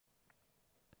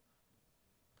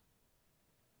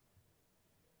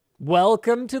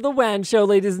Welcome to the WAN show,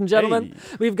 ladies and gentlemen.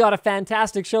 Hey. We've got a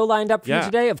fantastic show lined up for you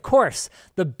today. Of course,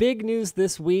 the big news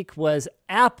this week was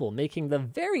Apple making the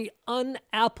very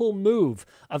un-Apple move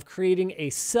of creating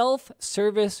a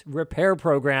self-service repair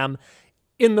program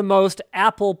in the most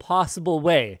Apple possible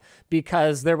way,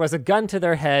 because there was a gun to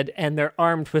their head and their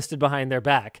arm twisted behind their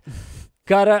back.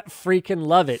 Gotta freaking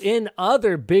love it. In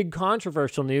other big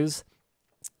controversial news,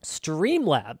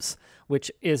 Streamlabs,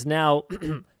 which is now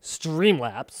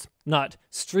Streamlabs, not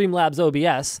Streamlabs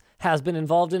OBS, has been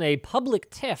involved in a public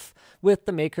tiff with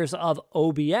the makers of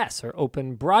OBS, or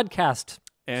Open Broadcast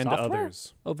and software?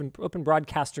 others. Open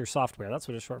Broadcaster Software. That's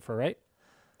what it's short for, right?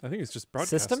 I think it's just broadcast.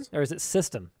 System? Or is it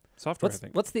system? Software, I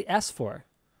think. What's the S for?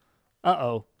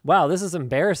 Uh-oh. Wow, this is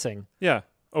embarrassing. Yeah.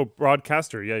 Oh,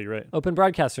 broadcaster. Yeah, you're right. Open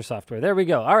Broadcaster Software. There we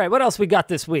go. All right, what else we got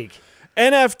this week?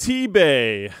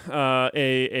 NFTBay,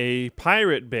 a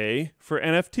pirate bay for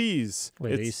NFTs.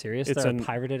 Wait, are you serious? It's They're a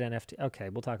pirated NFT. Okay,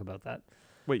 we'll talk about that.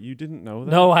 Wait, you didn't know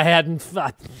that? No, I hadn't.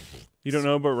 You don't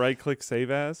know about right-click save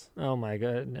as? Oh my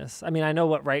goodness. I mean, I know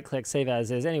what right-click save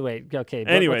as is. Anyway, okay.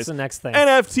 Anyways, what's the next thing?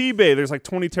 NFTBay. There's like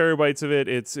 20 terabytes of it.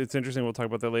 It's interesting. We'll talk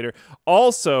about that later.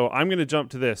 Also, I'm going to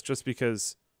jump to this just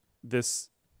because this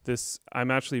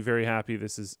I'm actually very happy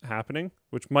this is happening,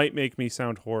 which might make me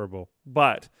sound horrible,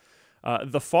 but.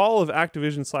 The fall of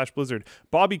Activision / Blizzard.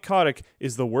 Bobby Kotick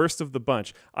is the worst of the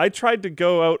bunch. I tried to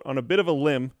go out on a bit of a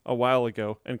limb a while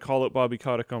ago and call out Bobby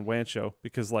Kotick on WAN Show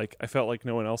because I felt like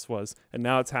no one else was, and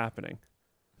now it's happening.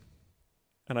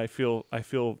 And I feel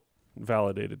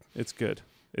validated. It's good.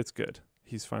 It's good.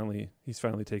 He's finally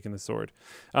taken the sword.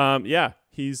 Yeah,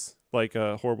 he's like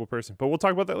a horrible person, but we'll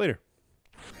talk about that later.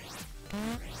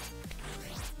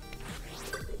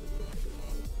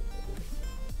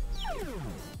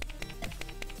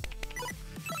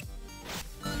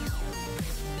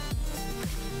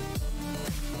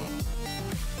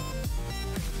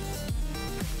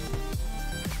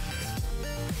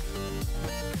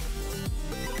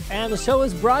 And the show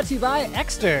is brought to you by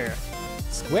Ekster,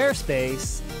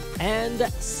 Squarespace, and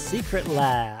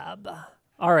Secretlab.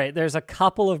 All right, there's a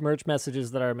couple of merch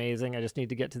messages that are amazing. I just need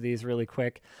to get to these really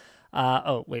quick.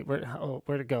 Oh, wait,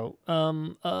 where'd it go?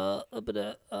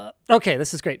 Okay,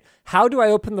 this is great. How do I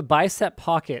open the bicep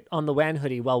pocket on the WAN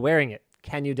hoodie while wearing it?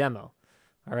 Can you demo?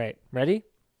 All right, ready?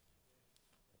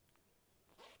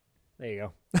 There you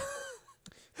go.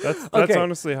 That's okay.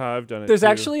 Honestly how I've done it. There's too.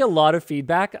 actually a lot of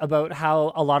feedback about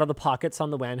how a lot of the pockets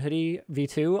on the WAN hoodie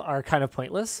V2 are kind of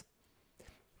pointless.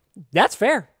 That's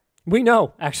fair. We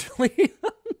know, actually.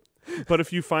 But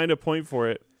if you find a point for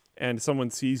it and someone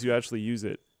sees you actually use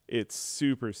it, it's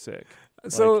super sick.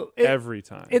 So every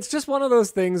time. It's just one of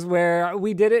those things where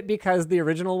we did it because the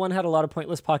original one had a lot of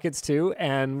pointless pockets too,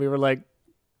 and we were like,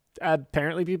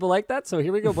 apparently people like that, so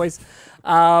here we go, boys.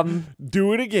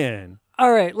 Do it again.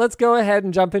 All right, let's go ahead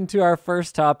and jump into our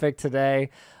first topic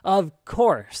today. Of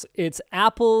course, it's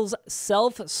Apple's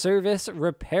self-service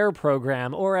repair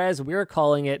program, or as we're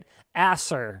calling it,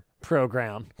 ASR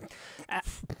program.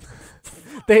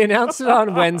 They announced it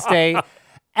on Wednesday,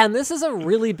 and this is a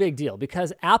really big deal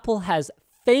because Apple has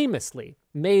famously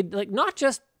made, not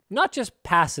just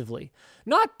passively,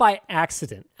 not by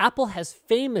accident. Apple has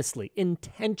famously,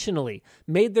 intentionally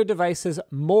made their devices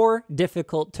more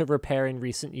difficult to repair in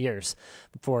recent years.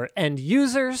 For end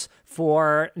users,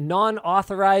 for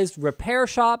non-authorized repair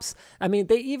shops. I mean,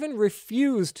 they even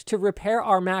refused to repair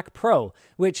our Mac Pro,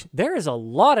 which there is a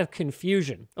lot of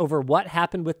confusion over what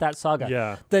happened with that saga.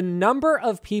 Yeah. The number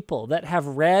of people that have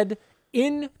read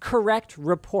incorrect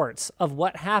reports of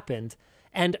what happened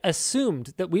and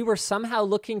assumed that we were somehow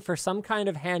looking for some kind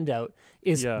of handout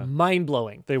is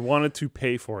mind-blowing. They wanted to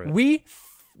pay for it. We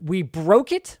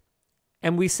broke it,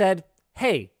 and we said,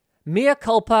 hey, mea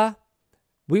culpa,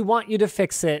 we want you to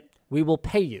fix it, we will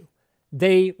pay you.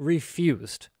 They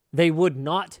refused. They would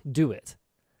not do it.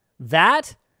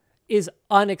 That is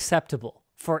unacceptable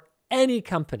for any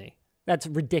company. That's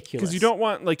ridiculous. Because you don't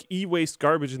want e-waste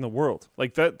garbage in the world.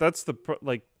 That's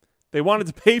they wanted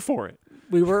to pay for it.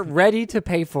 We were ready to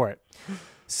pay for it.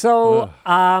 So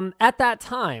at that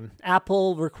time,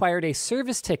 Apple required a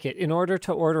service ticket in order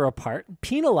to order a part,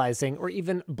 penalizing or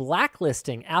even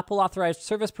blacklisting Apple-authorized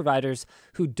service providers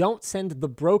who don't send the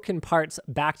broken parts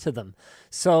back to them.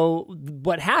 So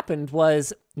what happened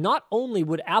was not only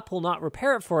would Apple not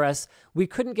repair it for us, we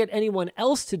couldn't get anyone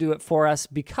else to do it for us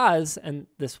because, and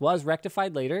this was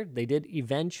rectified later, they did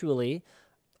eventually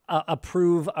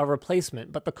approve a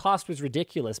replacement, but the cost was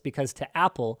ridiculous because to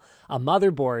Apple, a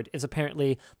motherboard is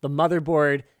apparently the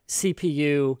motherboard,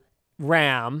 CPU,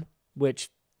 RAM, which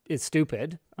is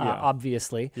stupid,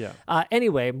 obviously. Yeah.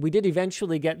 Anyway, we did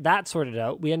eventually get that sorted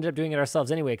out. We ended up doing it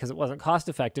ourselves anyway because it wasn't cost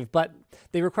effective, but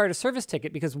they required a service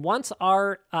ticket because once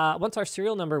our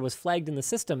serial number was flagged in the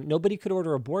system, nobody could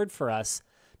order a board for us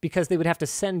because they would have to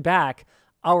send back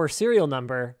our serial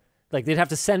number. Like they'd have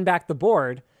to send back the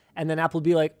board, and then Apple would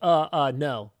be like,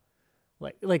 no.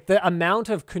 Like the amount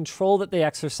of control that they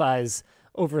exercise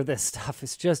over this stuff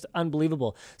is just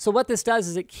unbelievable. So what this does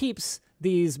is it keeps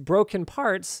these broken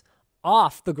parts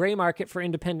off the gray market for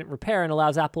independent repair and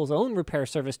allows Apple's own repair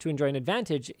service to enjoy an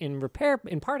advantage in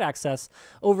part access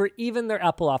over even their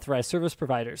Apple authorized service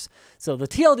providers. So the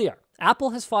TLDR,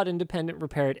 Apple has fought independent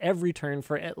repair at every turn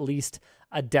for at least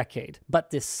a decade.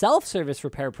 But this self-service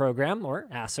repair program, or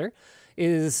ASR,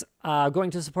 is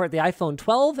going to support the iPhone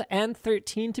 12 and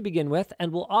 13 to begin with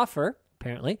and will offer,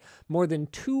 apparently, more than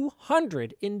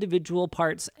 200 individual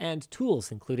parts and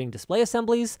tools, including display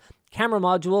assemblies, camera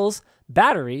modules,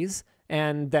 batteries,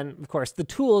 and then, of course, the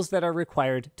tools that are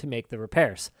required to make the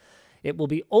repairs. It will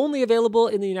be only available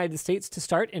in the United States to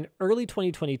start in early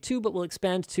 2022, but will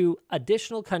expand to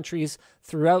additional countries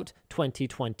throughout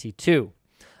 2022.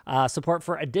 Support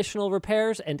for additional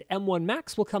repairs and M1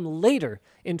 Max will come later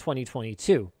in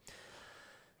 2022.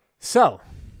 So,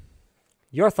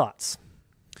 your thoughts?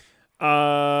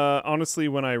 Honestly,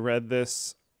 when I read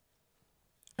this,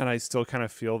 and I still kind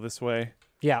of feel this way.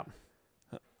 Yeah.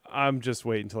 I'm just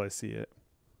waiting until I see it.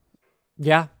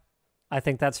 Yeah, I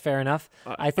think that's fair enough.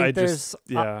 I think there's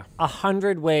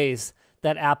 100 ways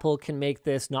that Apple can make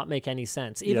this not make any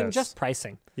sense, even just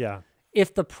pricing. Yeah.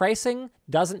 If the pricing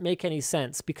doesn't make any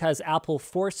sense because Apple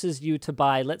forces you to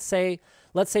buy, let's say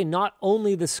not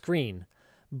only the screen,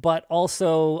 but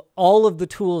also all of the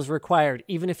tools required,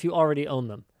 even if you already own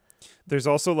them. There's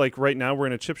also, like, right now we're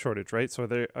in a chip shortage, right? So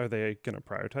are they going to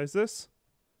prioritize this?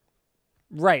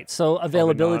 Right. So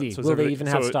availability. So will they even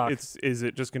have stock? Is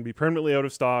it just going to be permanently out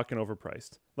of stock and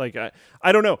overpriced? Like,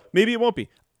 I don't know. Maybe it won't be.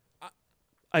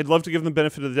 I'd love to give them the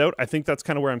benefit of the doubt. I think that's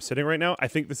kind of where I'm sitting right now. I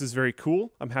think this is very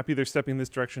cool. I'm happy they're stepping in this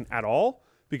direction at all,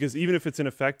 because even if it's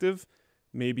ineffective,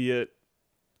 maybe it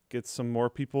gets some more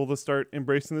people to start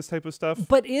embracing this type of stuff.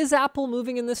 But is Apple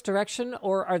moving in this direction,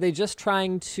 or are they just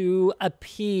trying to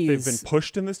appease? They've been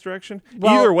pushed in this direction.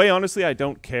 Well, either way, honestly, I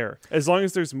don't care. As long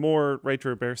as there's more right to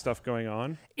repair stuff going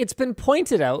on. It's been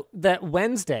pointed out that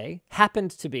Wednesday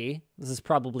happened to be, this is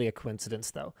probably a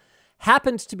coincidence though,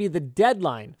 happened to be the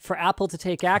deadline for Apple to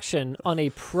take action on a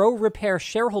pro-repair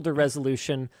shareholder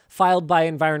resolution filed by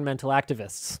environmental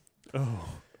activists. Oh.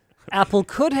 Apple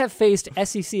could have faced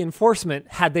SEC enforcement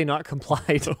had they not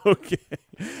complied. Okay.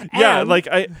 Yeah, like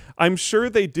I'm sure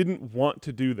they didn't want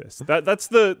to do this. That's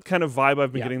the kind of vibe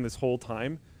I've been getting this whole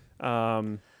time.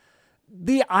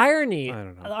 The irony,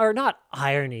 or not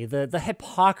irony, the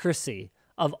hypocrisy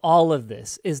of all of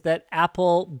this is that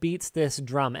Apple beats this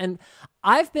drum. And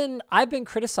I've been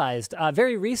criticized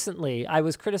very recently. I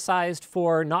was criticized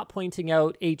for not pointing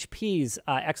out HP's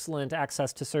excellent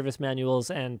access to service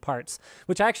manuals and parts,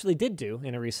 which I actually did do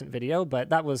in a recent video, but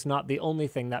that was not the only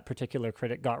thing that particular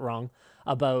critic got wrong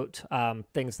about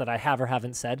things that I have or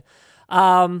haven't said.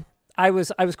 I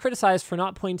was criticized for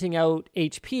not pointing out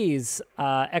HP's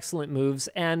excellent moves,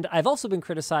 and I've also been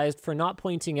criticized for not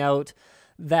pointing out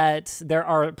that there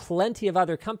are plenty of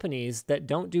other companies that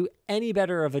don't do any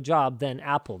better of a job than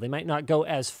Apple. They might not go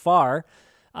as far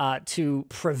to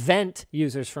prevent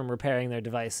users from repairing their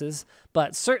devices,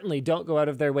 but certainly don't go out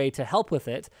of their way to help with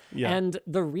it. Yeah. And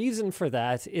the reason for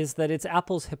that is that it's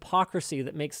Apple's hypocrisy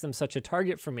that makes them such a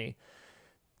target for me.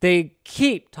 They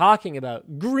keep talking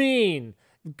about green,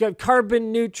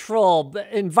 carbon neutral,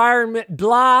 environment,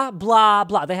 blah, blah,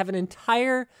 blah. They have an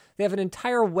entire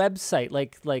website,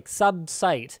 like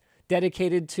sub-site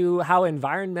dedicated to how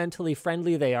environmentally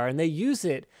friendly they are. And they use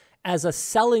it as a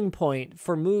selling point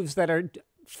for moves that are,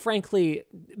 frankly,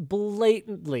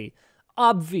 blatantly,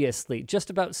 obviously, just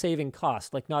about saving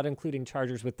cost, like not including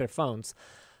chargers with their phones.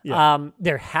 Yeah.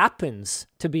 There happens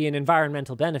to be an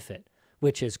environmental benefit,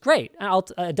 which is great.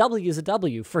 A W is a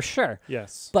W for sure.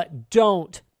 Yes. But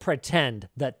don't pretend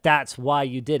that that's why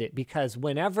you did it, because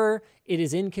whenever it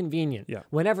is inconvenient,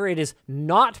 whenever it is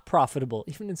not profitable,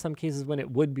 even in some cases when it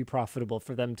would be profitable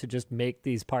for them to just make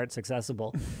these parts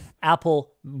accessible,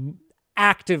 Apple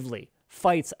actively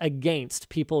fights against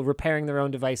people repairing their own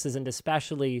devices, and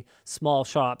especially small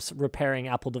shops repairing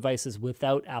Apple devices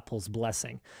without Apple's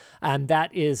blessing. And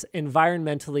that is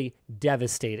environmentally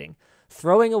devastating.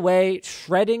 Throwing away,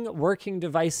 shredding working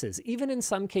devices, even in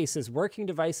some cases, working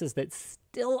devices that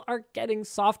still are getting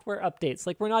software updates.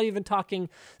 Like, we're not even talking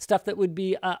stuff that would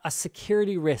be a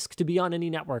security risk to be on any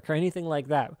network or anything like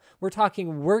that. We're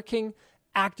talking working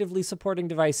actively supported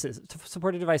devices,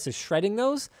 shredding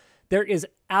those, there is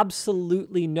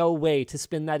absolutely no way to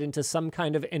spin that into some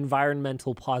kind of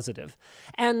environmental positive.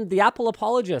 And the Apple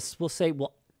apologists will say,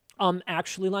 well,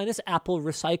 actually, Linus, Apple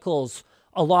recycles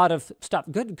a lot of stuff.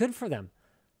 Good for them.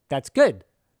 That's good.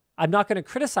 I'm not going to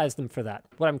criticize them for that.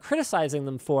 What I'm criticizing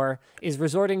them for is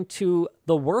resorting to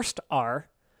the worst R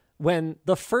when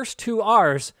the first two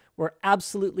R's were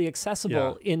absolutely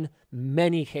accessible in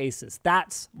many cases.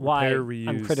 That's why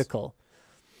I'm critical.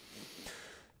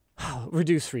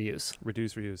 Reduce, reuse.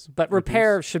 Reduce, reuse. But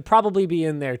repair should probably be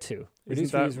in there too.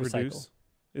 Reduce, reuse, recycle.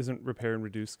 Isn't repair and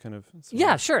reduce kind of...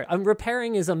 Yeah, sure.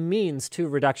 Repairing is a means to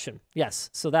reduction. Yes.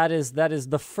 So that is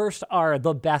the first R,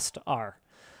 the best R.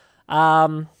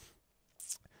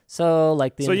 So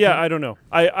like the... So yeah, I don't know.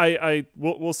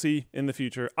 We'll see in the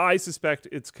future. I suspect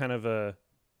it's kind of a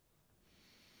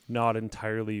not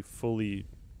entirely fully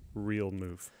real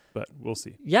move, but we'll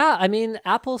see. Yeah, I mean,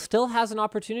 Apple still has an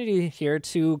opportunity here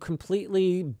to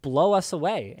completely blow us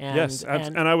away. And, yes,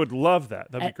 and I would love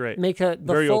that. That'd be great. Make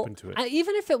very open to it.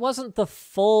 Even if it wasn't the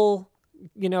full,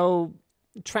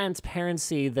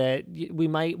 transparency that we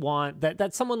might want,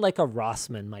 that someone like a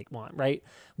Rossmann might want, right?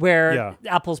 Where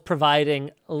Apple's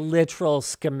providing literal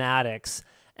schematics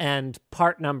and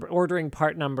ordering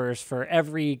part numbers for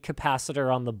every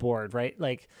capacitor on the board, right?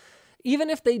 Like, even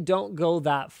if they don't go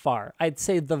that far, I'd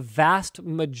say the vast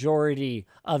majority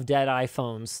of dead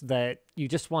iPhones that you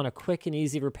just want a quick and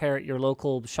easy repair at your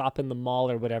local shop in the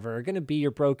mall or whatever are going to be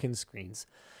your broken screens,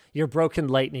 your broken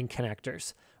lightning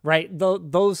connectors, right?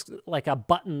 Those, like a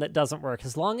button that doesn't work,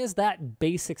 as long as that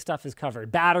basic stuff is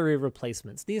covered. Battery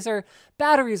replacements.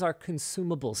 Batteries are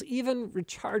consumables. Even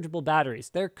rechargeable batteries,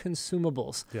 they're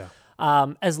consumables. Yeah.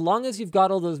 As long as you've got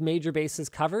all those major bases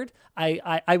covered,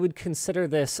 I would consider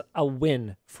this a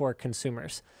win for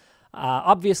consumers.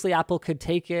 Obviously, Apple could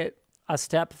take it a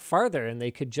step farther and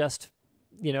they could just,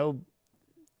 no,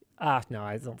 I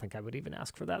don't think I would even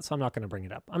ask for that. So I'm not going to bring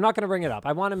it up.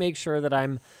 I want to make sure that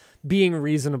I'm being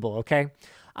reasonable, okay?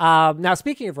 Now,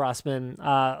 speaking of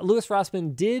Rossmann, Louis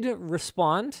Rossmann did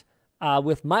respond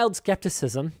with mild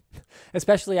skepticism,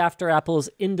 especially after Apple's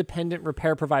independent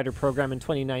repair provider program in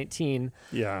 2019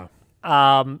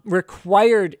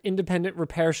 required independent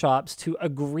repair shops to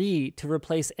agree to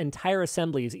replace entire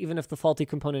assemblies, even if the faulty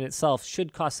component itself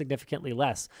should cost significantly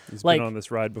less. He's been on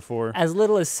this ride before. As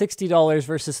little as $60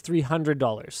 versus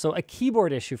 $300. So a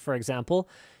keyboard issue, for example,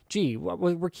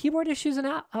 were keyboard issues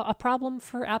a problem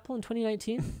for Apple in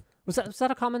 2019? Was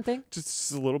that a common thing?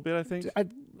 Just a little bit, I think. I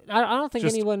don't think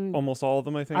anyone... Almost all of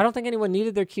them, I think. I don't think anyone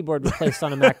needed their keyboard replaced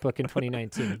on a MacBook in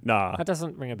 2019. Nah. That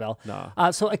doesn't ring a bell.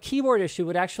 Nah. So a keyboard issue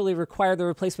would actually require the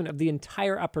replacement of the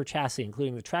entire upper chassis,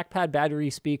 including the trackpad, battery,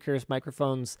 speakers,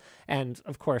 microphones, and,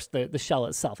 of course, the shell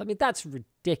itself. I mean, that's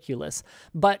ridiculous.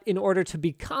 But in order to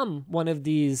become one of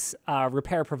these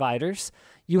repair providers,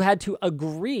 you had to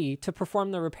agree to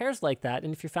perform the repairs like that.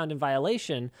 And if you're found in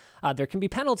violation, there can be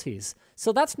penalties.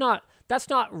 So that's not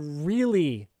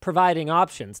really providing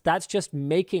options. That's just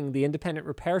making the independent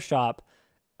repair shop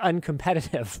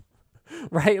uncompetitive,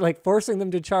 right? Like forcing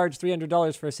them to charge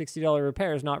 $300 for a $60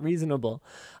 repair is not reasonable.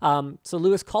 So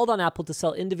Louis called on Apple to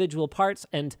sell individual parts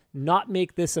and not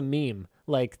make this a meme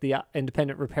like the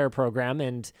independent repair program.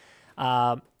 And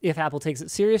if Apple takes it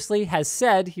seriously, has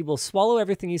said he will swallow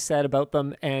everything he said about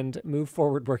them and move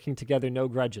forward working together, no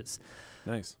grudges.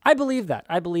 Nice. I believe that.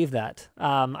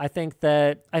 I think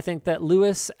that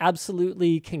Louis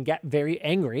absolutely can get very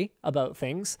angry about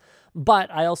things, but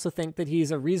I also think that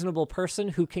he's a reasonable person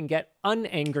who can get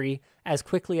unangry as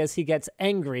quickly as he gets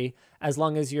angry, as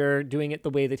long as you're doing it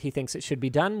the way that he thinks it should be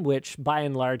done, which by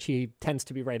and large he tends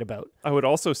to be right about. I would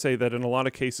also say that in a lot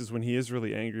of cases when he is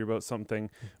really angry about something,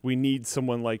 we need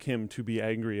someone like him to be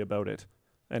angry about it.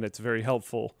 And it's very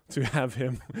helpful to have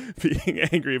him being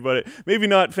angry about it. Maybe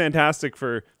not fantastic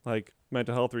for like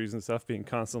mental health reasons and stuff, being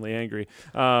constantly angry.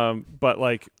 But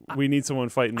like we need someone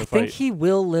fighting the fight. I think he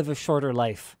will live a shorter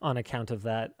life on account of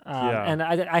that. And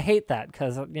I hate that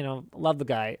because, love the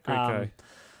guy. Great guy.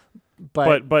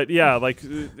 But yeah, like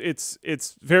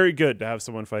it's very good to have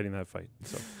someone fighting that fight.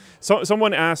 So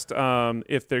someone asked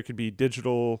if there could be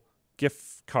digital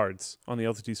gift cards on the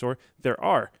LTT store. There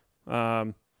are.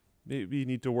 Maybe you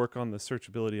need to work on the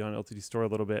searchability on LTTStore a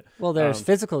little bit. Well, there's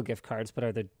physical gift cards, but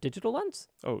are there digital ones?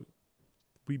 Oh,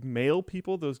 we mail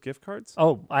people those gift cards?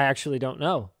 Oh, I actually don't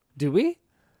know. Do we?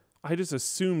 I just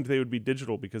assumed they would be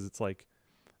digital because it's like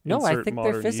no, I think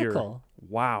they're physical. Year.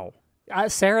 Wow.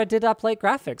 Sarah did Uplight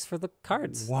graphics for the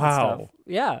cards. Wow.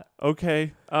 Yeah.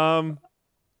 Okay.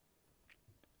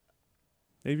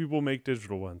 Maybe we'll make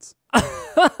digital ones.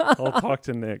 I'll talk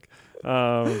to Nick.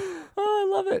 I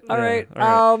love it. All right.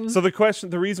 So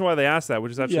the reason why they asked that,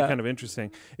 which is actually kind of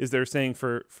interesting, is they're saying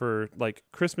for like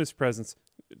Christmas presents.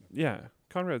 Yeah,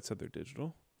 Conrad said they're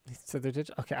digital. So they're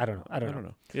digital. Okay, I don't know. I don't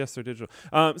know. Yes, they're digital.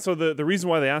 So the reason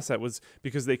why they asked that was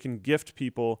because they can gift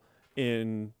people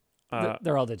in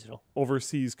they're all digital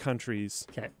overseas countries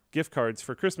gift cards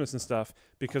for Christmas and stuff,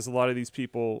 because a lot of these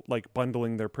people like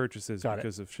bundling their purchases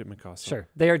because of shipment costs. Sure,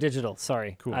 they are digital.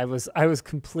 Sorry, cool. I was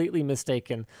completely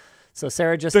mistaken. So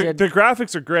Sarah just did. The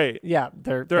graphics are great. Yeah,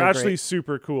 they're actually great.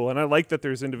 super cool, and I like that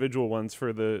there's individual ones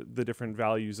for the different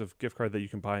values of gift card that you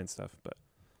can buy and stuff.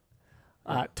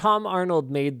 But Tom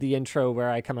Arnold made the intro where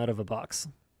I come out of a box.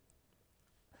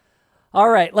 All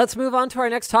right, let's move on to our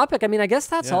next topic. I mean, I guess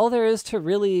that's all there is to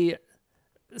really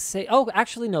say. Oh,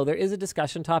 actually, no, there is a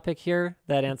discussion topic here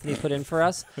that Anthony put in for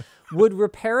us. Would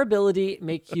repairability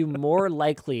make you more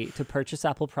likely to purchase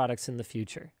Apple products in the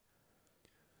future?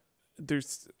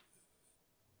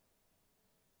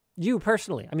 You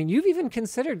personally, I mean, you've even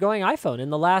considered going iPhone in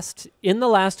the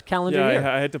last calendar year.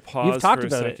 Yeah, I had to pause. You've talked for a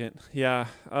about second. Yeah.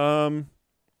 I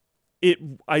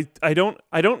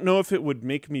don't know if it would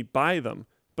make me buy them,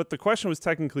 but the question was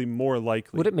technically more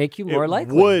likely. Would it make you more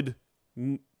likely? It would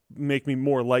make me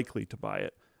more likely to buy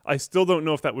it. I still don't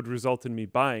know if that would result in me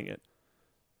buying it,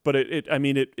 but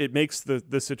it makes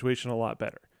the situation a lot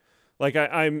better. Like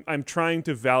I'm trying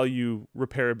to value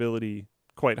repairability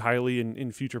quite highly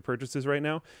in future purchases right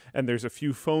now, and there's a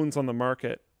few phones on the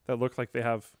market that look like they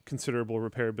have considerable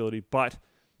repairability, but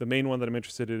the main one that I'm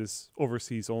interested in is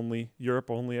overseas only,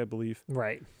 Europe only, I believe.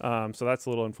 Right. So that's a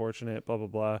little unfortunate, blah,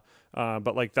 blah, blah.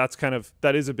 But like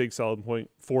that is a big selling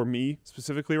point for me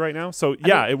specifically right now. So I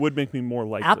mean, it would make me more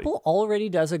likely. Apple already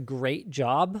does a great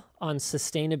job on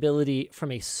sustainability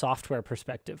from a software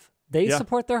perspective. They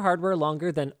support their hardware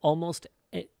longer than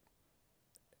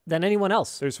than anyone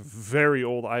else. There's very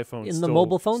old iPhones in the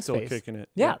mobile phone still space. Kicking it.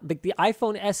 Yeah, the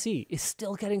iPhone SE is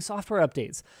still getting software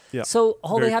updates. Yeah. So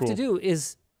all they have to do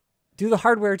is do the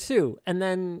hardware too. And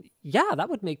then, that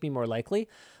would make me more likely.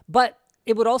 But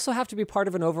it would also have to be part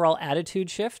of an overall attitude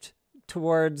shift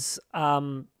towards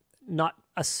not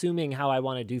assuming how I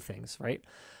want to do things, right?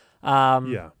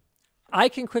 I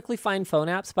can quickly find phone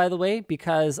apps, by the way,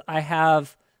 because I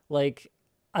have like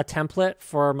a template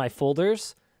for my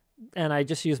folders, and I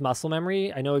just use muscle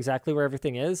memory. I know exactly where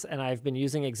everything is, and I've been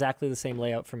using exactly the same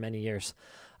layout for many years.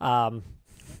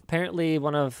 Apparently,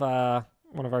 one of our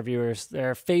viewers,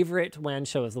 their favorite WAN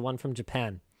show is the one from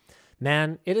Japan.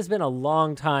 Man, it has been a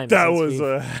long time. That was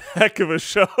a heck of a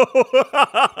show.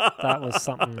 That was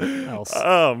something else.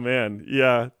 Oh man,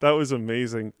 yeah, that was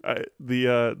amazing.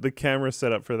 The camera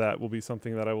setup for that will be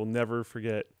something that I will never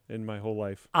forget in my whole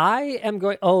life. I am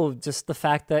going. Oh, just the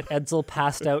fact that Edsel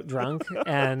passed out drunk,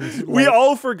 and we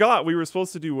all forgot we were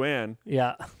supposed to do WAN.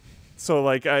 Yeah. So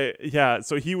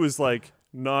so he was like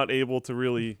not able to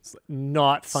really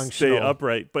not functional, stay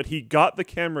upright, but he got the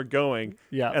camera going.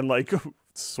 Yeah. And like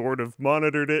sort of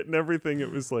monitored it and everything.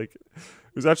 It was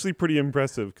actually pretty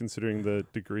impressive considering the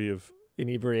degree of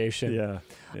inebriation. Yeah.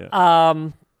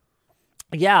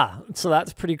 Yeah. So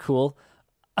that's pretty cool.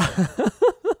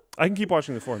 I can keep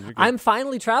watching the forums. I'm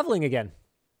finally traveling again.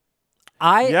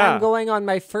 I am going on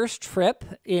my first trip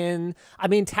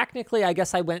technically, I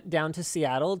guess I went down to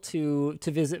Seattle to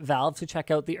visit Valve to check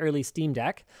out the early Steam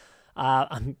Deck.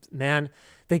 Man,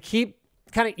 they keep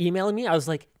kind of emailing me. I was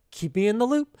like, keep me in the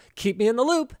loop.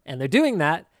 And they're doing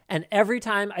that. And every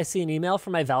time I see an email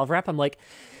from my Valve rep, I'm like,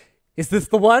 is this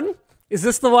the one? Is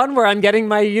this the one where I'm getting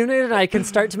my unit and I can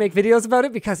start to make videos about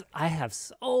it? Because I have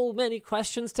so many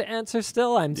questions to answer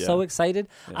still. I'm so excited.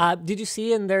 Yeah. Did you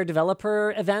see in their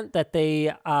developer event that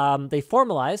they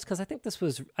formalized, because I think this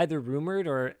was either rumored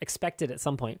or expected at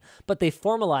some point, but they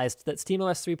formalized that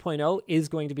SteamOS 3.0 is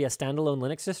going to be a standalone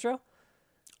Linux distro?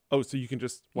 Oh, so you can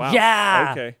just, wow.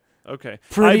 Yeah. Okay.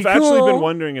 Pretty I've cool. actually been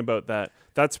wondering about that.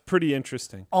 That's pretty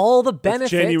interesting. All the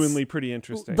benefits. That's genuinely pretty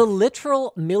interesting. The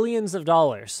literal millions of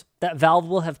dollars that Valve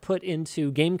will have put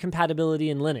into game compatibility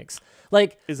in Linux.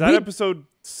 Like, is that episode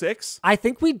 6? I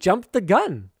think we jumped the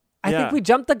gun. I think we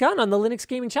jumped the gun on the Linux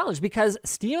Gaming Challenge, because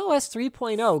SteamOS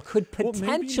 3.0 could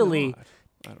potentially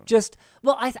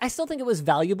I still think it was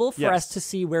valuable for us to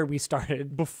see where we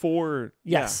started. Before.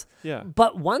 Yes. Yeah.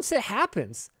 But once it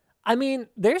happens, I mean,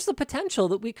 there's the potential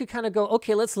that we could kind of go,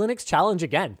 okay, let's Linux challenge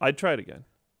again. I'd try it again.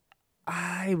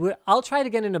 I'll try it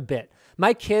again in a bit.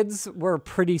 My kids were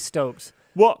pretty stoked.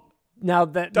 Well, now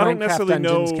that I don't Minecraft necessarily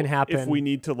Dungeons know can happen. if we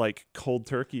need to like cold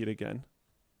turkey it again.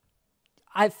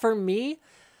 For me,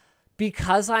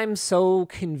 because I'm so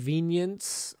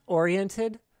convenience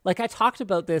oriented, like I talked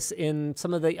about this in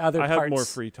some of the other parts. I have more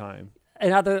free time.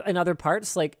 in other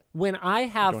parts, like when I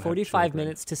have 45 children.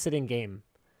 minutes to sit in game,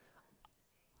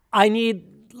 I need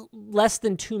less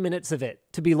than 2 minutes of it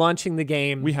to be launching the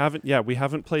game. We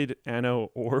haven't played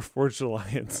Anno or Forged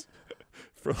Alliance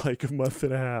for like a month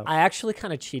and a half. I actually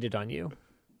kind of cheated on you.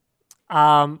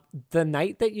 The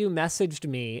night that you messaged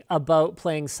me about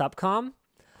playing Subcom,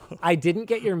 I didn't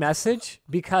get your message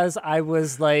because I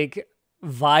was like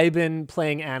vibing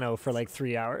playing Anno for like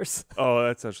 3 hours. Oh,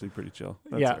 that's actually pretty chill.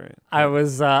 That's all right.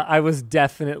 I was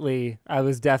definitely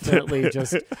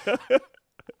just,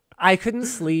 I couldn't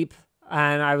sleep.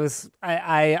 And I was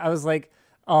like,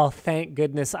 oh, thank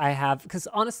goodness I have. Because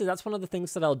honestly, that's one of the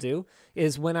things that I'll do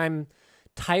is when I'm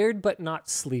tired but not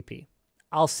sleepy,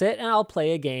 I'll sit and I'll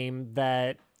play a game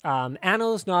that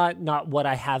Anno's not what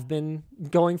I have been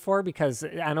going for, because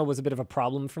Anno was a bit of a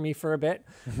problem for me for a bit,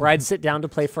 where I'd sit down to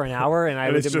play for an hour and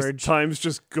I would emerge. Time's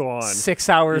just gone. 6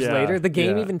 hours later. The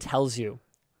game even tells you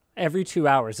every 2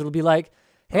 hours. It'll be like,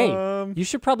 hey, you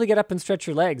should probably get up and stretch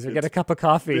your legs or get a cup of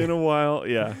coffee. Been a while,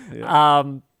 yeah.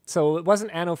 So it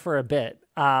wasn't Anno for a bit.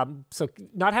 So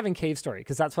not having Cave Story,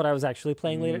 because that's what I was actually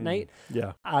playing late at night.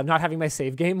 Yeah. Not having my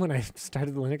save game when I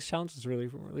started the Linux challenge was really,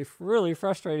 really, really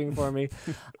frustrating for me.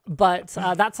 But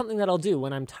that's something that I'll do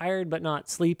when I'm tired but not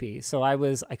sleepy. So I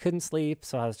couldn't sleep.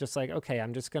 So I was just like, okay,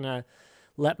 I'm just going to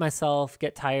let myself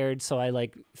get tired. So I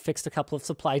like fixed a couple of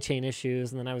supply chain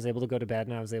issues, and then I was able to go to bed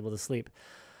and I was able to sleep.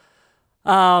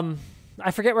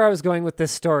 I forget where I was going with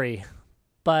this story,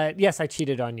 but yes, I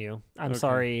cheated on you. I'm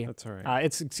sorry. That's all right.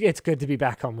 It's good to be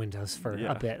back on Windows for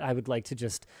a bit. I'd like to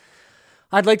just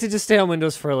stay on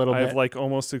Windows for a little bit. I've like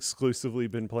almost exclusively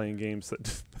been playing games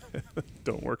that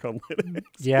don't work on Linux.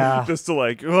 Yeah. Just to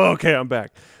like, oh, okay, I'm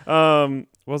back. What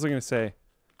was I going to say?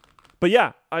 But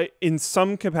yeah, in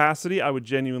some capacity, I would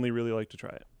genuinely really like to try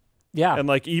it. Yeah. And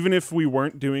like, even if we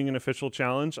weren't doing an official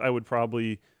challenge, I would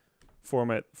probably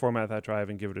format that drive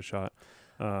and give it a shot,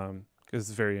 because it's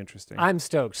very interesting. I'm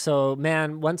stoked. So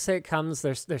man, once it comes,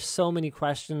 there's so many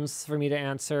questions for me to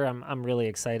answer. I'm really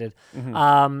excited.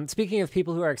 Speaking of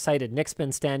people who are excited, Nick's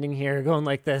been standing here going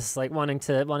like this, like wanting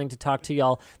to talk to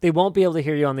y'all. They won't be able to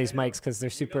hear you on these mics because they're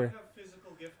super.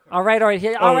 All right.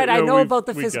 I know about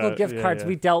the physical gift cards.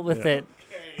 We dealt with it.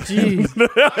 Jeez.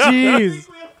 Jeez.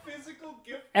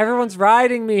 Everyone's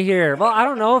riding me here. Well, I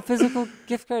don't know. Physical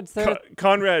gift cards.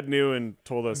 Conrad knew and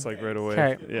told us like right away.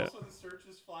 Okay. Yeah. Also, the search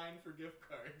is fine for gift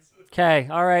cards. Okay.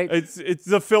 All right. It's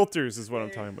the filters is what I'm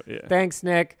talking about. Yeah. Thanks,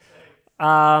 Nick.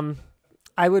 I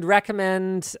would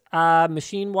recommend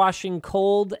machine washing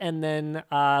cold and then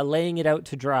laying it out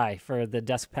to dry for the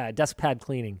desk pad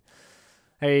cleaning.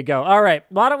 There you go. All right.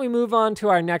 Why don't we move on to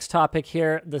our next topic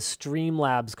here, the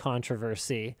Streamlabs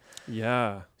controversy.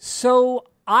 Yeah. So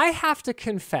I have to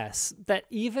confess that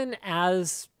even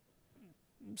as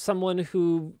someone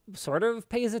who sort of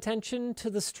pays attention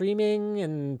to the streaming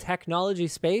and technology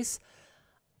space,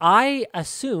 I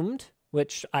assumed,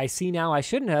 which I see now I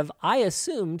shouldn't have, I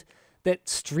assumed that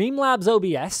Streamlabs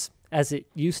OBS, as it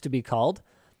used to be called,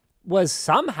 was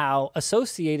somehow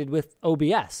associated with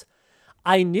OBS.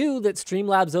 I knew that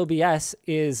Streamlabs OBS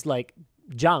is like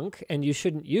junk and you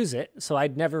shouldn't use it, so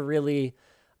I'd never really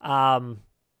gotten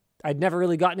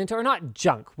into, or not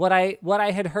junk. What I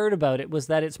had heard about it was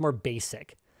that it's more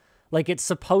basic. Like it's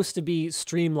supposed to be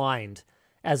streamlined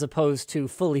as opposed to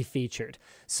fully featured.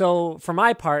 So for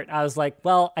my part, I was like,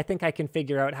 well, I think I can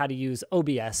figure out how to use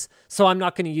OBS. So I'm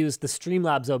not going to use the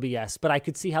Streamlabs OBS, but I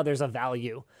could see how there's a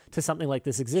value to something like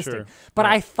this existing. Sure. But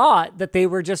I thought that they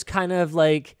were just kind of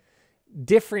like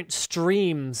different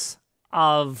streams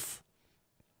of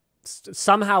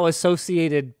somehow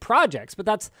associated projects, but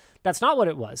that's not what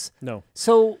it was. No.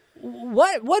 So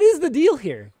what is the deal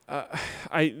here?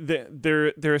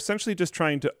 They're essentially just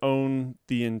trying to own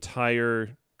the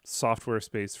entire software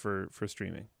space for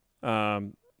streaming.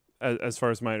 As far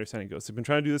as my understanding goes, they've been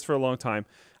trying to do this for a long time.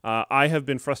 I have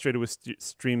been frustrated with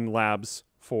Streamlabs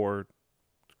for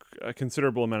a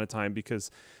considerable amount of time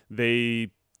because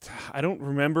I don't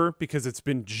remember because it's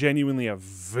been genuinely a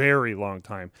very long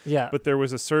time. Yeah. But there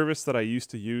was a service that I used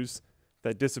to use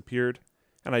that disappeared.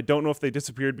 And I don't know if they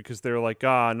disappeared because they're like,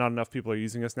 not enough people are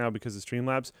using us now because of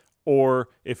Streamlabs, or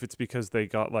if it's because they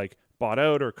got like bought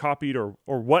out or copied or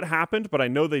what happened. But I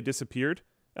know they disappeared,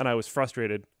 and I was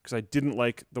frustrated because I didn't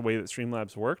like the way that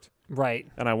Streamlabs worked. Right.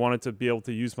 And I wanted to be able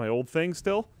to use my old thing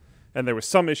still. And there was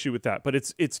some issue with that, but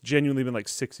it's genuinely been like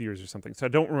 6 years or something. So I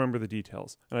don't remember the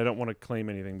details, and I don't want to claim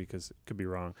anything because it could be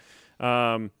wrong.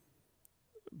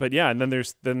 But yeah, and then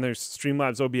there's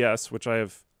Streamlabs OBS, which I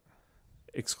have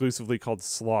exclusively called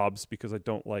slobs because I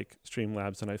don't like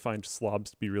Streamlabs and I find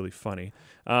slobs to be really funny.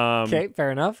 Okay,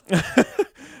 fair enough.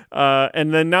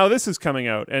 And then now this is coming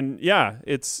out, and yeah,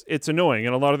 it's annoying,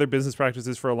 and a lot of their business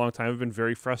practices for a long time have been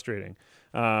very frustrating.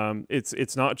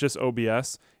 It's not just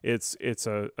OBS; it's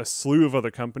a slew of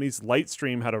other companies.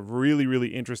 Lightstream had a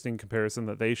really interesting comparison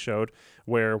that they showed,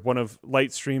 where one of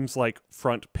Lightstream's like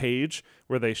front page,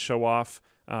 where they show off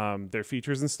their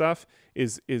features and stuff,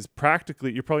 is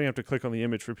practically, you probably have to click on the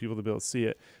image for people to be able to see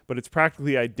it, but it's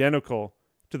practically identical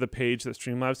to the page that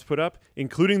Streamlabs put up,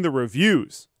 including the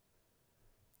reviews.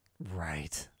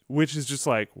 Right. Which is just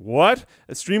like, what?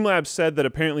 Streamlabs said that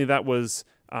apparently that was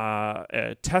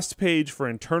a test page for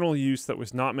internal use that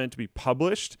was not meant to be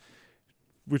published,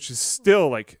 which is still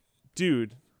like,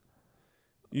 dude,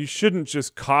 you shouldn't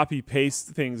just copy paste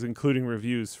things, including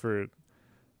reviews, for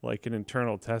like an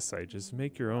internal test site. Just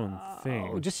make your own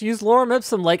thing. Just use lorem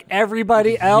ipsum like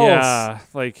everybody else. Yeah,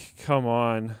 like, come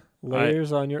on.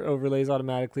 Layers on your overlays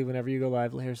automatically whenever you go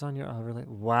live. Layers on your overlay.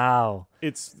 Wow.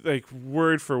 It's like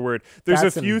word for word. There's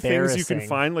That's a few things you can embarrassing.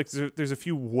 find. Like there's a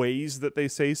few ways that they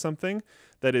say something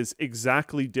that is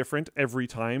exactly different every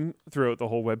time throughout the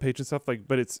whole webpage and stuff. Like,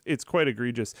 but it's quite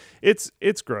egregious. It's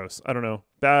gross. I don't know.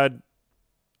 Bad,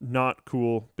 not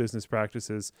cool business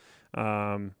practices.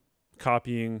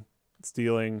 Copying,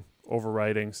 stealing,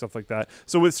 overwriting, stuff like that.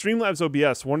 So with Streamlabs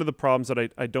OBS, one of the problems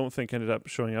that I don't think ended up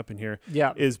showing up in here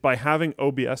is by having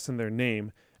OBS in their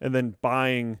name and then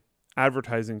buying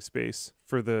advertising space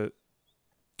for the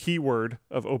keyword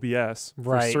of OBS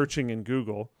for searching in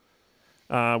Google.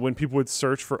 When people would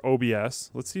search for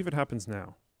OBS, let's see if it happens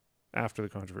now after the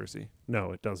controversy.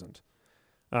 No, it doesn't.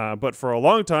 But for a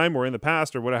long time, or in the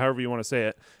past, or whatever, however you want to say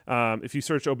it, if you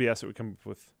search OBS, it would come up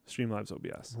with Streamlabs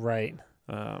OBS. Right.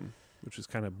 Which is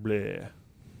kind of bleh.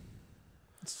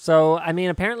 So, I mean,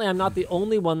 apparently I'm not the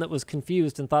only one that was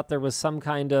confused and thought there was some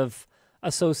kind of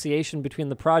association between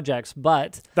the projects,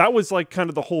 but... That was like kind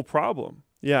of the whole problem.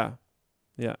 Yeah.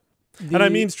 Yeah. And I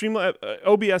mean, Streamlabs,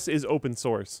 OBS is open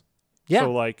source. Yeah.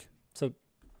 So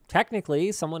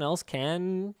technically, someone else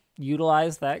can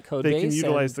utilize that code base. They can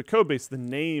utilize the code base. The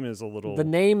name is a little... The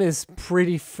name is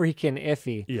pretty freaking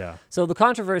iffy. Yeah. So the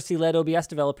controversy led OBS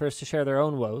developers to share their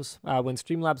own woes. When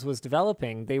Streamlabs was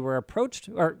developing, they were approached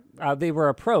about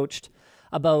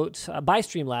by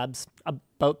Streamlabs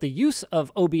about the use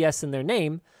of OBS in their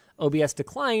name. OBS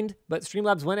declined, but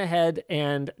Streamlabs went ahead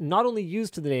and not only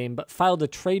used the name, but filed a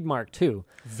trademark too.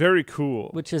 Very cool.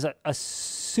 Which is a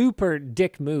super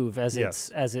dick move, as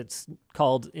it's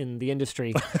called in the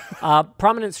industry.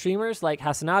 Prominent streamers like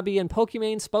Hasanabi and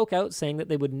Pokimane spoke out, saying that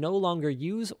they would no longer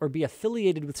use or be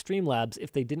affiliated with Streamlabs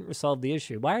if they didn't resolve the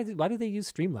issue. Why do they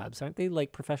use Streamlabs? Aren't they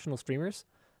like professional streamers?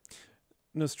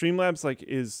 No, Streamlabs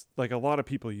is a lot of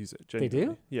people use it. Genuinely. They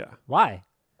do? Yeah. Why?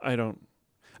 I don't.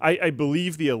 I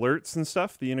believe the alerts and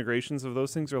stuff, the integrations of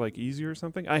those things are like easier or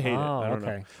something. I hate it. I don't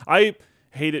know. I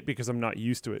hate it because I'm not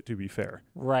used to it, to be fair.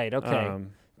 Right, okay.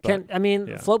 Yeah.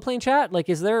 Floatplane chat, like,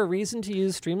 is there a reason to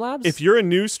use Streamlabs? If you're a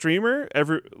new streamer,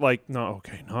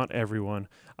 not everyone.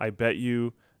 I bet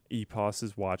you Epos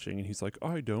is watching and he's like,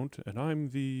 I don't, and I'm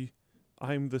the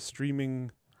streaming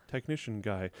technician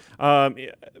guy.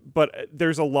 But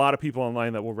there's a lot of people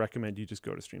online that will recommend you just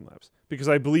go to Streamlabs because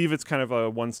I believe it's kind of a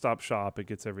one-stop shop. It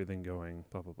gets everything going,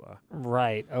 blah, blah, blah.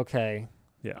 Right. Okay.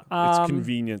 Yeah. It's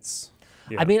convenience.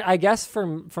 Yeah. I mean, I guess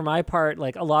for my part,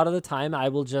 like a lot of the time I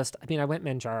will just, I went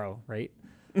Manjaro, right?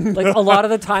 Like a lot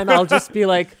of the time I'll just be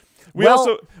like,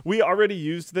 we already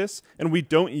used this and we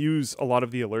don't use a lot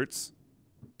of the alerts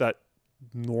that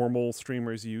normal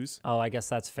streamers use. Oh, I guess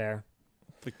that's fair.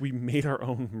 Like we made our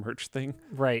own merch thing,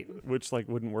 right? Which like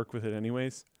wouldn't work with it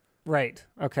anyways. Right.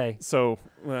 Okay. So,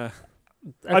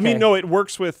 I mean, no, it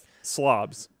works with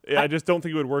slobs. I just don't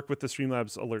think it would work with the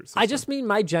Streamlabs alert system. I just mean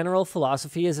my general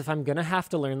philosophy is if I'm gonna have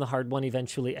to learn the hard one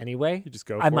eventually anyway, you just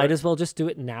go. I might as well just do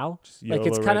it now. Like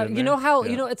it's kind of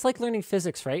it's like learning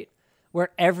physics, right? Where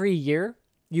every year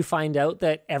you find out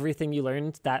that everything you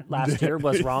learned that last year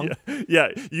was wrong. Yeah.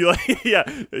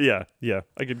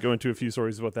 I could go into a few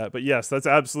stories about that, but yes, that's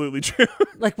absolutely true.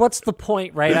 Like, what's the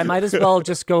point, right? I might as well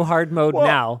just go hard mode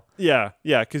now. Yeah,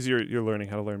 because you're learning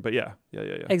how to learn. But yeah.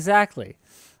 Exactly.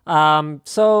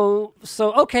 So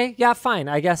okay, yeah, fine.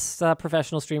 I guess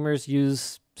professional streamers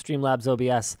use Streamlabs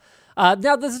OBS.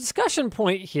 Now, the discussion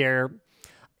point here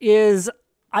is,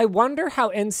 I wonder how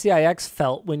NCIX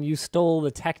felt when you stole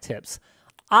the tech tips.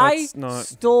 I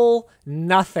stole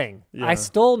nothing. Yeah. I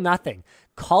stole nothing.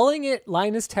 Calling it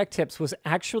Linus Tech Tips was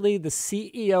actually the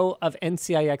CEO of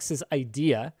NCIX's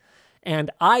idea, and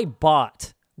I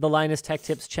bought the Linus Tech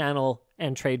Tips channel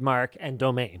and trademark and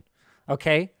domain.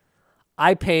 Okay?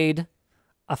 I paid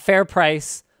a fair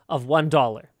price of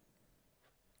 $1.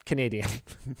 Canadian.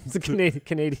 It's a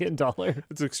Canadian dollar.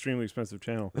 It's an extremely expensive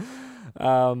channel.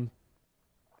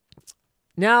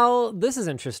 Now, this is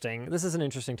interesting. This is an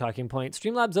interesting talking point.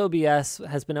 Streamlabs OBS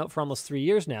has been out for almost 3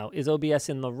 years now. Is OBS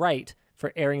in the right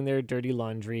for airing their dirty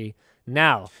laundry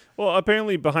now? Well,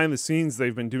 apparently behind the scenes,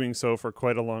 they've been doing so for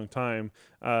quite a long time.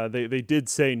 They did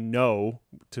say no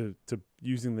to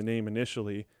using the name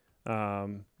initially.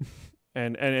 And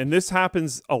this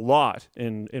happens a lot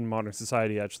in modern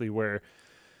society, actually, where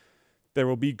there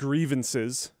will be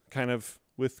grievances kind of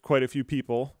with quite a few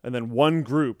people, and then one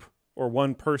group or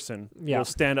one person will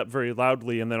stand up very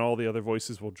loudly, and then all the other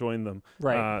voices will join them.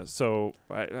 Right. So,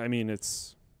 I mean,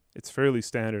 it's fairly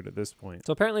standard at this point.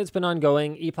 So apparently it's been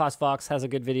ongoing. Epos Vox has a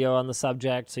good video on the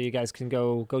subject, so you guys can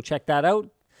go check that out.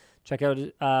 Check out...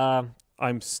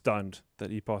 I'm stunned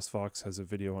that Epos Vox has a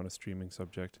video on a streaming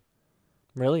subject.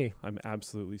 Really? I'm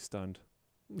absolutely stunned.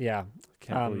 Yeah.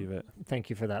 Can't believe it. Thank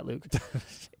you for that, Luke.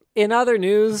 In other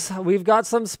news, we've got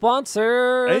some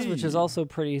sponsors, which is also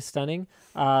pretty stunning.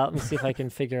 Let me see if I can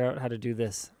figure out how to do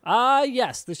this.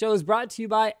 Yes, the show is brought to you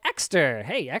by Ekster.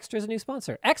 Hey, Ekster is a new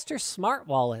sponsor. Ekster Smart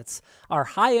Wallets are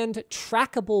high-end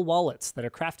trackable wallets that are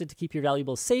crafted to keep your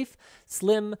valuables safe,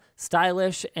 slim,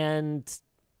 stylish, and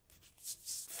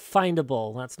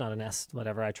findable. That's not an S.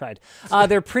 Whatever, I tried.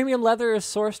 Their premium leather is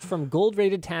sourced from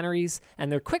gold-rated tanneries,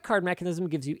 and their quick card mechanism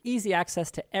gives you easy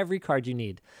access to every card you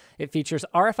need. It features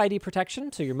RFID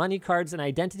protection, so your money, cards, and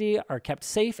identity are kept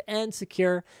safe and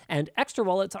secure, and Ekster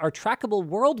wallets are trackable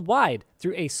worldwide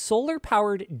through a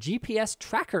solar-powered GPS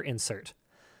tracker insert.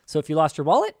 So if you lost your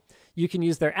wallet, you can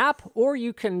use their app, or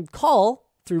you can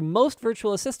call through most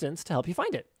virtual assistants to help you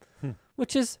find it,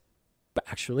 which is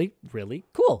actually really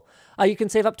cool. You can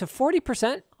save up to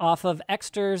 40% off of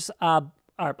Ekster's on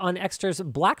Ekster's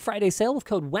Black Friday sale with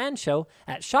code WANSHOW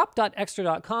at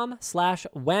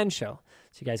shop.ekster.com/WANSHOW.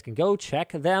 So you guys can go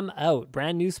check them out.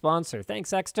 Brand new sponsor.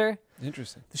 Thanks, Ekster.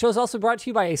 Interesting. The show is also brought to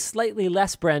you by a slightly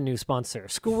less brand new sponsor,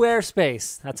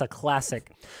 Squarespace. That's a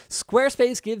classic.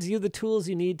 Squarespace gives you the tools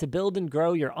you need to build and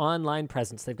grow your online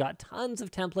presence. They've got tons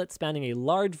of templates spanning a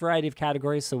large variety of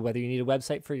categories, so whether you need a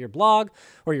website for your blog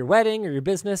or your wedding or your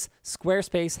business,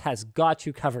 Squarespace has got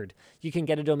you covered. You can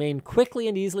get a domain quickly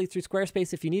and easily through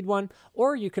Squarespace if you need one,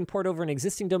 or you can port over an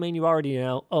existing domain you already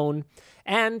own,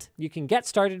 and you can get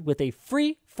started with a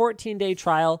free 14-day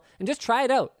trial and just try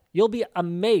it out. You'll be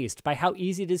amazed by how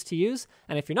easy it is to use.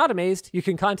 And if you're not amazed, you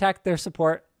can contact their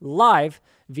support live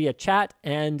via chat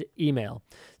and email.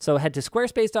 So head to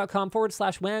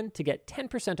squarespace.com/WAN to get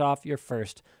 10% off your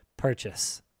first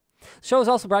purchase. The show is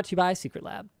also brought to you by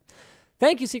Secretlab.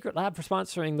 Thank you, Secretlab, for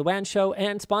sponsoring the WAN show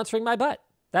and sponsoring my butt.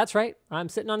 That's right. I'm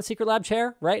sitting on a Secretlab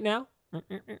chair right now.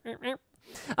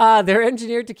 They're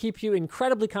engineered to keep you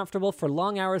incredibly comfortable for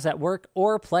long hours at work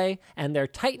or play, and their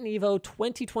Titan Evo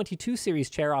 2022 series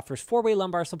chair offers 4-way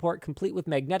lumbar support complete with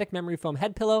magnetic memory foam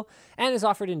head pillow and is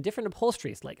offered in different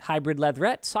upholsteries like hybrid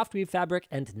leatherette, soft weave fabric,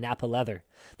 and Napa leather.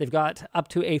 They've got up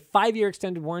to a 5-year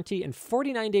extended warranty and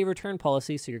 49-day return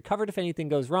policy, so you're covered if anything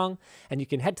goes wrong, and you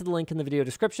can head to the link in the video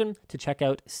description to check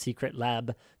out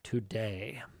Secretlab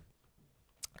today.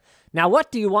 Now,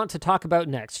 what do you want to talk about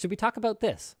next? Should we talk about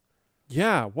this?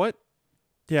 Yeah, what?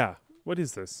 Yeah, what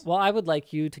is this? Well, I would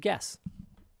like you to guess.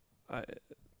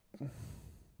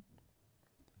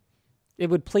 It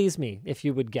would please me if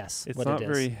you would guess what it is. It's not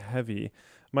very heavy.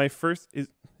 My first is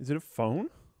it a phone?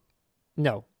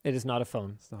 No, it is not a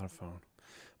phone. It's not a phone.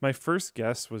 My first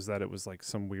guess was that it was like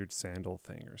some weird sandal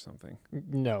thing or something.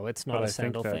 No, it's not a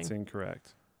sandal thing. I think that's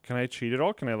incorrect. Can I cheat at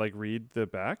all? Can I like read the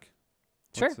back?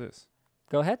 Sure. What's this?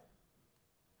 Go ahead.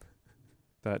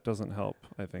 That doesn't help,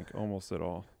 I think, almost at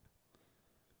all.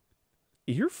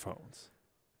 Earphones?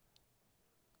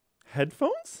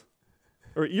 Headphones?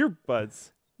 Or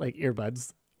earbuds? Like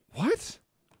earbuds. What?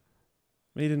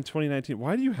 Made in 2019.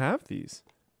 Why do you have these?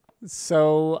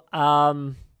 So,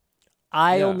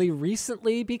 I only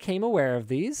recently became aware of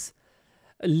these.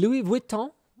 Louis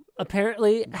Vuitton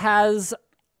apparently has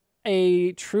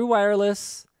a true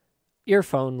wireless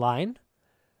earphone line.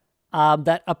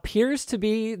 That appears to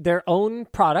be their own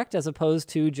product as opposed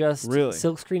to just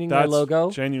silk screening their logo.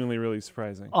 That's genuinely really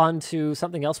surprising. Onto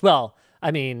something else. Well,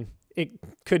 I mean, it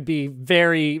could be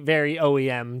very, very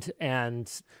OEM'd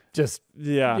and just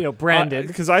branded.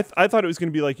 Because I thought it was going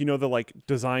to be like, the like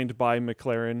designed by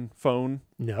McLaren phone.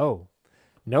 No,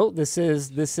 this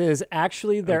is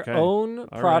actually their own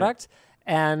product.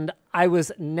 Right. And I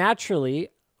was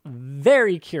naturally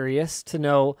very curious to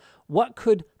know what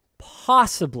could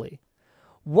possibly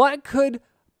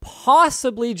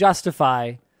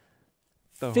justify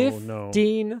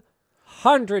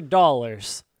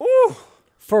 $1,500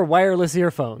 for wireless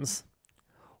earphones.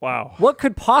 Wow. What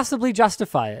could possibly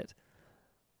justify it?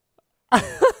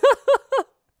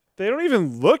 They don't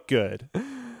even look good.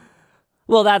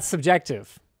 Well, that's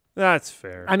subjective. That's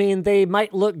fair. I mean, they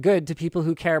might look good to people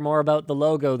who care more about the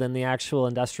logo than the actual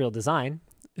industrial design.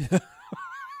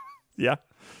 Yeah.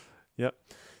 Yep.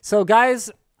 So,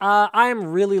 guys, I'm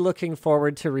really looking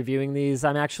forward to reviewing these.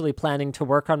 I'm actually planning to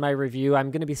work on my review. I'm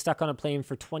going to be stuck on a plane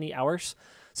for 20 hours.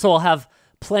 So I'll have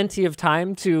plenty of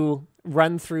time to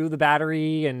run through the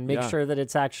battery and make sure that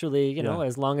it's actually, you know,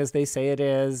 as long as they say it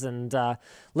is, and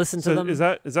listen to them. Is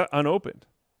that unopened?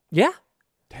 Yeah.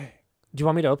 Dang. Do you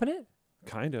want me to open it?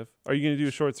 Kind of. Are you going to do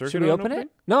a short circuit? Should we open it?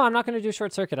 No, I'm not going to do a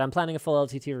short circuit. I'm planning a full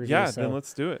LTT review. Yeah, so. then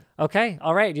let's do it. Okay.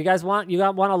 All right. You guys want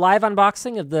a live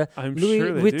unboxing of the Louis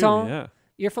Vuitton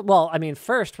earphone? Well, I mean,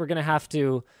 first we're gonna have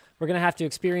to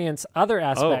experience other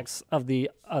aspects of the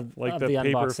like of the paper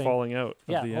unboxing. falling out.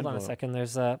 Yeah. Hold on a second.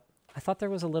 There's I thought there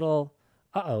was a little.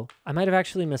 I might have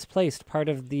actually misplaced part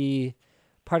of the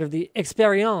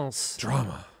experience.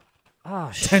 Drama.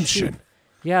 Oh, Tension. Shoot.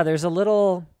 Yeah. There's a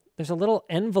little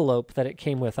envelope that it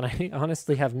came with, and I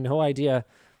honestly have no idea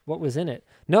what was in it.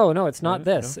 No, it's not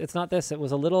this. No. It's not this. It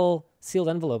was a little sealed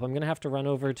envelope. I'm going to have to run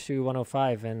over to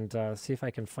 105 and see if I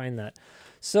can find that.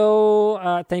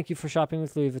 So thank you for shopping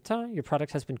with Louis Vuitton. Your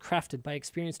product has been crafted by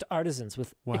experienced artisans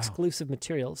with exclusive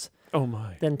materials. Oh,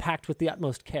 my. Then packed with the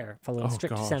utmost care, following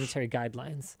strict sanitary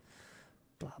guidelines.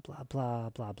 Blah, blah, blah,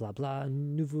 blah, blah, blah.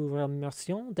 Nous vous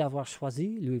remercions d'avoir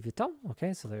choisi Louis Vuitton.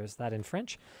 Okay, so there's that in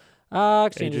French.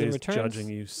 Exchanges and returns. Judging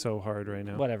you so hard right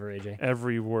now. Whatever, AJ.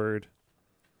 Every word.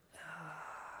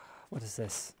 What is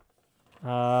this?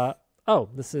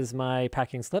 This is my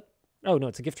packing slip. Oh, no,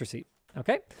 it's a gift receipt.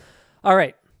 Okay. All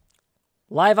right.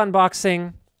 Live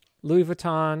unboxing, Louis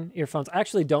Vuitton earphones. I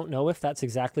actually don't know if that's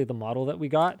exactly the model that we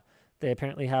got. They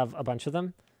apparently have a bunch of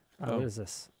them. What is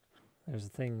this? There's a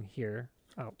thing here.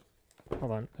 Oh,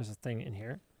 hold on. There's a thing in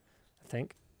here, I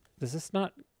think. Does this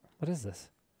not... What is this?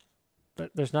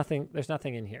 But there's nothing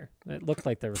in here. It looked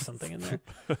like there was something in there.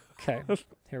 Okay.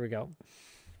 Here we go.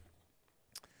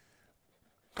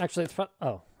 Actually, it's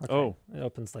okay. It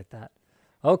opens like that.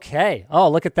 Okay. Oh,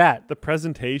 look at that. The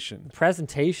presentation.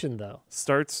 Though.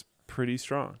 Starts pretty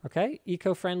strong. Okay.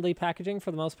 Eco-friendly packaging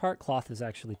for the most part. Cloth is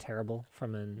actually terrible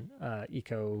from an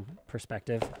eco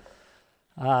perspective,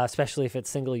 especially if it's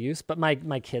single use. But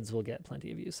my kids will get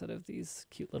plenty of use out of these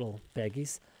cute little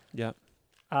baggies. Yeah.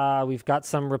 We've got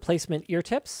some replacement ear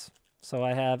tips. So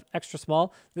I have extra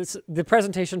small. The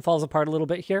presentation falls apart a little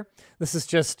bit here. This is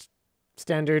just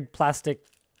standard plastic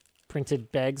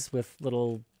printed bags with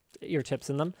little ear tips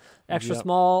in them. Extra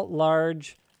small,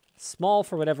 large, small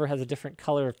for whatever has a different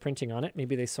color of printing on it.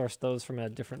 Maybe they sourced those from a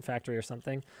different factory or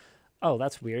something. Oh,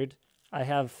 that's weird.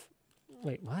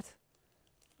 Wait, what?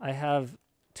 I have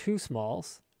two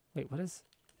smalls. Wait, what is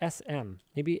SM?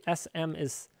 Maybe SM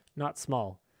is not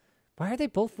small. Why are they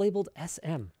both labeled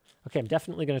SM? Okay, I'm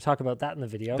definitely going to talk about that in the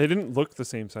video. They didn't look the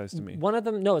same size to me. One of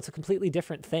them, no, it's a completely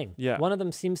different thing. Yeah. One of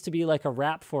them seems to be like a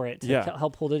wrap for it to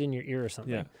help hold it in your ear or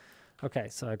something. Yeah. Okay,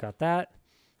 so I got that.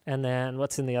 And then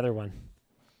what's in the other one?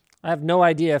 I have no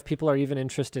idea if people are even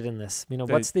interested in this. You know,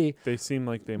 they seem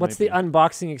like they what's might the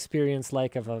unboxing experience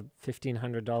like of a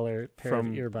 $1,500 pair of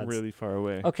earbuds? From really far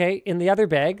away. Okay, in the other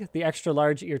bag, the extra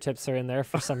large ear tips are in there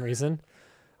for some reason.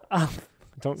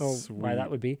 Don't know why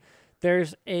that would be.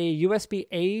 There's a USB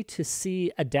A to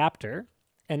C adapter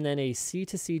and then a C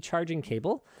to C charging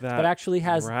cable that actually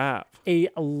has a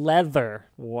leather.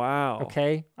 Wow.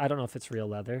 Okay. I don't know if it's real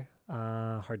leather.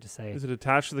 Hard to say. Is it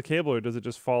attached to the cable or does it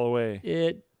just fall away?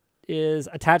 It is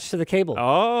attached to the cable.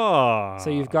 Oh. So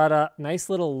you've got a nice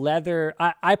little leather.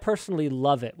 I personally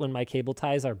love it when my cable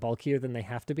ties are bulkier than they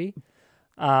have to be.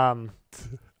 I'm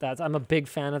a big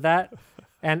fan of that.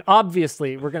 And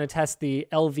obviously, we're going to test the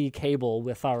LV cable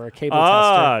with our cable tester.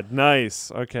 Ah, nice.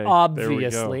 Okay.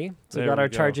 Obviously. So we got our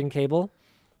charging cable.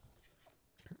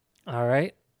 All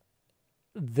right.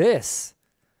 This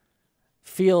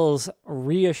feels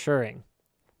reassuring.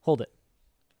 Hold it.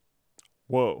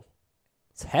 Whoa.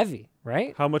 It's heavy,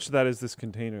 right? How much of that is this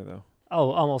container, though? Oh,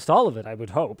 almost all of it, I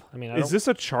would hope. I mean, is this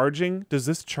a charging? Does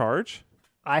this charge?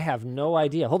 I have no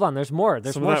idea. Hold on, there's more.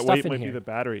 There's more stuff in here. Some of that weight might be the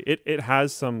battery. It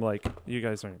has some, like, you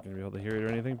guys aren't going to be able to hear it or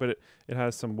anything, but it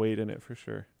has some weight in it for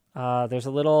sure. There's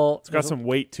a little... It's got some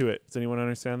weight to it. Does anyone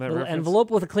understand that little reference?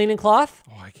 Envelope with a cleaning cloth.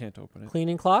 Oh, I can't open it.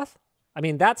 Cleaning cloth. I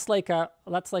mean, that's like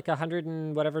 $100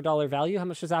 and whatever value. How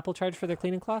much does Apple charge for their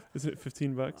cleaning cloth? Is it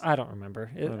 $15? I don't remember.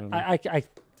 I don't know. I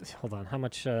hold on. How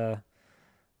much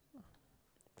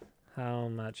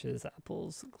is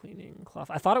Apple's cleaning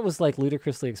cloth? I thought it was like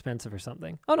ludicrously expensive or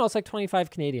something. Oh no, it's like 25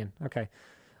 Canadian. Okay.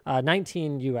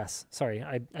 $19 US. Sorry,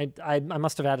 I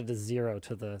must have added a 0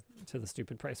 to the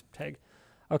stupid price tag.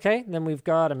 Okay, then we've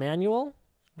got a manual.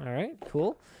 All right,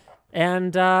 cool.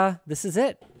 And this is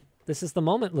it. This is the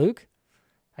moment, Luke.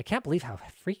 I can't believe how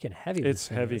freaking heavy this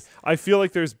thing heavy. is. I feel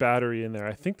like there's battery in there.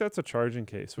 I think that's a charging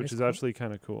case, which is actually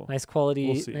kind of cool. Nice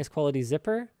quality, nice quality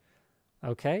zipper.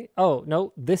 Okay. Oh,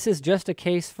 no, this is just a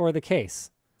case for the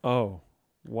case. Oh,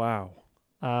 wow.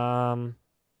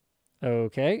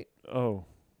 Okay. Oh.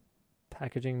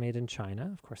 Packaging made in China.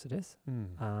 Of course it is.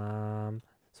 Mm.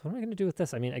 So what am I going to do with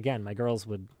this? I mean, again, my girls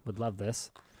would love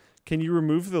this. Can you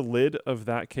remove the lid of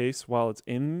that case while it's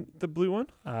in the blue one?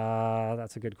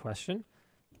 That's a good question.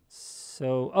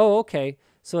 So, okay.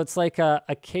 So it's like a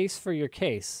case for your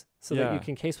case so that you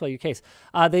can case while you case.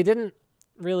 They didn't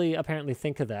really apparently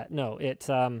think of that. No, it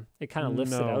kind of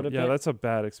lifts it out a bit. Yeah, that's a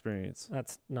bad experience.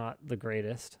 That's not the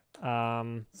greatest.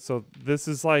 So this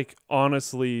is like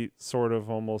honestly sort of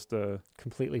almost a...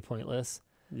 completely pointless.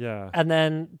 Yeah. And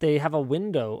then they have a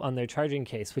window on their charging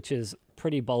case, which is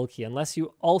pretty bulky, unless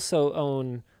you also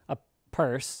own a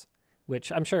purse,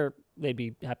 which I'm sure they'd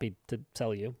be happy to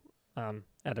sell you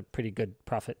at a pretty good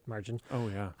profit margin. Oh,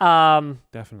 yeah.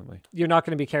 Definitely. You're not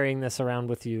going to be carrying this around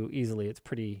with you easily. It's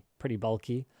pretty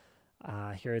bulky.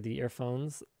 Here are the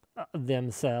earphones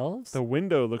themselves. The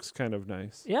window looks kind of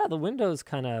nice. Yeah, the window's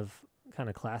kind of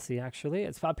classy, actually.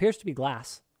 It appears to be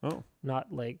glass. Oh.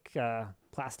 Not like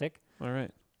plastic. All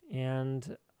right.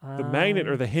 And the magnet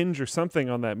or the hinge or something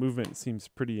on that movement seems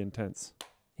pretty intense.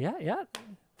 Yeah.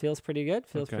 Feels pretty good.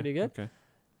 Pretty good. Okay.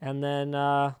 And then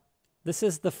this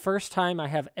is the first time I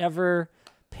have ever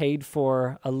paid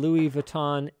for a Louis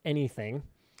Vuitton anything.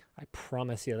 I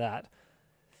promise you that.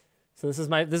 So this is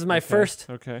my first.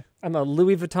 Okay. I'm a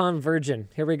Louis Vuitton virgin.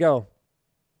 Here we go.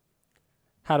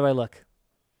 How do I look?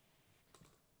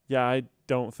 Yeah, I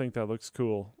don't think that looks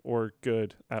cool or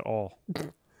good at all.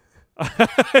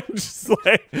 I'm just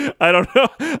like, I don't know.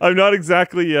 I'm not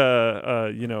exactly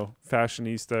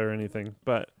fashionista or anything,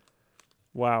 but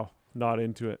wow, not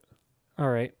into it. All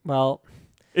right. Well,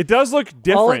 it does look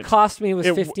different. All it cost me was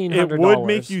 $1,500. It would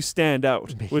make you stand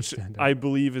out, which I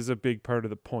believe is a big part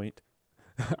of the point.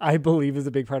 I believe is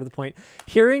a big part of the point.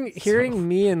 Hearing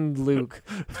me and Luke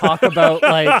talk about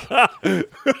like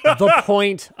the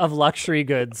point of luxury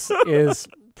goods is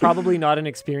probably not an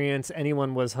experience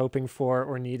anyone was hoping for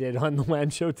or needed on the WAN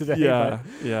show today.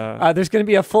 Yeah. There's going to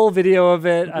be a full video of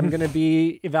it. I'm going to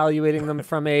be evaluating them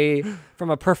from a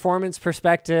performance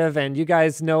perspective, and you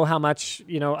guys know how much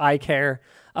I care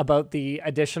about the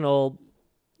additional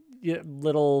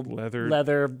little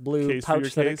leather blue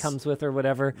pouch that it comes with or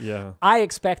whatever. Yeah. I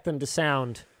expect them to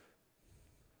sound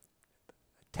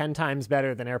 10 times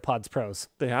better than AirPods Pros.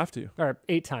 They have to. Or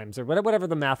 8 times or whatever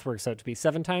the math works out to be.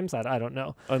 7 times? I don't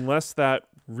know. Unless that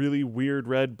really weird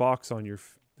red box on your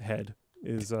head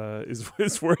is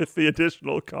worth the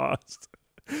additional cost.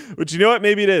 Which, you know what?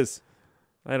 Maybe it is.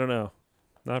 I don't know.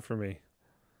 Not for me.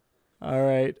 All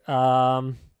right.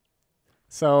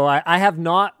 So I have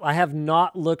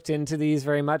not looked into these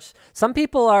very much. Some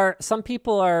people are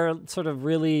sort of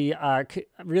really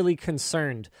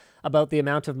concerned about the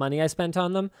amount of money I spent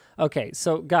on them. Okay,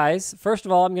 so guys, first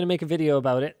of all, I'm going to make a video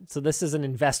about it. So this is an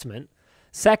investment.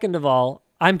 Second of all,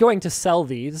 I'm going to sell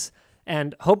these,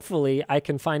 and hopefully I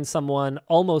can find someone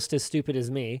almost as stupid as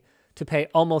me to pay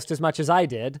almost as much as I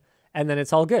did, and then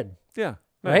it's all good. Yeah.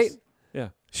 Nice. Right? Yeah.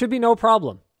 Should be no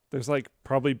problem. There's like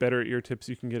probably better ear tips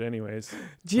you can get anyways.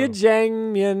 Jia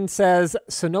Jiangmian says,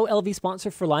 so no LV sponsor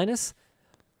for Linus?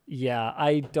 Yeah,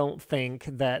 I don't think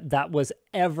that was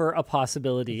ever a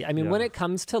possibility. I mean, when it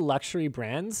comes to luxury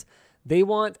brands, they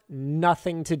want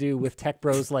nothing to do with tech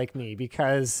bros like me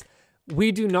because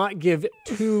we do not give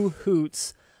 2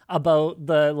 hoots about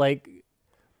the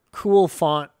cool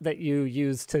font that you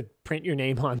use to print your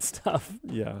name on stuff.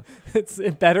 Yeah.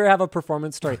 It better have a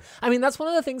performance story. I mean, that's one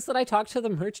of the things that I talk to the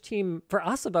merch team for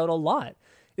us about a lot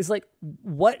is like,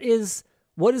 what is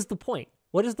the point?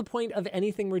 What is the point of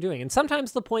anything we're doing? And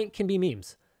sometimes the point can be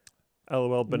memes.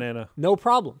 LOL banana. No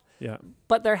problem. Yeah.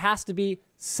 But there has to be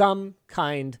some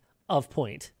kind of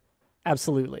point.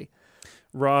 Absolutely.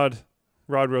 Rod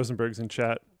Rosenberg's in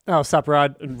chat. Oh, sup,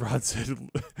 Rod? And Rod said,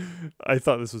 I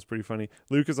thought this was pretty funny.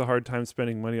 Luke has a hard time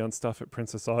spending money on stuff at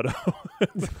Princess Auto.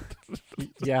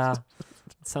 Yeah,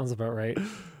 sounds about right.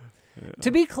 Yeah.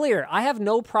 To be clear, I have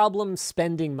no problem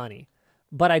spending money,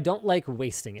 but I don't like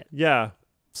wasting it. Yeah.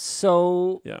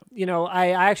 So,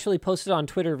 I actually posted on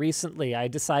Twitter recently. I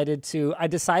decided to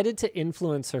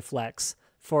influencer flex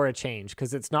for a change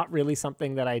because it's not really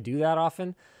something that I do that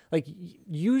often. Like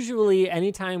usually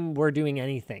anytime we're doing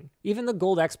anything, even the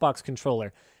gold Xbox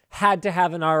controller had to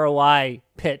have an ROI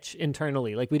pitch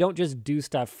internally. Like we don't just do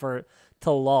stuff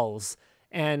to lulls.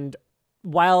 And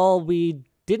while we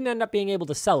didn't end up being able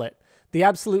to sell it, the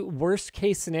absolute worst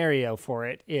case scenario for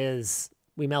it is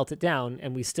we melt it down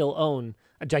and we still own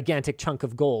a gigantic chunk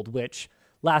of gold, which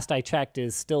last I checked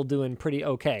is still doing pretty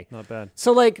okay. Not bad.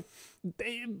 So like,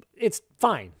 it's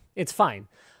fine. It's fine.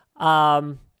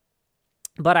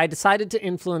 But I decided to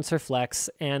influencer flex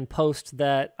and post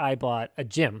that I bought a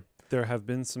gym. There have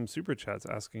been some super chats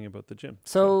asking about the gym.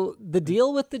 So the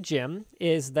deal with the gym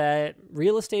is that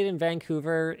real estate in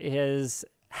Vancouver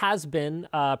has been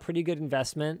a pretty good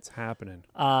investment. It's happening.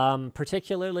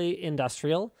 Particularly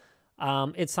industrial.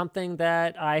 It's something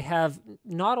that I have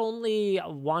not only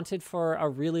wanted for a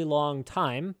really long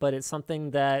time, but it's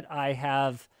something that I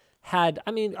have had.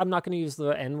 I mean, I'm not going to use the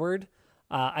N word.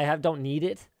 Don't need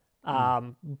it.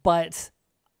 But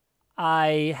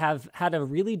I have had a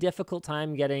really difficult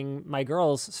time getting my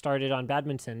girls started on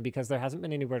badminton because there hasn't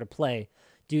been anywhere to play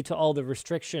due to all the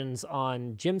restrictions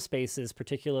on gym spaces,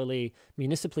 particularly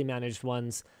municipally managed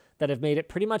ones, that have made it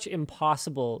pretty much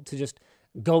impossible to just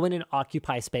go in and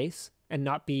occupy space and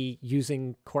not be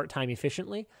using court time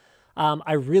efficiently.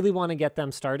 I really want to get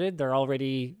them started. They're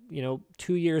already,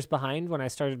 2 years behind when I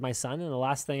started my son. And the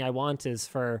last thing I want is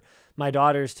for my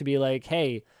daughters to be like,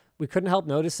 hey, we couldn't help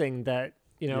noticing that,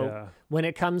 when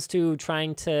it comes to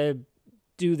trying to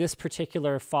do this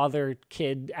particular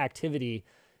father-kid activity,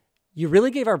 you really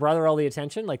gave our brother all the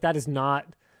attention. Like that is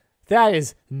not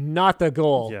the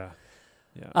goal.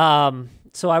 Yeah.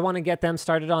 So I want to get them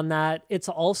started on that. It's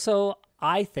also,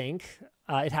 I think,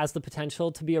 it has the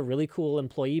potential to be a really cool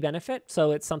employee benefit.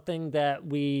 So it's something that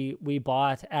we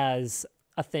bought as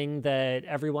a thing that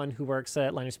everyone who works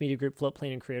at Linus Media Group,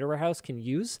 Floatplane, and Creator Warehouse can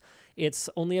use. It's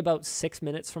only about 6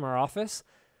 minutes from our office,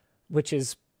 which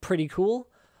is pretty cool,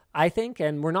 I think.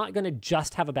 And we're not going to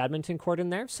just have a badminton court in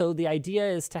there. So the idea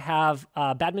is to have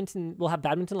we'll have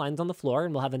badminton lines on the floor,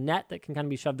 and we'll have a net that can kind of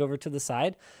be shoved over to the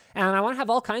side. And I want to have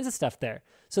all kinds of stuff there.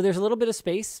 So there's a little bit of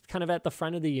space kind of at the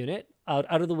front of the unit, out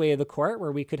of the way of the court,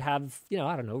 where we could have,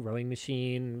 rowing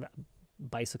machine,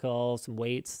 bicycle, some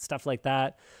weights, stuff like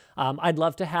that. I'd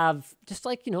love to have just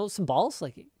some balls,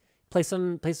 like have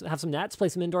some nets, play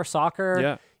some indoor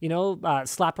soccer,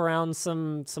 slap around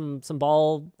some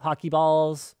hockey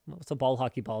balls. What's a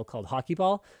hockey ball called? Hockey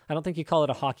ball? I don't think you call it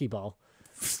a hockey ball.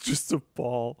 It's just a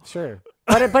ball. Sure.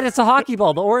 But it's a hockey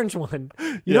ball, the orange one.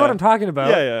 You know what I'm talking about.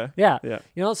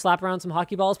 Yeah. Slap around some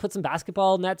hockey balls, put some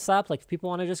basketball nets up. Like if people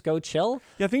want to just go chill.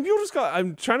 Yeah, I think people just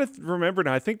I'm trying to remember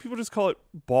now. I think people just call it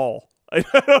ball.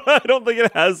 I don't think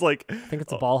it has like. I think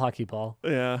it's a ball hockey ball.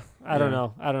 Yeah. I don't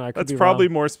know. That's probably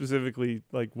more specifically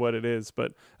like what it is,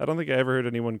 but I don't think I ever heard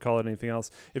anyone call it anything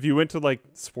else. If you went to like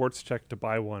Sports Check to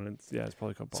buy one, it's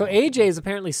probably called ball. So AJ is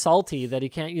apparently salty that he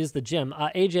can't use the gym.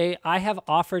 AJ, I have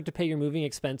offered to pay your moving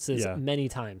expenses many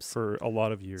times for a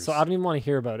lot of years. So I don't even want to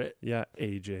hear about it. Yeah,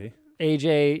 AJ,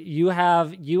 you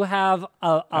have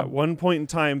at one point in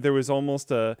time there was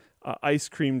almost a ice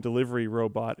cream delivery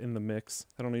robot in the mix.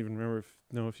 I don't even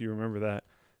know if you remember that.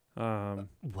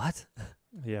 What?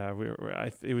 Yeah,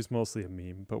 it was mostly a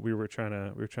meme, but we were trying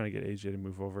to get AJ to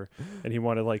move over, and he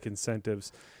wanted like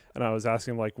incentives, and I was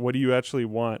asking him like, what do you actually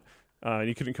want? And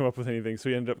he couldn't come up with anything, so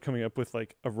he ended up coming up with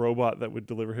like a robot that would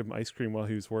deliver him ice cream while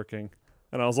he was working,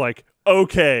 and I was like,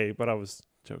 okay, but I was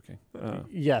joking.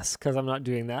 Yes, because I'm not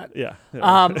doing that. Yeah.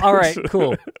 All right.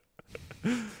 Cool.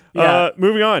 Yeah.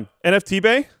 Moving on.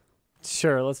 NFTBay.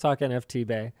 Sure. Let's talk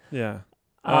NFTBay. Yeah.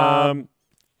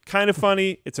 Kind of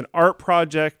funny. It's an art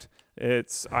project.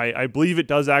 I believe it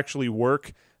does actually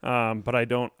work. But I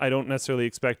don't necessarily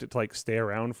expect it to like stay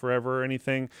around forever or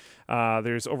anything.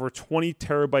 There's over 20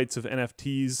 terabytes of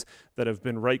NFTs that have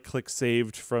been right-click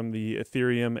saved from the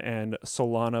Ethereum and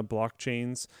Solana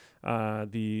blockchains.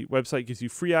 The website gives you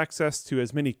free access to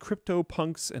as many crypto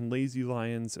punks and lazy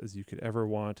lions as you could ever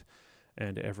want,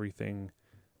 and everything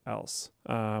else.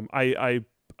 I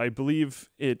believe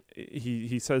it.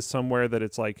 He says somewhere that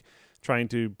it's like trying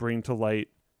to bring to light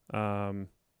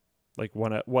like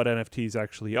what NFTs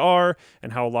actually are,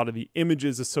 and how a lot of the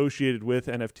images associated with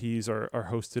NFTs are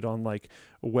hosted on like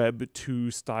Web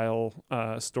 2 style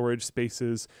storage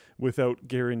spaces without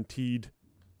guaranteed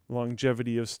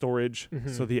longevity of storage. Mm-hmm.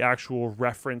 So the actual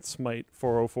reference might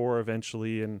 404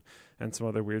 eventually, and some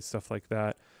other weird stuff like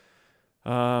that.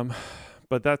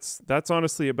 But that's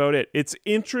honestly about it. It's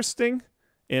interesting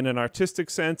in an artistic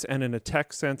sense and in a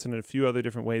tech sense and in a few other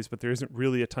different ways, but there isn't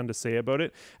really a ton to say about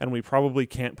it, and we probably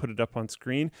can't put it up on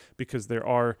screen because there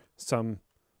are some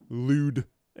lewd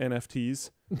NFTs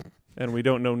and we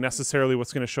don't know necessarily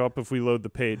what's going to show up if we load the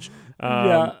page.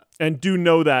 And do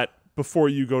know that before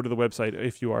you go to the website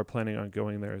if you are planning on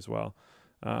going there as well.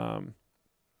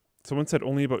 Someone said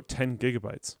only about 10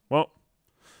 gigabytes. Well,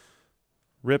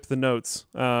 rip the notes.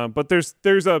 But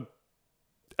there's an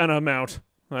amount.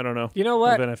 I don't know. You know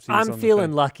what? I'm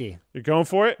feeling lucky. You're going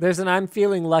for it? There's an I'm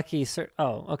feeling lucky.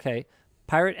 Oh, okay.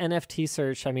 Pirate NFT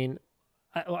search. I mean,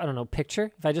 I don't know.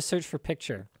 Picture? If I just search for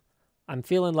picture, I'm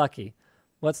feeling lucky.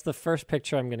 What's the first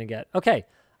picture I'm going to get? Okay.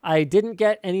 I didn't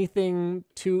get anything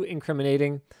too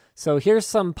incriminating. So here's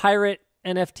some pirate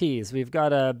NFTs. We've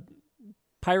got a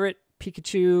pirate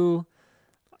Pikachu,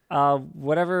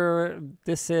 whatever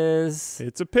this is.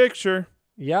 It's a picture.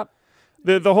 Yep.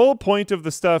 The whole point of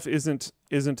the stuff isn't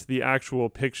the actual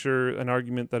picture. An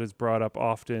argument that is brought up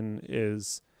often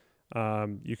is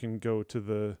you can go to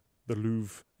the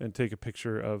Louvre and take a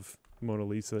picture of Mona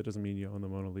Lisa. It doesn't mean you own the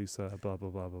Mona Lisa. Blah blah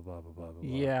blah blah blah blah blah.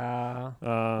 Yeah.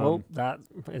 Oh, that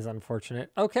is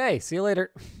unfortunate. Okay, see you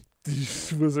later.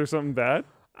 Was there something bad?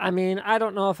 I mean, I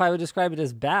don't know if I would describe it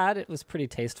as bad. It was pretty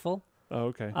tasteful. Oh,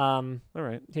 okay. All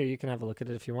right. Here, you can have a look at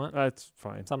it if you want. That's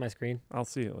fine. It's on my screen. I'll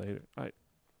see it later.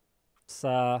 It's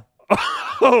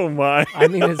oh my! I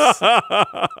mean,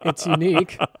 it's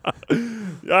unique.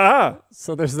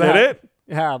 So there's that. Did it?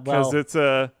 Yeah. Well, because it's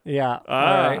a yeah. All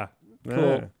right.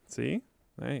 Cool. See,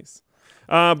 nice.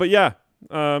 But yeah,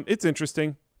 it's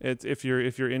interesting. It's if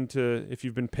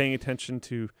you've been paying attention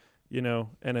to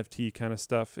NFT kind of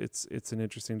stuff, it's an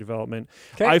interesting development.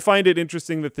 Okay. I find it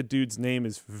interesting that the dude's name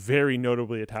is very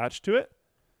notably attached to it.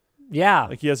 Yeah.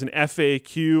 Like he has an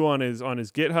FAQ on his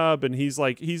GitHub, and he's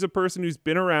a person who's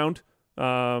been around.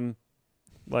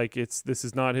 This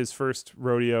is not his first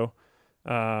rodeo.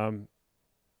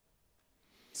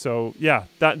 So yeah,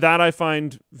 that I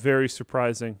find very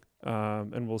surprising.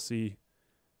 And we'll see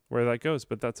where that goes,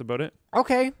 but that's about it.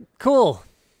 Okay, cool.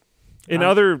 In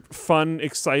other fun,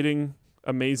 exciting,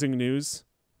 amazing news,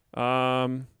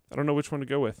 I don't know which one to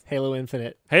go with. Halo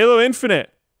Infinite. Halo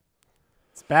Infinite.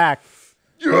 It's back.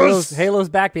 Yes! Halo's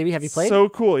back, baby. Have you played? So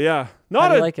cool, yeah.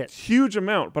 Not a huge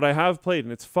amount, but I have played,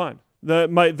 and it's fun. The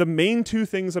main two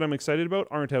things that I'm excited about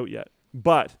aren't out yet.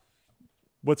 But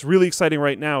what's really exciting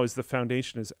right now is the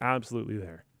foundation is absolutely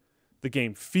there. The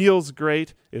game feels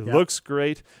great. It looks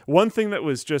great. One thing that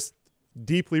was just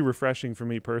deeply refreshing for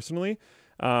me personally,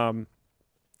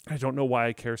 I don't know why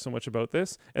I care so much about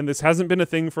this, and this hasn't been a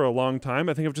thing for a long time.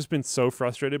 I think I've just been so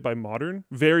frustrated by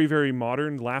very, very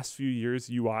modern, last few years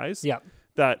UIs. Yeah.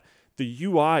 That the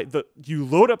UI, you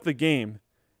load up the game,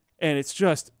 and it's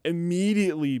just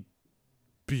immediately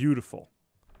beautiful.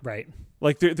 Right.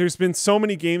 Like there's been so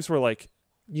many games where like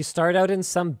you start out in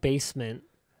some basement,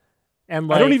 and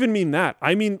I don't even mean that.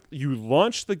 I mean you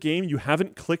launch the game, you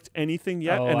haven't clicked anything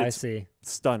yet, and it's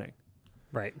stunning.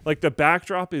 Right. Like the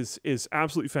backdrop is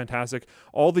absolutely fantastic.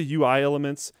 All the UI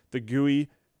elements, the GUI,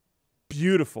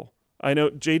 beautiful. I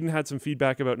know Jaden had some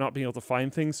feedback about not being able to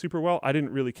find things super well. I didn't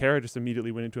really care. I just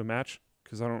immediately went into a match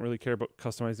because I don't really care about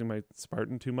customizing my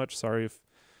Spartan too much. Sorry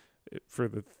for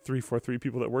the 343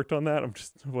 people that worked on that. I'm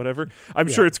just whatever. I'm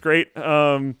sure it's great.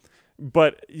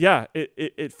 But yeah,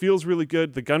 it feels really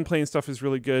good. The gunplay and stuff is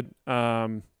really good.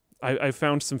 I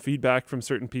found some feedback from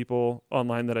certain people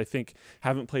online that I think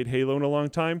haven't played Halo in a long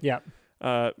time. Yeah.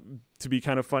 To be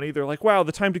kind of funny, they're like, "Wow,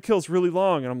 the time to kill is really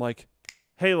long," and I'm like,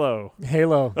 "Halo,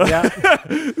 yeah,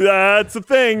 that's a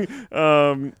thing."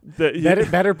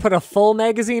 Better put a full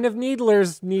magazine of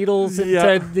needles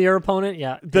into your opponent.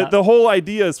 Yeah. The whole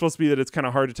idea is supposed to be that it's kind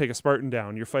of hard to take a Spartan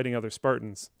down. You're fighting other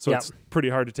Spartans, so it's pretty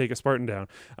hard to take a Spartan down.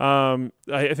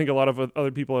 I think a lot of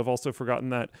other people have also forgotten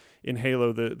that in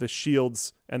Halo, the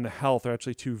shields and the health are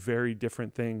actually two very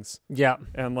different things. Yeah.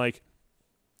 And like,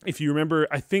 if you remember,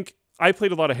 I think I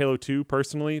played a lot of Halo 2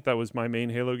 personally. That was my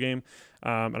main Halo game.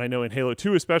 And I know in Halo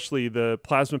 2 especially, the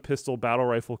plasma pistol battle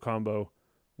rifle combo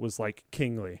was like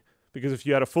kingly. Because if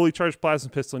you had a fully charged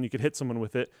plasma pistol and you could hit someone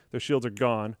with it, their shields are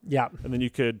gone. Yeah. And then you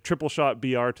could triple shot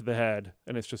BR to the head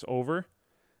and it's just over.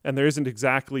 And there isn't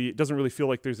exactly, it doesn't really feel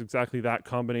like there's exactly that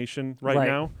combination right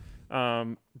now.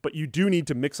 But you do need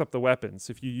to mix up the weapons.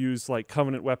 If you use like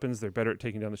Covenant weapons, they're better at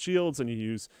taking down the shields, and you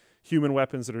use human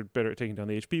weapons that are better at taking down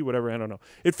the HP, whatever. I don't know.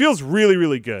 It feels really,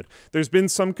 really good. There's been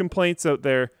some complaints out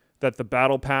there that the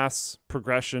battle pass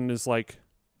progression is like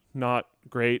not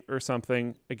great or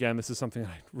something. Again, this is something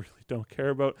I really don't care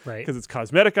about because it's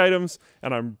cosmetic items,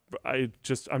 and I'm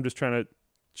just trying to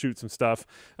shoot some stuff.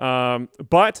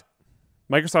 But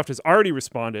Microsoft has already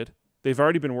responded. They've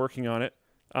already been working on it.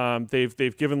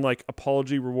 They've given like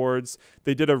apology rewards.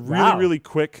 They did a really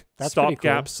quick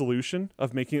stopgap solution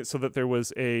of making it so that there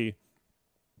was a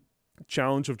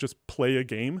challenge of just play a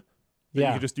game that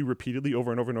you could just do repeatedly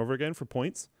over and over and over again for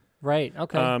points. Right.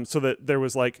 Okay. So that there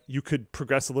was like you could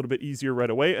progress a little bit easier right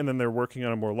away, and then they're working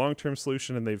on a more long-term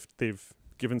solution, and they've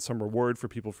given some reward for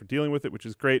people for dealing with it, which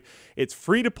is great. It's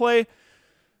free to play,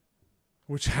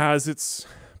 which has its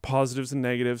positives and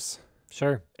negatives.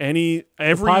 Sure. The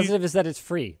positive is that it's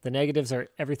free. The negatives are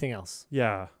everything else.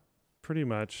 Yeah, pretty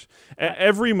much.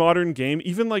 Every modern game,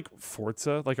 even like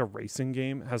Forza, like a racing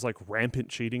game, has like rampant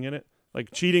cheating in it. Like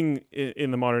cheating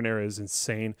in the modern era is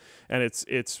insane, and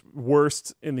it's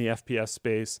worst in the FPS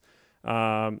space.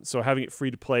 So having it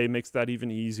free to play makes that even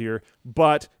easier,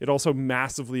 but it also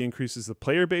massively increases the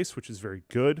player base, which is very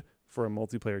good for a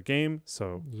multiplayer game.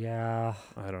 So yeah,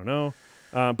 I don't know.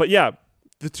 But yeah,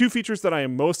 the two features that I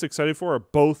am most excited for are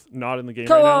both not in the game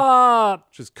right now.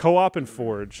 Which is co-op and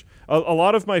Forge. A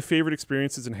lot of my favorite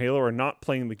experiences in Halo are not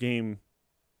playing the game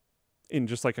in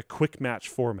just like a quick match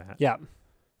format. Yeah.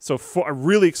 So I'm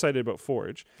really excited about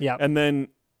Forge. Yeah. And then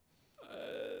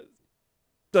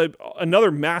another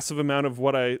massive amount of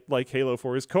what I like Halo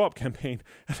for is co-op campaign.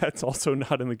 That's also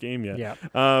not in the game yet. Yeah.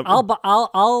 I'll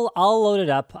load it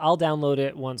up. I'll download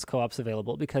it once co-op's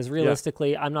available, because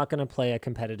realistically, I'm not going to play a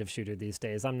competitive shooter these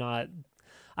days. I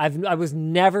was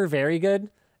never very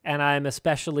good, and I'm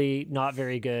especially not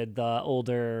very good the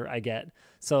older I get.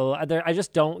 So I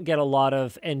just don't get a lot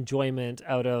of enjoyment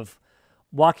out of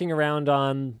walking around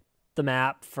on the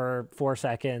map for 4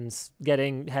 seconds,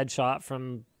 getting headshot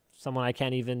from someone I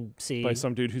can't even see. By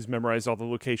some dude who's memorized all the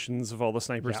locations of all the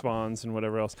sniper spawns and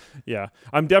whatever else. Yeah.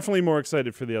 I'm definitely more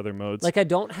excited for the other modes. Like, I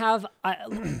don't have...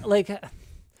 like,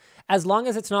 as long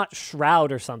as it's not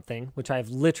Shroud or something, which I've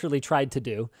literally tried to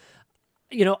do,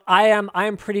 you know, I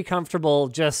am pretty comfortable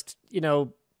just, you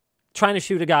know, trying to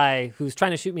shoot a guy who's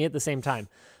trying to shoot me at the same time.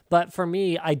 But for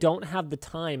me, I don't have the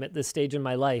time at this stage in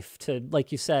my life to,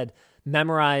 like you said,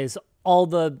 memorize all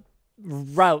the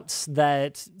routes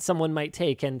that someone might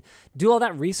take and do all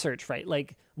that research, right?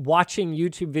 Like watching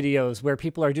YouTube videos where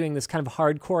people are doing this kind of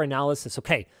hardcore analysis.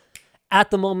 Okay, at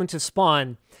the moment of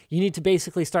spawn, you need to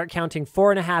basically start counting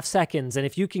 4.5 seconds. And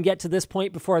if you can get to this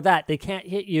point before that, they can't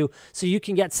hit you. So you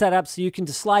can get set up so you can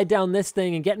just slide down this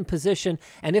thing and get in position.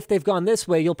 And if they've gone this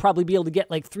way, you'll probably be able to get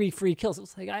like 3 free kills.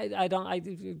 It's like, I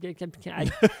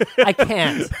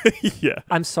can't. Yeah.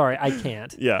 I'm sorry, I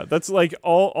can't. Yeah, that's like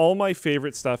all my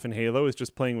favorite stuff in Halo is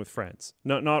just playing with friends.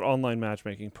 Not online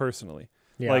matchmaking, personally.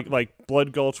 Yeah. Like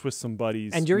Blood Gulch with some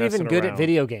buddies. And you're even good at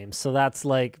video games, so that's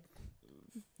like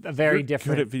very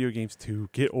different. Good at video games too.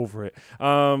 Get over it.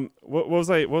 What was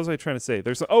I trying to say?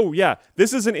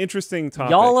 This is an interesting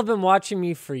topic. Y'all have been watching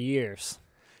me for years.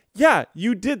 Yeah,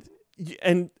 you did.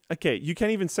 And okay, you can't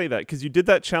even say that because you did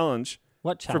that challenge.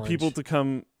 What challenge? For people to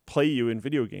come play you in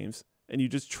video games, and you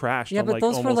just trashed. Yeah, but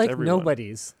those were like everyone.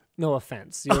 Nobodies. No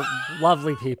offense, you're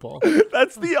lovely people.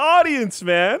 That's the audience,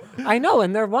 man. I know,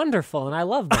 and they're wonderful, and I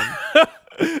love them.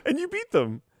 And you beat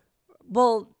them.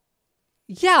 Well,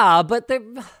 yeah, but they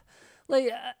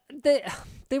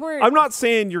weren't. I'm not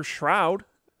saying you're Shroud.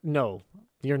 No,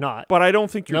 you're not. But I don't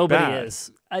think you're Nobody bad.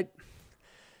 is.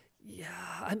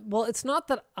 Well, it's not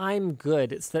that I'm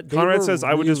good. It's that they Conrad were says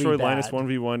I would really destroy bad. Linus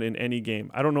 1v1 in any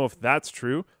game. I don't know if that's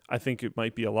true. I think it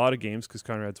might be a lot of games because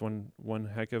Conrad's one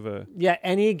heck of a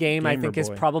any game I think boy. is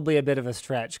probably a bit of a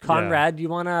stretch. Conrad, you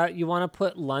wanna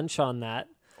put lunch on that?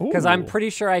 Because Ooh. I'm pretty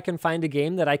sure I can find a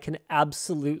game that I can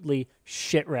absolutely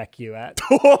shit wreck you at.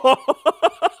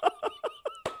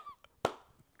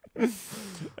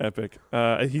 Epic.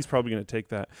 He's probably going to take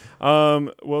that.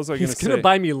 What was I going to say? He's going to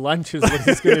buy me lunch is what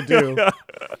he's going to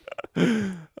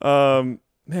do.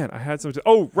 Man, I had something.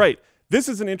 Oh, right. This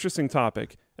is an interesting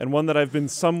topic and one that I've been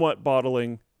somewhat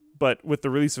bottling, but with the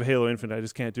release of Halo Infinite, I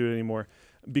just can't do it anymore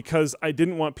because I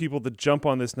didn't want people to jump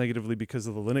on this negatively because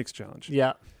of the Linux challenge.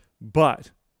 Yeah.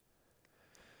 But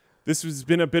this has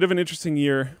been a bit of an interesting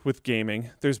year with gaming.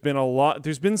 There's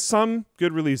been some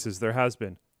good releases.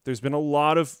 There's been a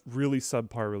lot of really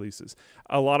subpar releases.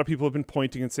 A lot of people have been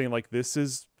pointing and saying, like, this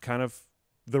is kind of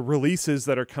the releases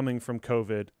that are coming from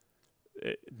COVID.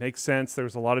 It makes sense. There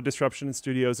was a lot of disruption in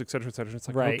studios, et cetera, et cetera. It's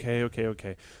like, right.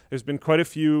 Okay. There's been quite a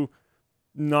few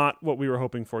not what we were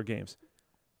hoping for games.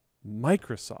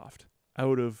 Microsoft,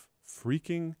 out of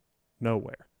freaking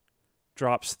nowhere,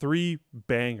 drops 3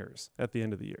 bangers at the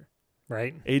end of the year.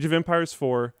 Right. Age of Empires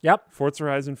 4, yep. Forza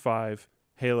Horizon 5,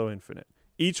 Halo Infinite.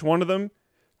 Each one of them,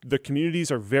 the communities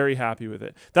are very happy with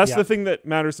it. That's the thing that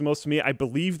matters the most to me. I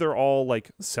believe they're all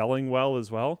like selling well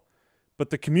as well, but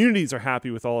the communities are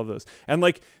happy with all of those. And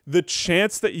like the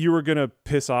chance that you were going to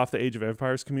piss off the Age of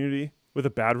Empires community with a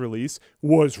bad release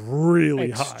was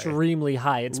really high. Extremely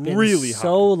high. It's been really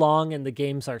so high. long and the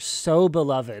games are so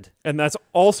beloved. And that's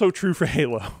also true for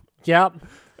Halo. Yep.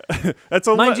 That's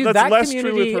a Mind you, that's that less true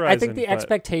community, with Horizon, I think the but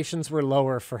expectations were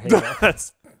lower for Halo.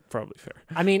 that's probably fair.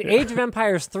 I mean, Age of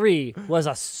Empires 3 was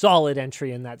a solid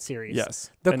entry in that series. Yes,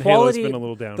 The and quality, Halo's been a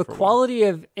little down. the for a while. quality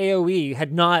of AOE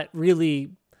had not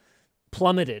really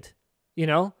plummeted, you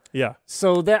know? Yeah.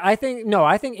 So there, I think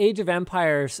Age of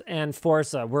Empires and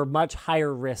Forza were much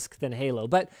higher risk than Halo.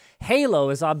 But Halo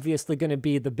is obviously going to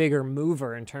be the bigger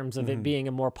mover in terms of it being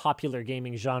a more popular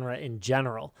gaming genre in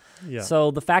general. Yeah.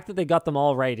 So the fact that they got them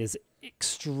all right is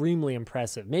extremely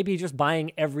impressive. Maybe just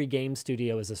buying every game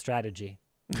studio is a strategy.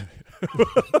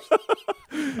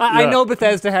 I know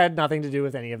Bethesda had nothing to do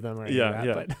with any of them or any of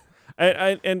that,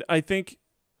 but I think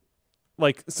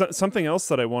like something else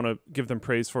that I want to give them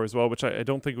praise for as well, which I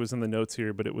don't think was in the notes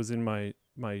here, but it was in my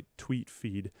tweet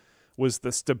feed, was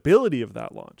the stability of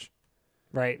that launch.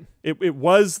 Right. It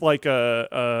was like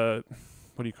a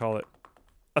what do you call it?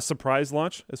 A surprise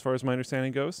launch, as far as my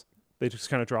understanding goes. They just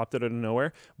kind of dropped it out of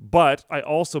nowhere. But I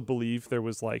also believe there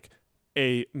was like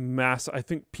a mass, I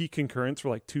think peak concurrence for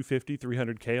like 250,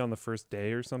 300K on the first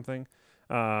day or something.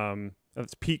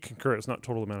 That's peak concurrence, not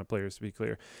total amount of players, to be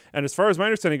clear. And as far as my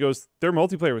understanding goes, their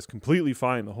multiplayer was completely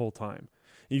fine the whole time.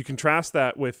 You contrast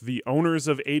that with the owners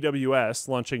of AWS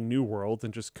launching New World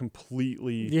and just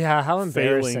completely how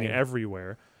embarrassing. failing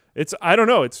everywhere. I don't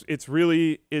know.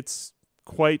 It's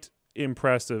quite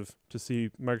impressive to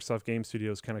see Microsoft Game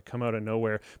Studios kind of come out of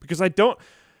nowhere, because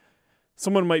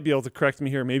someone might be able to correct me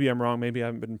here. Maybe I'm wrong. Maybe I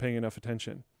haven't been paying enough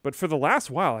attention. But for the last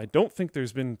while, I don't think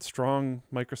there's been strong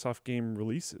Microsoft Game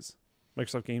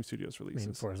Studios releases. I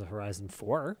mean, Forza Horizon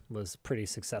 4 was pretty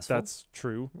successful. That's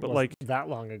true. But Wasn't that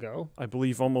long ago. I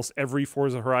believe almost every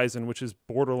Forza Horizon, which is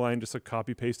borderline just a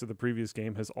copy paste of the previous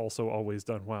game, has also always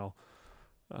done well.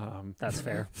 That's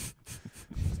fair.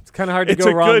 It's kind of hard to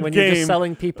go wrong when you're just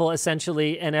selling people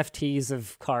essentially NFTs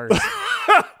of cars.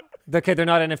 Okay, they're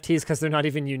not NFTs because they're not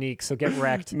even unique, so get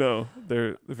wrecked. No,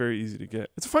 they're very easy to get.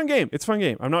 It's a fun game.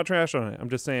 I'm not trash on it. I'm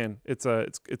just saying it's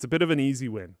a bit of an easy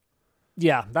win.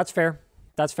 Yeah, that's fair.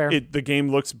 The game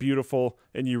looks beautiful,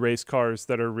 and you race cars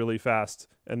that are really fast,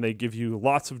 and they give you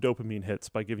lots of dopamine hits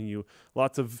by giving you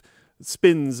lots of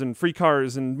spins and free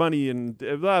cars and money and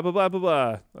blah, blah, blah,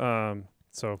 blah, blah.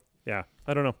 So, yeah,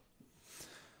 I don't know.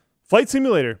 Flight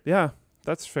Simulator. Yeah,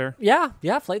 that's fair.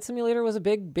 Yeah, Flight Simulator was a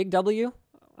big W.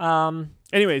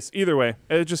 Anyways, either way,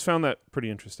 I just found that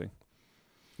pretty interesting.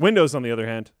 Windows, on the other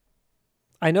hand.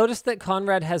 I noticed that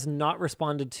Conrad has not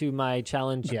responded to my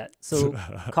challenge yet. So,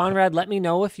 Conrad, let me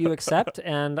know if you accept,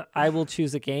 and I will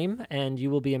choose a game, and you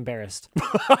will be embarrassed.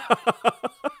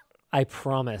 I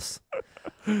promise.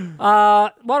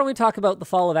 Why don't we talk about the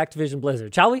fall of Activision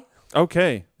Blizzard, shall we?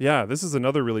 Okay. Yeah, this is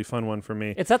another really fun one for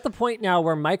me. It's at the point now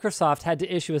where Microsoft had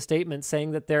to issue a statement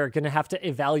saying that they're going to have to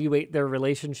evaluate their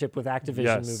relationship with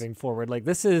Activision moving forward. Like,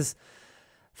 this is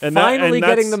finally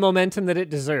getting the momentum that it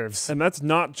deserves. And that's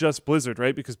not just Blizzard,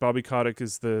 right? Because Bobby Kotick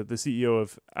is the CEO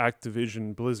of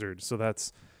Activision Blizzard. So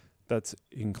that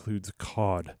includes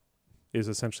COD, is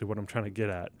essentially what I'm trying to get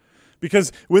at.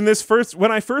 Because when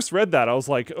I first read that, I was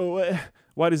like, oh,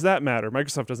 why does that matter?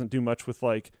 Microsoft doesn't do much with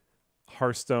like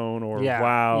Hearthstone or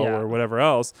WoW or whatever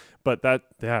else, but that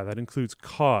includes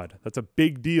COD. That's a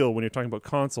big deal when you're talking about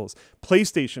consoles.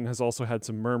 PlayStation has also had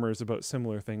some murmurs about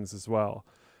similar things as well.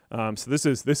 So this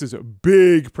is a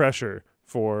big pressure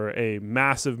for a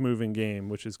massive moving game,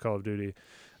 which is Call of Duty.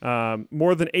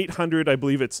 More than 800, I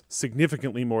believe it's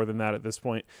significantly more than that at this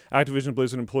point, Activision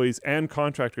Blizzard employees and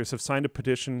contractors have signed a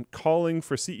petition calling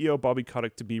for CEO Bobby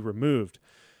Kotick to be removed.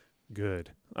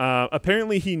 Good.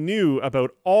 Apparently he knew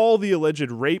about all the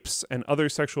alleged rapes and other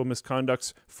sexual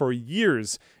misconducts for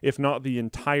years, if not the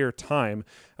entire time.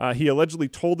 He allegedly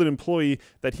told an employee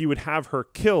that he would have her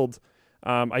killed.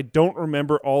 I don't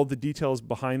remember all the details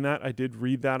behind that. I did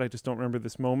read that. I just don't remember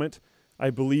this moment. I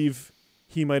believe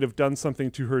he might have done something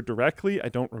to her directly. I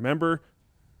don't remember.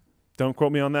 Don't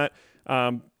quote me on that.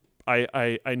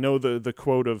 I know the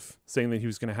quote of saying that he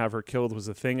was going to have her killed was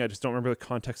a thing. I just don't remember the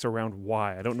context around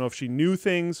why. I don't know if she knew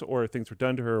things or things were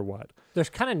done to her or what. There's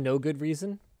kind of no good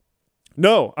reason.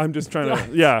 No, I'm just trying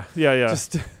to. Yeah.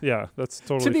 That's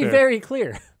totally to be fair. Very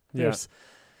clear. Yeah.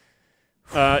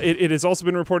 It has also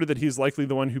been reported that he's likely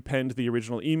the one who penned the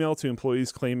original email to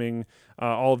employees claiming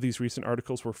all of these recent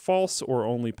articles were false or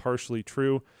only partially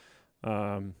true.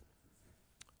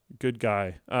 Good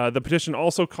guy. The petition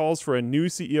also calls for a new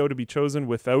CEO to be chosen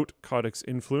without Kotick's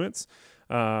influence.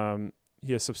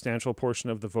 He has a substantial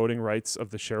portion of the voting rights of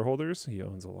the shareholders. He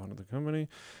owns a lot of the company.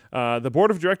 The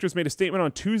board of directors made a statement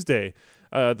on Tuesday.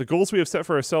 The goals we have set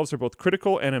for ourselves are both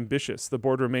critical and ambitious. The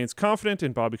board remains confident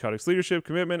in Bobby Kotick's leadership,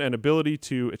 commitment, and ability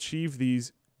to achieve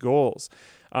these goals.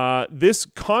 This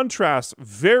contrasts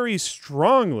very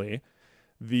strongly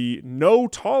the no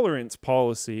tolerance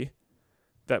policy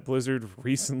that Blizzard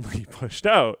recently pushed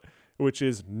out, which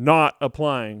is not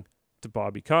applying to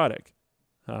Bobby Kotick,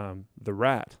 the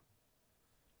rat.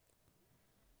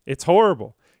 It's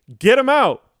horrible. Get him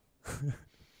out.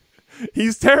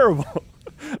 He's terrible.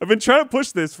 I've been trying to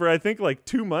push this for, I think, like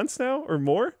 2 months now or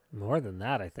more. More than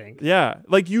that, I think. Yeah.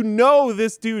 Like, you know,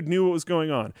 this dude knew what was going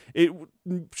on. It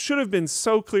should have been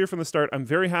so clear from the start. I'm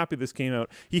very happy this came out.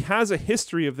 He has a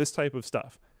history of this type of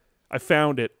stuff. I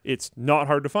found it. It's not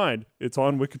hard to find. It's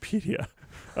on Wikipedia.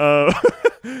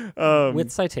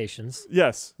 With citations.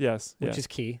 Yes. Which is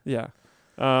key. Yeah.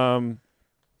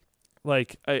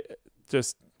 Like, I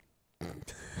just...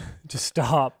 Just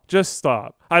stop. Just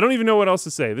stop. I don't even know what else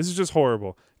to say. This is just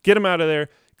horrible. Get him out of there.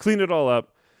 Clean it all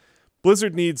up.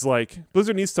 Blizzard needs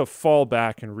to fall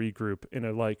back and regroup in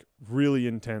a like really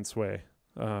intense way.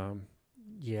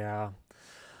 Yeah.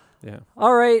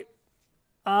 All right.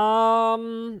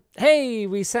 Hey,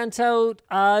 we sent out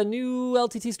a new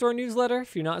LTTStore newsletter.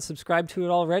 If you're not subscribed to it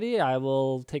already, I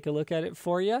will take a look at it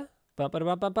for you. Look, we're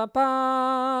gonna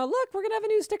have a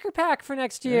new sticker pack for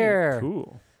next year. Hey,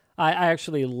 cool. I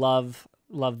actually love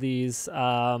these.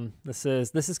 This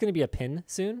is going to be a pin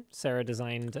soon. Sarah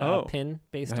designed a pin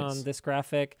based on this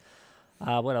graphic.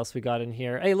 What else we got in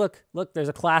here? Hey, look, there's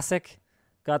a classic.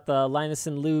 Got the Linus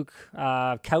and Luke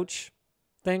couch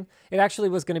thing. It actually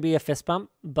was going to be a fist bump,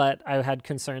 but I had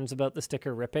concerns about the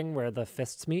sticker ripping where the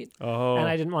fists meet. Oh. And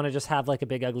I didn't want to just have like a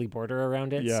big ugly border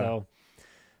around it. Yeah. So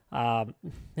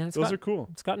those are cool.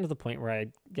 It's gotten to the point where I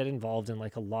get involved in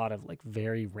like a lot of like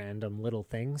very random little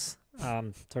things,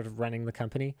 sort of running the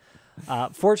company.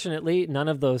 Fortunately, none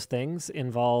of those things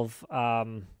involve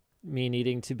me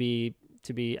needing to be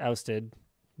ousted,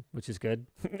 which is good.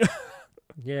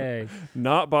 Yay.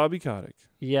 Not Bobby Kotick.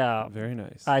 Yeah. Very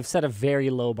nice. I've set a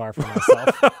very low bar for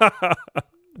myself.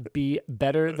 Be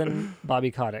better than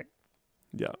Bobby Kotick.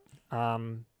 Yeah.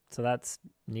 So that's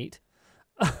neat.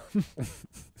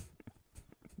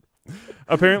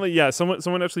 Apparently, yeah,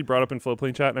 someone actually brought up in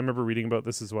Flowplane chat, and I remember reading about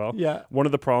this as well. Yeah. One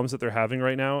of the problems that they're having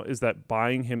right now is that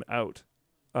buying him out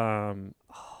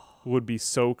would be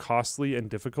so costly and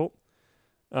difficult.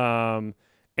 And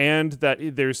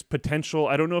that there's potential,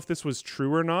 I don't know if this was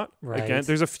true or not. Right. Again,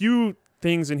 there's a few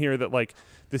things in here that like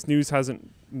this news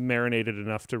hasn't marinated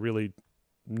enough to really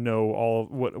know all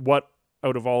what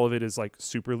out of all of it is like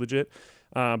super legit.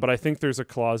 But I think there's a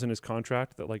clause in his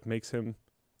contract that like makes him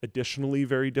additionally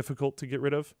very difficult to get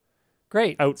rid of.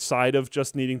 Great. Outside of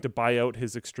just needing to buy out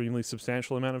his extremely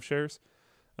substantial amount of shares.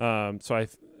 So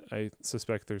I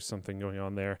suspect there's something going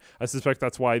on there. I suspect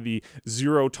that's why the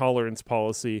zero tolerance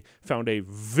policy found out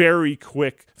very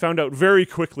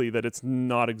quickly that it's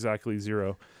not exactly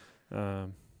zero.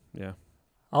 Yeah.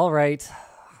 All right.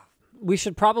 We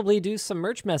should probably do some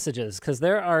merch messages because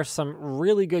there are some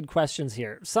really good questions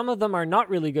here. Some of them are not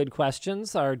really good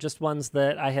questions, are just ones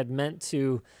that I had meant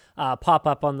to pop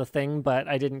up on the thing, but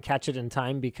I didn't catch it in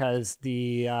time because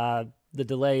the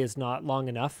delay is not long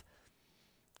enough.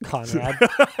 Conrad.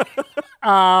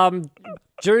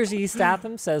 Jersey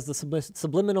Statham says the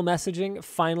subliminal messaging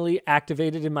finally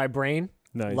activated in my brain.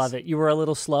 Nice. Love it. You were a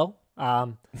little slow.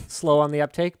 Slow on the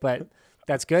uptake, but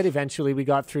that's good. Eventually we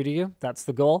got through to you. That's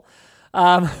the goal.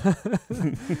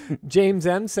 James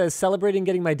M says, celebrating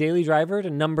getting my daily driver to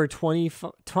number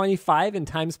 25 in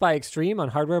TimeSpy Extreme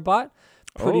on HardwareBot.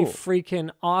 Pretty freaking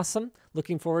awesome.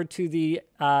 Looking forward to the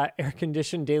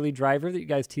air-conditioned daily driver that you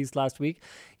guys teased last week.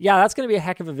 Yeah, that's going to be a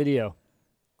heck of a video.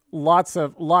 Lots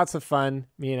of fun,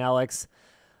 me and Alex.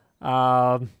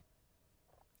 Oh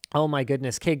my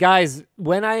goodness. Okay, guys,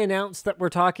 when I announce that we're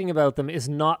talking about them is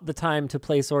not the time to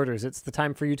place orders. It's the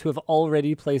time for you to have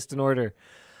already placed an order.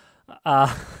 All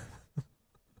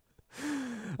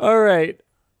right.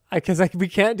 Because we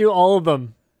can't do all of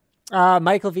them.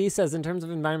 Michael V says, in terms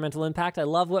of environmental impact, I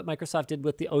love what Microsoft did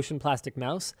with the Ocean Plastic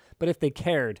Mouse, but if they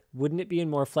cared, wouldn't it be in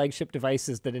more flagship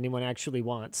devices that anyone actually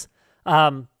wants?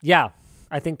 Yeah,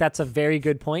 I think that's a very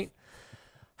good point.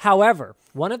 However,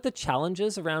 one of the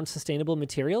challenges around sustainable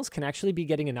materials can actually be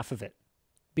getting enough of it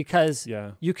because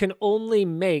you can only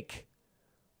make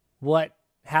what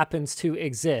happens to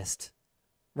exist,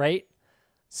 right?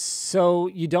 So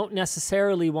you don't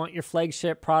necessarily want your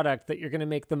flagship product that you're going to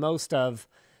make the most of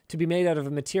to be made out of a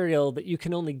material that you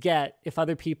can only get if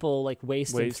other people like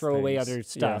waste and throw away other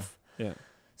stuff. Yeah.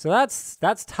 So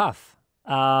that's tough.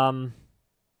 Yeah.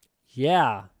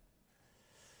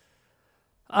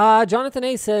 Jonathan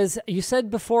A says, you said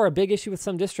before a big issue with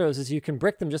some distros is you can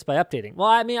brick them just by updating. Well,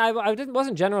 I mean, I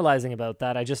wasn't generalizing about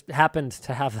that. I just happened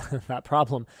to have that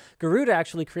problem. Garuda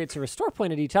actually creates a restore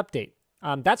point at each update.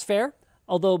 That's fair.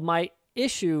 Although my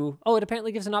issue, it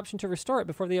apparently gives an option to restore it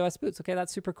before the OS boots. Okay,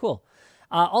 that's super cool.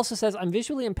 Also says, I'm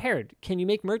visually impaired. Can you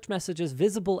make merge messages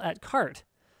visible at cart?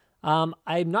 I'm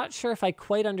not sure if I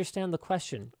quite understand the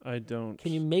question. I don't.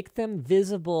 Can you make them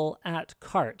visible at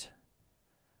cart?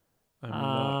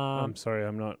 I'm sorry,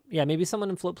 I'm not. Yeah, maybe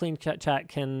someone in Floatplane chat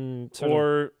can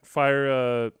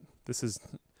fire this is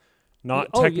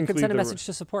not technically. You can send a message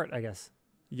to support, I guess.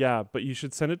 Yeah, but you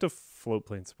should send it to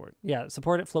Floatplane support. Yeah,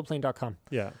 support at floatplane.com.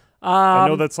 Yeah. I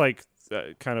know that's like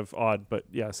kind of odd, but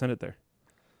yeah, send it there.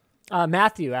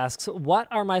 Matthew asks, what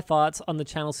are my thoughts on the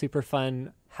Channel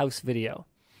Superfun house video?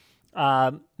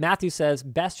 Matthew says,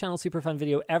 best Channel Superfun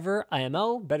video ever,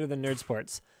 IMO, better than Nerd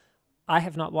Sports. I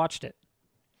have not watched it.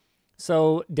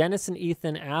 So Dennis and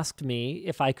Ethan asked me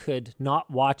if I could not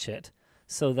watch it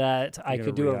so that I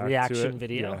could do a reaction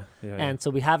video. Yeah. And so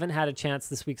we haven't had a chance.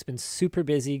 This week's been super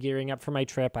busy gearing up for my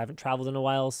trip. I haven't traveled in a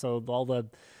while, so all the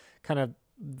kind of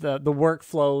the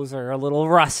workflows are a little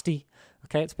rusty.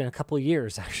 Okay, it's been a couple of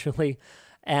years actually.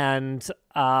 And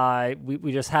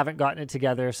we just haven't gotten it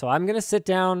together. So I'm gonna sit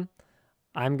down,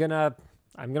 I'm gonna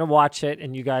watch it,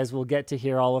 and you guys will get to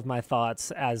hear all of my thoughts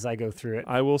as I go through it.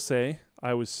 I will say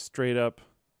I was straight up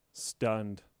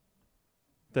stunned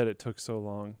that it took so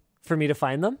long for me to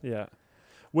find them. Yeah,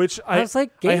 which I was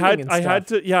like, I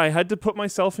had to put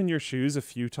myself in your shoes a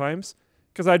few times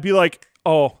because I'd be like,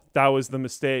 oh, that was the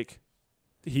mistake.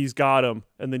 He's got them,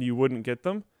 and then you wouldn't get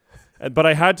them. But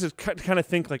I had to kind of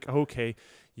think like, okay,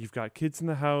 you've got kids in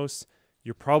the house.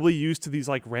 You're probably used to these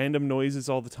like random noises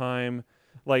all the time.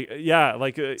 Like, yeah,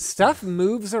 like stuff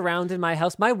moves around in my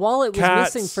house. My wallet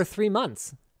was missing for 3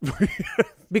 months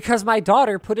because my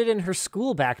daughter put it in her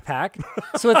school backpack.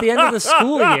 So at the end of the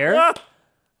school year,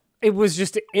 it was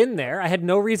just in there. I had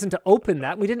no reason to open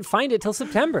that. We didn't find it till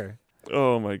September.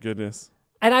 Oh my goodness.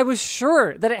 And I was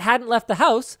sure that it hadn't left the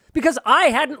house because I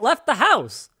hadn't left the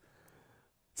house.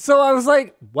 So I was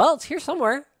like, well, it's here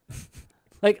somewhere.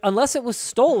 Like, unless it was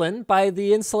stolen by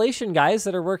the insulation guys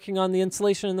that are working on the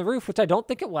insulation in the roof, which I don't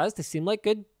think it was. They seem like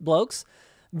good blokes.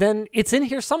 Then it's in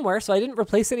here somewhere. So I didn't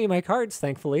replace any of my cards,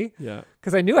 thankfully. Yeah.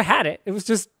 Because I knew I had it. It was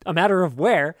just a matter of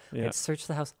where. Yeah. I'd searched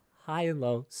the house high and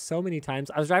low so many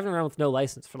times. I was driving around with no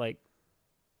license for like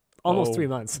almost 3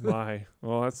 months. My.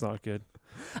 Well, that's not good.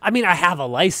 I mean, I have a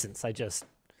license. I just...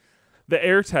 The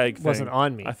AirTag thing wasn't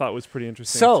on me. I thought was pretty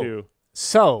interesting too.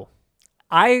 So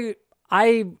I've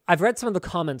read some of the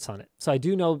comments on it, so I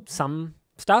do know some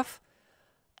stuff.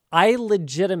 I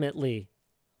legitimately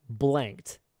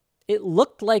blanked. It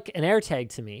looked like an AirTag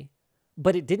to me,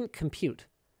 but it didn't compute.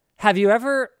 Have you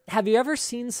ever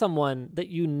seen someone that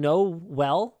you know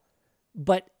well,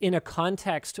 but in a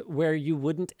context where you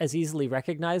wouldn't as easily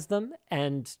recognize them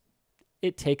and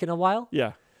it taken a while?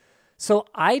 Yeah. So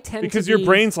I tend because to your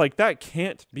brain's like, that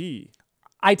can't be.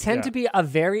 I tend to be a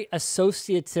very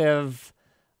associative.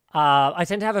 I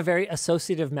tend to have a very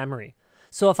associative memory.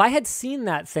 So if I had seen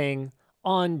that thing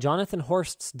on Jonathan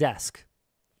Horst's desk,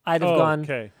 I'd have gone,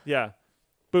 okay, yeah,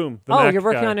 boom. Oh, you're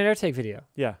working on an AirTag video.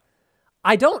 Yeah.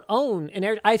 I don't own an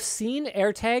Air. I've seen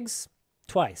AirTags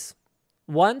twice.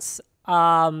 Once,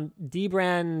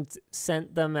 Dbrand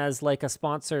sent them as like a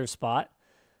sponsor spot,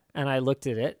 and I looked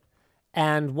at it.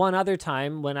 And one other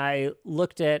time when I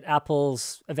looked at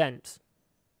Apple's event.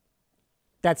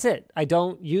 That's it. I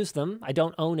don't use them. I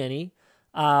don't own any.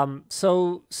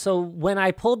 So when I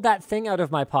pulled that thing out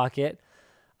of my pocket,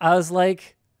 I was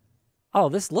like, oh,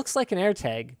 this looks like an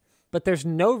AirTag, but there's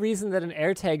no reason that an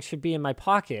AirTag should be in my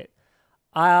pocket.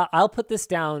 I'll put this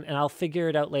down and I'll figure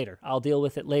it out later. I'll deal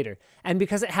with it later. And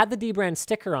because it had the Dbrand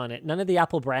sticker on it, none of the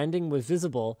Apple branding was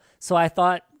visible. So I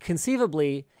thought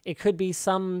conceivably it could be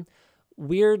some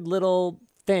weird little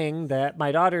thing that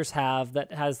my daughters have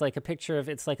that has like a picture of,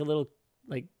 it's like a little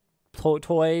like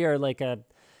toy or like a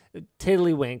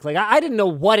tiddlywink. Like I didn't know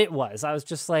what it was. I was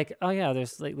just like, oh yeah,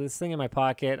 there's like this thing in my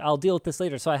pocket. I'll deal with this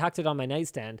later. So I hucked it on my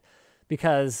nightstand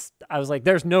because I was like,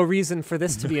 there's no reason for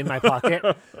this to be in my pocket.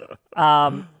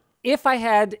 If I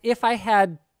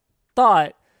had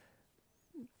thought,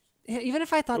 even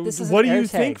if I thought this is what do you AirTag,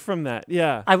 think from that?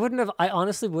 Yeah, I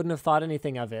honestly wouldn't have thought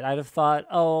anything of it. I'd have thought,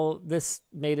 oh, this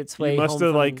made its way. You must home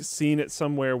have from, like seen it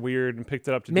somewhere weird and picked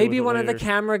it up to maybe deal with one it of the later.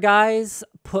 camera guys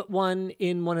put one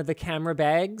in one of the camera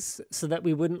bags so that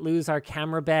we wouldn't lose our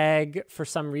camera bag for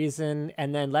some reason,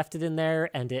 and then left it in there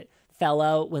and it fell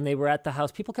out when they were at the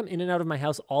house. People come in and out of my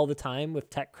house all the time with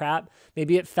tech crap.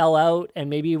 Maybe it fell out and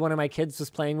maybe one of my kids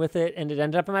was playing with it and it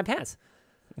ended up in my pants.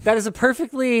 That is a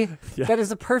perfectly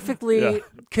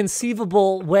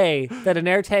conceivable way that an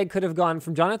AirTag could have gone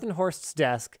from Jonathan Horst's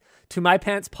desk to my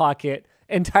pants pocket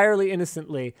entirely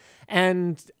innocently.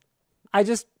 And I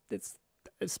just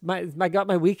I got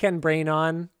my weekend brain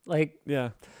on. Like, yeah.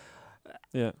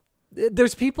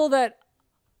 There's people that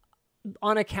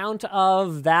on account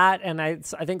of that, and I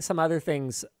think some other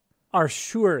things, are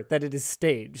sure that it is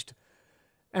staged.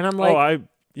 And I'm like,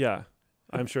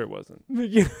 I'm sure it wasn't.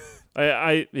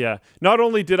 I not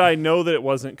only did I know that it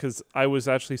wasn't because I was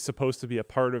actually supposed to be a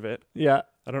part of it. Yeah.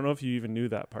 I don't know if you even knew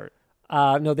that part.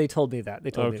 No, they told me that.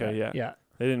 They told me that. Yeah.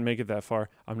 They didn't make it that far.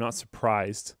 I'm not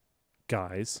surprised,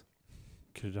 guys.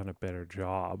 Could have done a better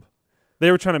job.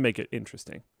 They were trying to make it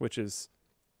interesting, which is,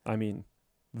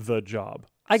 the job.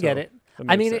 I get it.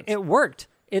 It worked.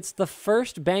 It's the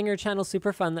first Banger Channel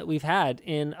Super Fun that we've had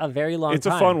in a very long time. It's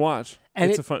a fun watch.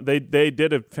 And they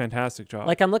did a fantastic job.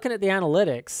 Like, I'm looking at the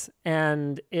analytics,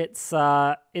 and it's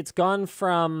gone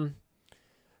from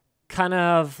kind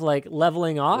of like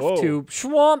leveling off to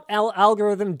schwamp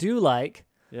algorithm do like.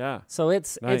 Yeah. So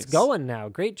it's going now.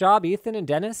 Great job, Ethan and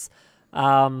Dennis.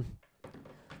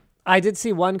 I did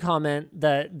see one comment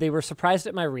that they were surprised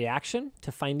at my reaction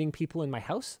to finding people in my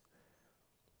house.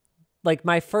 Like,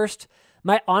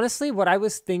 honestly, what I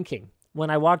was thinking when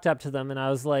I walked up to them and I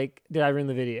was like, did I ruin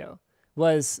the video?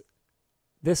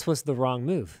 This was the wrong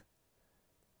move.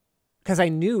 Because I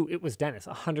knew it was Dennis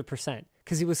 100%.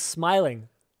 Because he was smiling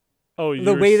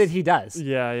the way that he does.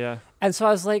 Yeah. And so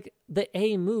I was like, the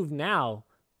A move now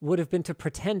would have been to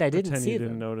pretend I didn't see them.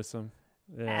 Didn't notice them.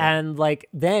 Yeah. And like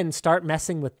then start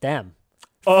messing with them.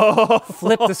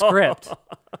 Flip the script.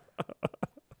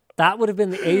 That would have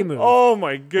been the A move. Oh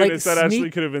my goodness, like, that actually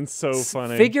could have been so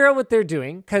funny. Figure out what they're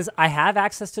doing, because I have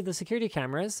access to the security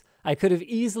cameras. I could have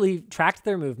easily tracked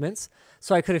their movements,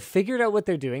 so I could have figured out what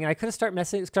they're doing, and I could have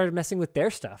started messing with their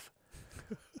stuff,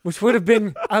 which would have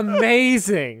been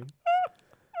amazing.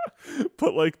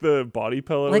 Put like the body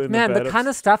pillow like, in man, the bed. the kind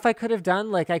of stuff I could have done.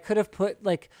 Like, I could have put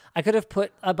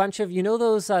a bunch of,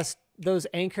 those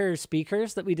Anchor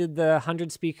speakers that we did the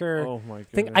 100 speaker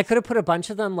thing. I could have put a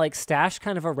bunch of them like stashed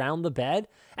kind of around the bed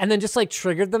and then just like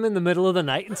triggered them in the middle of the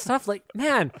night and stuff. Like,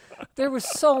 man, there was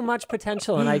so much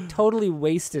potential and I totally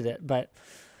wasted it. But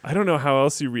I don't know how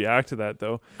else you react to that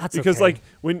though. That's because okay. like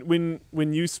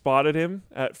when you spotted him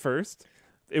at first,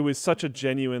 it was such a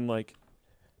genuine like,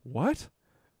 what?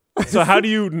 So how do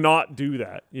you not do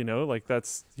that? Like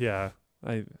that's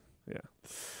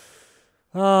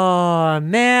Oh,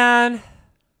 man.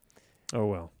 Oh,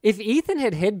 well. If Ethan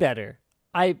had hid better,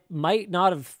 I might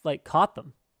not have, like, caught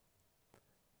them.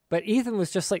 But Ethan was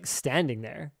just, like, standing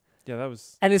there. Yeah, that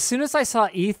was... And as soon as I saw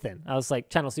Ethan, I was like,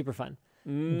 channel super fun.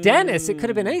 Dennis, it could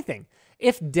have been anything.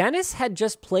 If Dennis had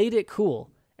just played it cool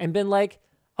and been like,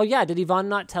 oh, yeah, did Yvonne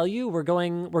not tell you we're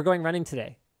going running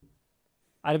today?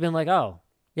 I'd have been like, oh,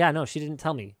 yeah, no, she didn't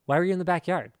tell me. Why were you in the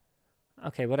backyard?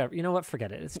 Okay, whatever. You know what?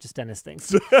 Forget it. It's just Dennis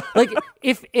things. Like,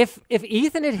 if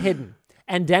Ethan had hidden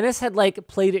and Dennis had like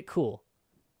played it cool,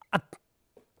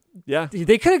 they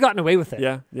could have gotten away with it.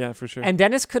 Yeah, for sure. And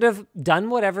Dennis could have done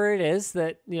whatever it is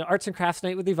that arts and crafts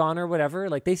night with Yvonne or whatever.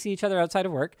 Like, they see each other outside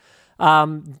of work.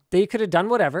 They could have done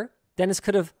whatever. Dennis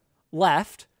could have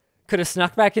left, could have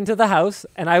snuck back into the house,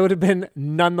 and I would have been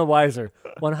none the wiser.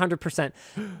 100%.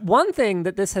 One thing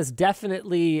that this has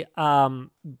definitely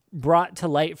brought to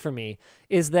light for me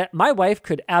is that my wife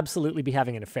could absolutely be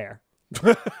having an affair.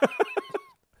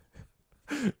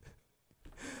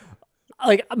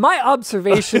 Like, my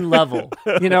observation level,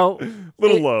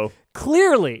 low.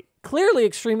 Clearly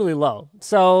extremely low.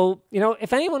 So,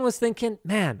 if anyone was thinking,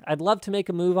 man, I'd love to make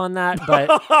a move on that, but,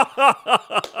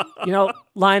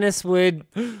 Linus would,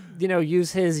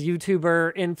 use his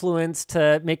YouTuber influence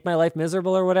to make my life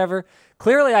miserable or whatever,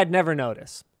 clearly I'd never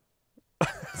notice.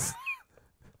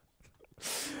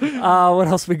 What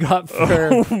else we got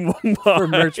for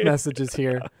merch messages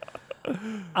here?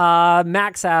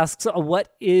 Max asks,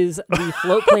 what is the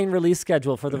float plane release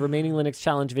schedule for the remaining Linux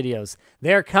challenge videos?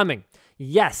 They're coming.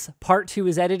 Yes, part 2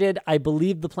 is edited. I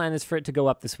believe the plan is for it to go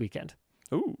up this weekend.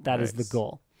 Ooh, that is the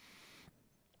goal.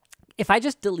 If I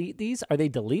just delete these, are they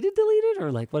deleted,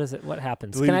 or like what is it? What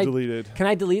happens? Deleted. Can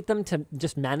I delete them to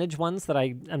just manage ones that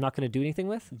I'm not going to do anything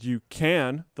with? You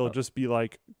can. They'll just be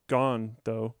like gone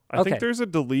though. I think there's a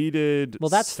deleted. Well,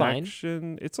 that's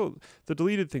section. Fine. The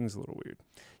deleted thing's a little weird.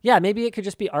 Yeah, maybe it could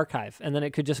just be archive, and then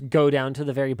it could just go down to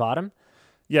the very bottom.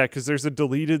 Yeah, because there's a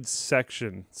deleted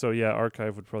section. So yeah,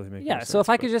 archive would probably make more sense. So if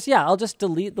I could just, I'll just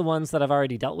delete the ones that I've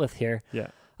already dealt with here. Yeah.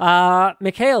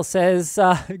 Mikhail says,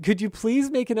 could you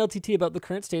please make an LTT about the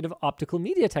current state of optical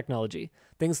media technology?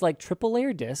 Things like triple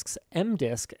layer discs,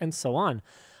 M-disc, and so on.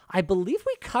 I believe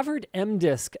we covered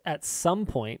M-disc at some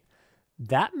point.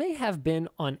 That may have been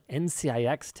on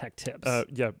NCIX Tech Tips.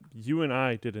 Yeah, you and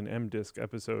I did an M-disc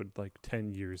episode like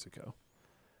 10 years ago.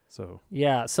 So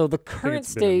yeah, so the current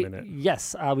state,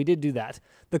 yes, we did do that.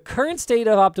 The current state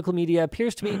of optical media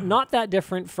appears to be not that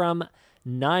different from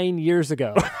 9 years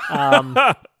ago.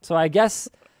 So I guess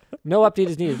no update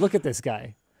is needed. Look at this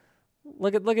guy.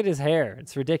 Look at his hair.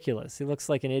 It's ridiculous. He looks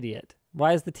like an idiot.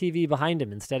 Why is the TV behind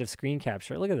him instead of screen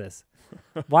capture? Look at this.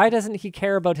 Why doesn't he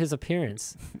care about his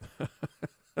appearance?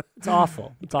 It's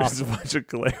awful. It's awful. There's a bunch of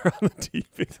glare on the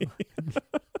TV.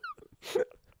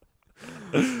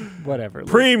 Whatever.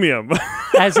 Premium.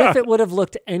 As if it would have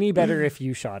looked any better if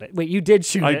you shot it. Wait, you did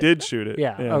shoot it? I did shoot it.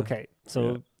 Yeah. Okay.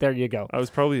 So there you go. I was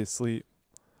probably asleep.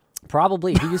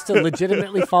 Probably. He used to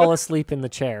legitimately fall asleep in the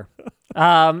chair.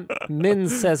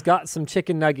 Mins says, got some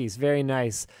chicken nuggies. Very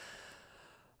nice.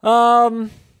 All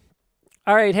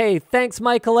right. Hey, thanks,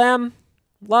 Michael M.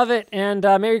 Love it. And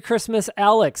Merry Christmas,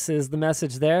 Alex, is the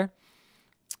message there.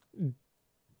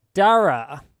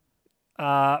 Dara.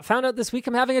 Found out this week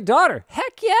I'm having a daughter.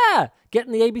 Heck yeah.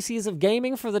 Getting the ABCs of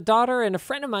gaming for the daughter and a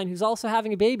friend of mine who's also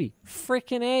having a baby.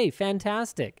 Frickin' A.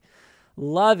 Fantastic.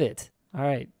 Love it. All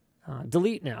right.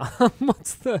 Delete now.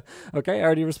 Okay, I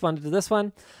already responded to this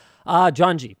one.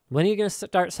 John G, when are you going to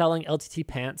start selling LTT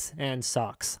pants and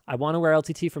socks? I want to wear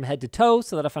LTT from head to toe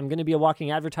so that if I'm going to be a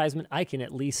walking advertisement, I can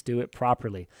at least do it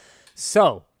properly.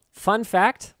 So, fun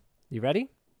fact. You ready?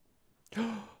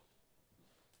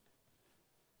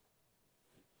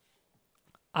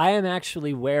 I am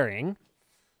actually wearing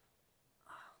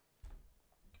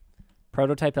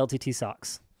prototype LTT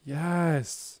socks.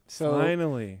 Yes. So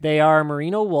finally. They are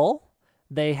merino wool.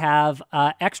 They have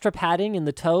extra padding in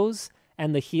the toes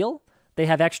and the heel. They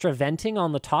have extra venting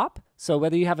on the top. So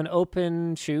whether you have an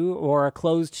open shoe or a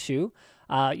closed shoe,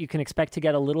 you can expect to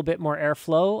get a little bit more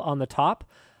airflow on the top.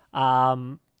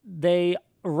 They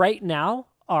right now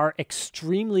are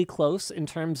extremely close in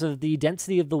terms of the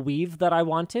density of the weave that I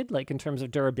wanted, like in terms of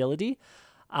durability.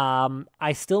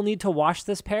 I still need to wash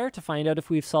this pair to find out if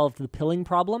we've solved the pilling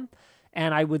problem.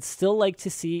 And I would still like to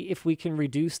see if we can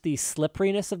reduce the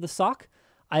slipperiness of the sock.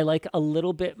 I like a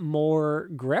little bit more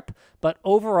grip. But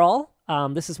overall,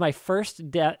 this is my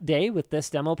first day with this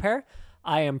demo pair.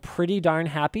 I am pretty darn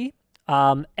happy.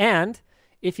 And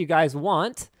if you guys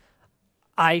want,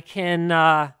 I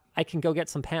can go get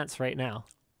some pants right now.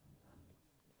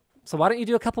 So why don't you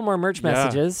do a couple more merch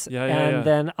messages, and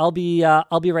then I'll be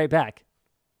right back.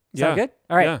 Sound good?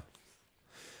 All right. Yeah.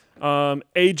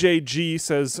 AJG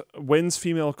says, when's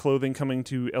female clothing coming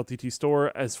to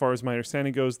LTTStore? As far as my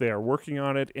understanding goes, they are working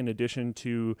on it in addition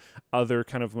to other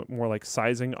kind of more like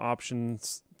sizing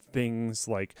options, things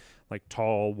like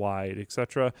tall, wide,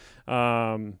 etc.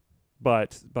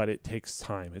 But it takes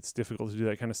time. It's difficult to do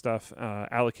that kind of stuff.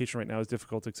 Allocation right now is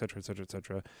difficult, etc., etc.,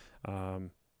 etc.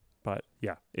 But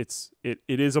yeah, it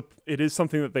is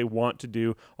something that they want to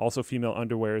do. Also, female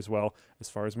underwear as well.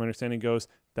 As far as my understanding goes,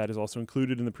 that is also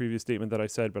included in the previous statement that I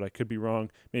said, but I could be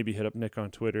wrong. Maybe hit up Nick on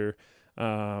Twitter.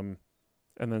 And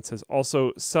then says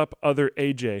also, sup other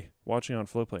AJ watching on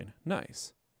Flowplane.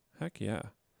 Nice. Heck yeah.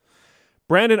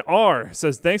 Brandon R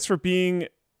says, thanks for being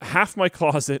half my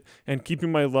closet and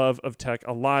keeping my love of tech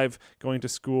alive. Going to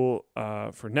school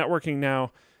for networking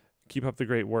now. Keep up the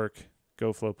great work.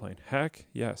 Go Flowplane. Heck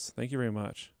yes. Thank you very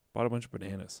much. Bought a bunch of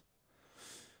bananas.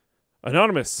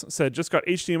 Anonymous said, just got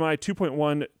HDMI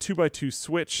 2.1 2x2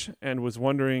 switch and was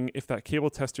wondering if that cable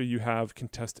tester you have can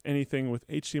test anything with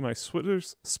HDMI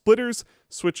splitters,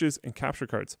 switches, and capture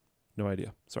cards. No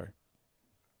idea. Sorry.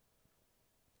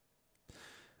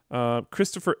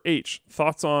 Christopher H.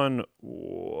 Thoughts on,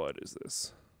 what is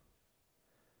this?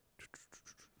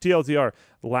 TLDR.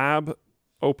 Lab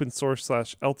open source /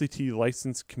 LTT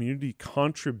license community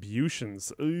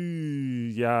contributions. Ooh,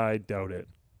 yeah, I doubt it.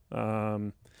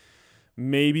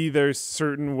 Maybe there's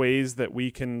certain ways that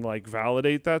we can like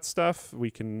validate that stuff. We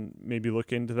can maybe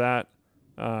look into that.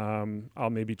 I'll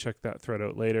maybe check that thread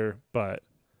out later, but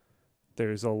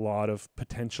there's a lot of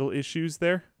potential issues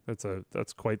there.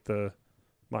 That's quite the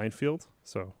minefield.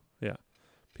 So yeah.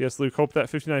 P.S. Luke, hope that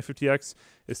 5950X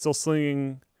is still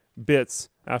slinging bits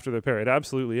after the repair. It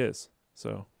absolutely is.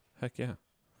 So, heck yeah.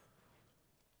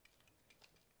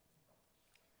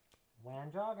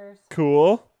 WAN joggers.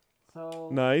 Cool. So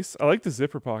nice. I like the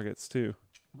zipper pockets too.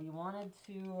 We wanted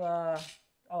to,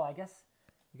 I guess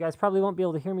you guys probably won't be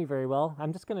able to hear me very well.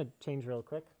 I'm just going to change real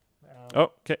quick.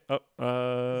 Okay. Is this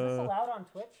allowed on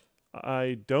Twitch?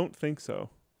 I don't think so.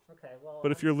 Okay. Okay, well.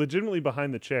 But if you're legitimately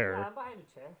behind the Yeah, chair. I'm behind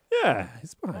a chair. Yeah,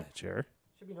 he's behind the chair.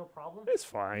 Should be no problem. It's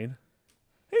fine.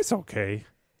 It's okay.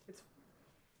 It's.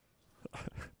 Okay.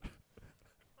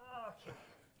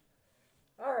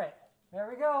 All right, there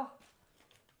we go.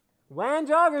 WAN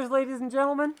joggers, ladies and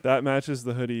gentlemen. That matches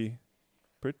the hoodie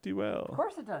pretty well. Of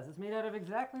course it does. It's made out of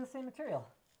exactly the same material.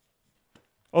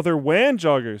 Oh, they're WAN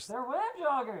joggers. They're WAN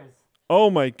joggers. Oh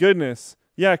my goodness.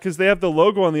 Yeah, because they have the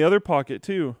logo on the other pocket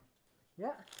too.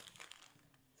 Yeah.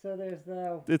 So there's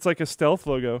the. It's like a stealth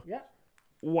logo. Yeah.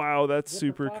 Wow, that's Zipper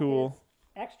super pockets, cool.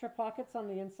 Extra pockets on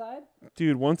the inside.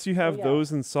 Dude, once you have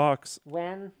those in socks,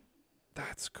 WAN.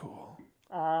 that's cool.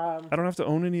 I don't have to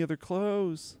own any other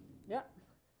clothes. Yeah.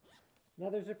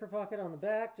 Another zipper pocket on the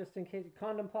back, just in case.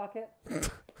 Condom pocket.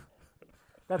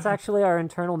 That's actually our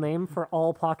internal name for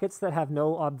all pockets that have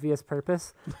no obvious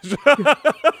purpose.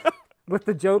 With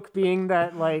the joke being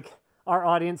that, like, our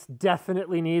audience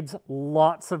definitely needs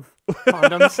lots of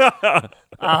condoms.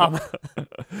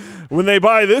 When they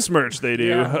buy this merch, they do.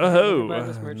 Yeah, oh, when they buy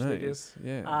this merch, they do. nice.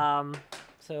 Yeah.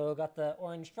 So got the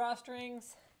orange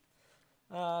drawstrings.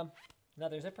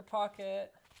 Another zipper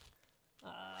pocket.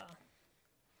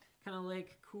 Kind of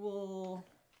like cool,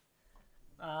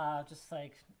 just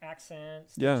like accent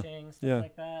stitching, stuff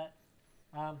like that.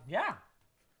 Yeah,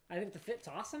 I think the fit's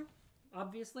awesome,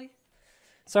 obviously.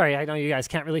 Sorry, I know you guys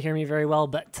can't really hear me very well,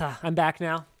 but I'm back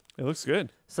now. It looks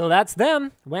good. So that's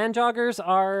them. WAN joggers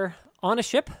are on a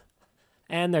ship,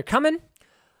 and they're coming.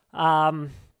 Man,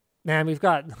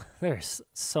 there's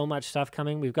so much stuff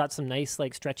coming. We've got some nice,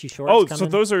 like, stretchy shorts coming. So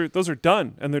those are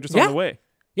done, and they're just on the way.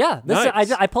 Yeah,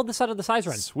 Nice. I pulled this out of the size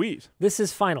run. Sweet. This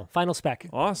is final spec.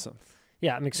 Awesome.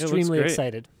 Yeah, I'm extremely great.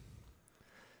 excited.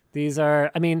 These are,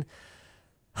 I mean,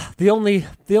 the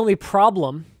only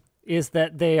problem is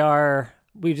that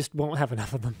we just won't have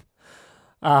enough of them.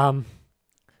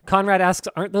 Conrad asks,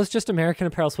 aren't those just American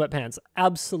Apparel sweatpants?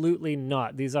 Absolutely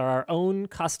not. These are our own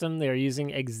custom. They are using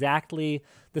exactly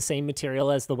the same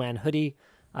material as the WAN hoodie.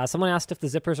 Someone asked if the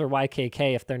zippers are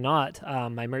YKK. If they're not,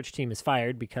 my merch team is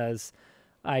fired because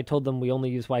I told them we only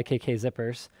use YKK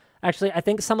zippers. Actually, I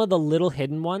think some of the little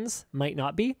hidden ones might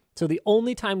not be. So the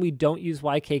only time we don't use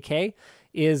YKK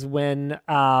is when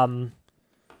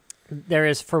there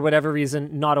is, for whatever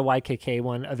reason, not a YKK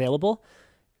one available.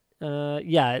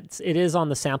 It is on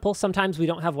the sample. Sometimes we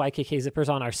don't have YKK zippers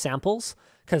on our samples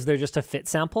because they're just a fit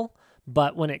sample.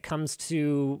 But when it comes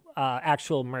to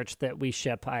actual merch that we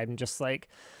ship, I'm just like,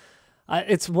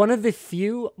 it's one of the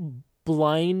few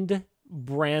blind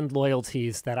brand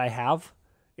loyalties that I have,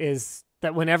 is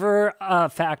that whenever a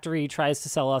factory tries to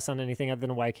sell us on anything other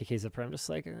than a YKK zipper, I'm just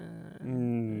like,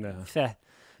 no. Feh.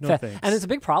 No thanks. And it's a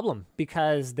big problem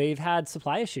because they've had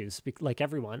supply issues, like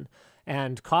everyone,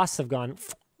 and costs have gone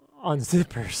on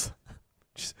zippers.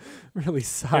 Just really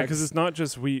sucks. Yeah, because it's not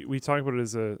just we talk about it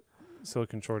as a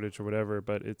silicon shortage or whatever,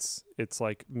 but it's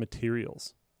like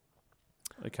materials,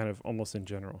 like kind of almost in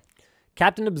general.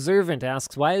 Captain Observant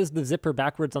asks, why is the zipper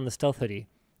backwards on the stealth hoodie?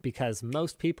 Because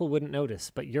most people wouldn't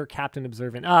notice, but you're Captain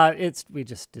Observant. We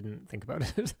just didn't think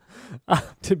about it,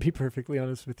 to be perfectly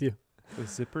honest with you. The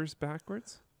zipper's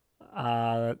backwards?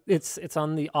 It's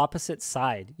on the opposite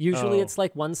side. Usually it's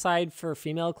like one side for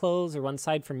female clothes or one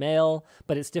side for male,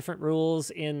 but it's different rules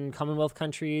in Commonwealth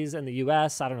countries and the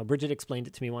US. I don't know. Bridget explained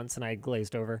it to me once and I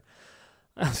glazed over.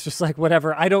 I was just like,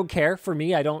 whatever. I don't care. For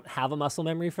me, I don't have a muscle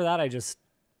memory for that. I just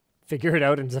figure it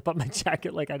out and zip up my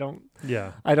jacket. Like it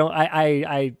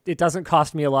doesn't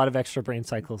cost me a lot of extra brain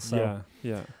cycles. So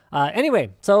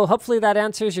anyway, so hopefully that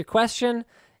answers your question.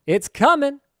 It's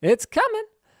coming. It's coming.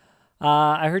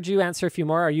 I heard you answer a few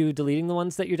more. Are you deleting the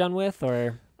ones that you're done with,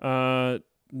 or?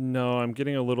 No, I'm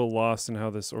getting a little lost in how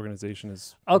this organization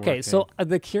is Okay, working. so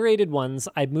the curated ones,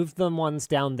 I moved them ones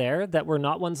down there that were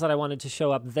not ones that I wanted to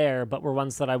show up there, but were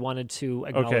ones that I wanted to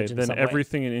acknowledge Okay, in then some way.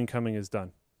 everything in incoming is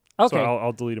done. Okay. So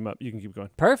I'll delete them up. You can keep going.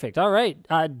 Perfect. All right.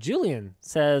 Julian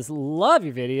says, love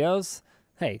your videos.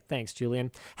 Hey, thanks,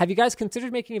 Julian. Have you guys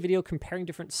considered making a video comparing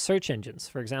different search engines?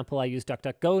 For example, I use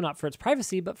DuckDuckGo not for its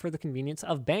privacy, but for the convenience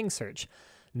of Bang Search.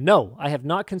 No, I have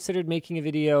not considered making a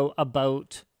video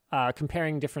about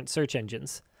comparing different search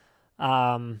engines.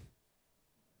 Yes.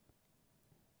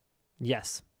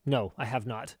 No, I have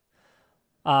not.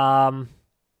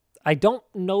 I don't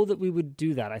know that we would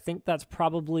do that. I think that's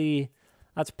probably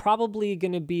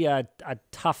going to be a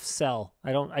tough sell.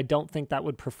 I don't think that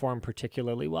would perform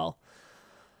particularly well.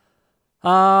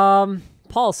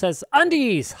 Paul says,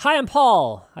 undies. Hi, I'm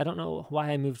Paul. I don't know why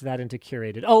I moved that into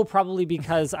curated. Oh, probably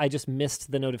because I just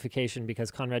missed the notification because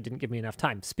Conrad didn't give me enough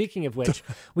time. Speaking of which,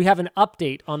 we have an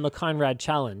update on the Conrad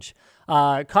challenge.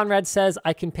 Conrad says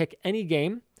I can pick any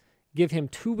game Give him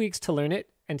 2 weeks to learn it,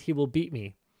 and he will beat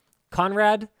me.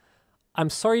 Conrad, I'm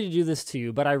sorry to do this to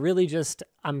you, but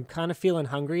I'm kind of feeling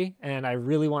hungry, and I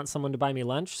really want someone to buy me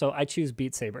lunch, so I choose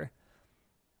Beat Saber.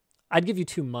 I'd give you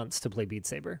 2 months to play Beat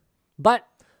Saber. But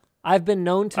I've been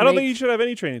known to I don't think he should have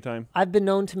any training time. I've been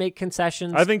known to make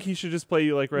concessions. I think he should just play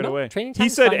you like right away. Training he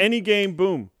time's said fine. any game,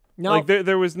 boom. No. Like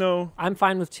there was no... I'm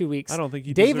fine with 2 weeks. I don't think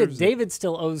he deserves it. David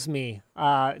still owes me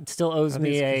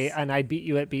an I beat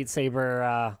you at Beat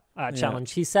Saber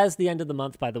challenge. He says the end of the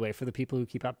month, by the way, for the people who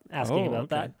keep asking about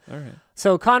that. All right.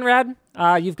 So Conrad,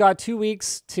 you've got 2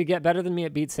 weeks to get better than me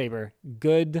at Beat Saber.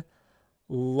 Good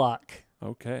luck.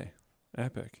 Okay.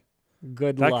 Epic.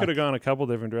 Good luck. That could have gone a couple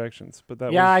different directions, but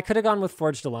that I could have gone with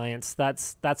Forged Alliance.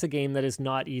 That's a game that is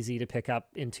not easy to pick up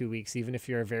in 2 weeks, even if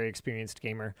you're a very experienced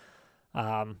gamer.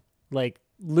 Like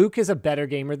Luke is a better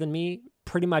gamer than me,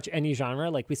 pretty much any genre.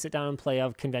 Like we sit down and play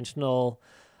a conventional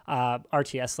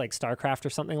RTS like StarCraft or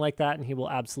something like that, and he will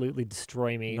absolutely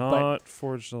destroy me. Not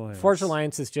Forged Alliance. Forged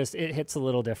Alliance is just, it hits a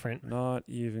little different. Not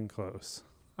even close.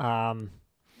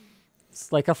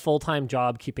 It's like a full-time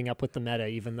job keeping up with the meta,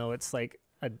 even though it's like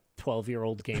a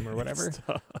 12-year-old game or whatever.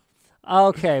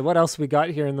 Okay, what else we got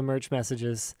here in the merch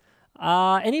messages?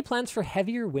 Any plans for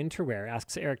heavier winter wear,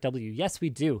 asks Eric W. Yes, we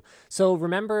do. So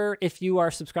remember, if you are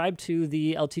subscribed to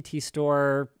the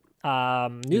LTTStore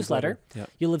newsletter,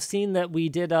 you'll have seen that we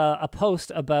did a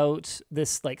post about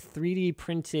this like 3D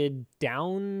printed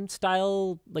down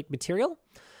style like material.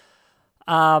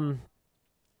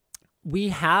 We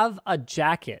have a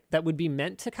jacket that would be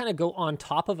meant to kind of go on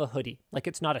top of a hoodie. Like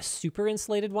it's not a super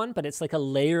insulated one, but it's like a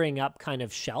layering up kind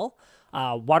of shell.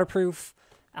 Waterproof.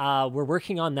 We're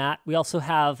working on that. We also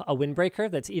have a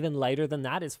windbreaker that's even lighter than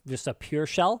that. It's just a pure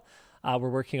shell. We're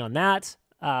working on that.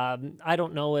 I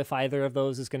don't know if either of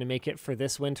those is going to make it for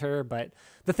this winter, but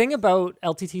the thing about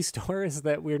LTTStore is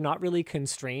that we're not really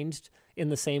constrained in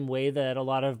the same way that a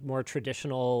lot of more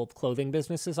traditional clothing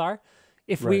businesses are.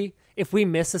 If we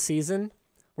miss a season,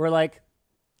 we're like,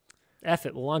 F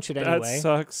it, we'll launch it anyway. That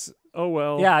sucks. Oh,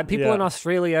 well. Yeah, people in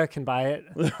Australia can buy it.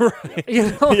 Right.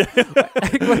 You know?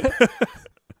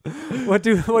 What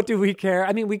do we care?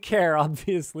 I mean, we care,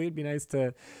 obviously. It'd be nice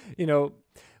to,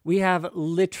 we have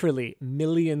literally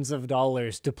millions of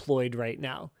dollars deployed right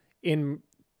now in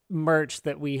merch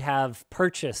that we have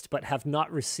purchased but have not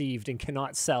received and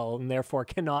cannot sell and therefore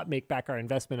cannot make back our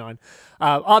investment on.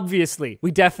 Obviously,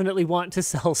 we definitely want to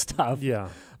sell stuff. Yeah.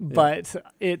 But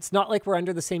it's not like we're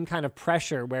under the same kind of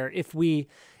pressure where if we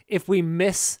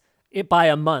miss it by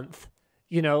a month,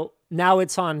 now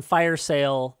it's on fire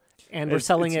sale and we're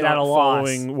selling it at a loss.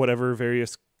 Following whatever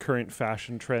various current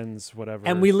fashion trends, whatever.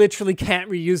 And we literally can't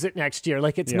reuse it next year.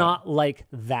 Like it's not like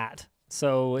that.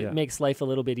 So it makes life a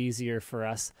little bit easier for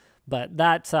us. But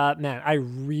that, man, I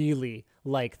really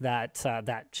like that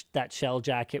shell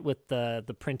jacket with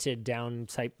the printed down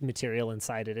type material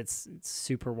inside it. It's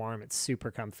super warm. It's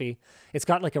super comfy. It's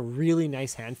got like a really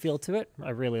nice hand feel to it. I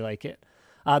really like it.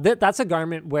 That's a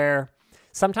garment where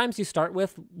sometimes you start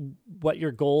with what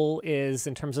your goal is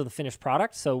in terms of the finished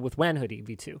product. So with WAN Hoodie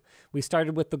V2, we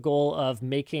started with the goal of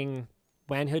making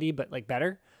WAN Hoodie, but like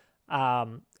better.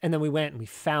 And then we went and we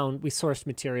sourced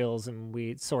materials and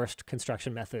we sourced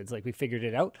construction methods. Like we figured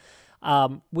it out.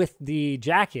 With the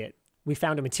jacket, we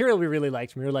found a material we really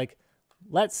liked. And we were like,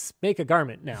 let's make a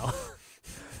garment now.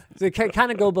 So it can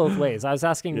kind of go both ways. I was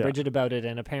asking Bridget about it,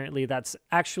 and apparently that's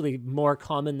actually more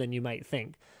common than you might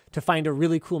think, to find a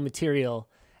really cool material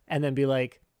and then be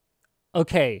like,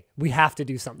 okay, we have to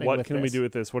do something with this. What can we do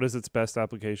with this? What is its best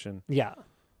application? Yeah.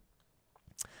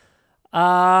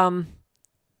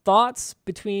 Thoughts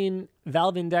between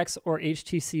Valve Index or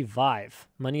HTC Vive?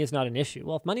 Money is not an issue.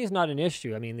 Well, if money is not an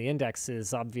issue, I mean, the Index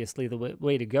is obviously the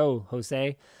way to go,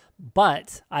 Jose.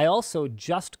 But I also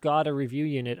just got a review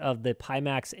unit of the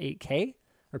Pimax 8K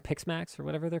or Pixmax or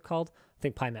whatever they're called. I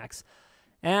think Pimax.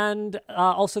 And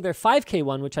also their 5K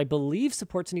one, which I believe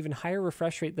supports an even higher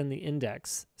refresh rate than the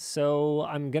Index. So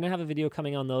I'm going to have a video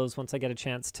coming on those once I get a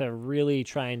chance to really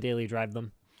try and daily drive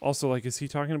them. Also, like, is he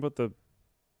talking about the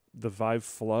Vive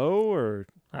Flow or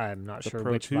I'm not sure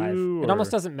Pro which 2 Vive. or... It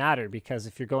almost doesn't matter because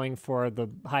if you're going for the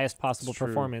highest possible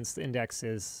performance, the Index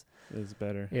is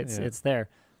better. It's there.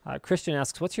 Christian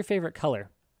asks, what's your favorite color?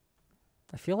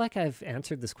 I feel like I've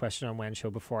answered this question on WAN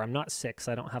Show before. I'm not 6.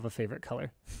 I don't have a favorite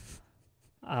color.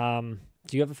 Do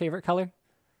you have a favorite color?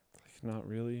 Not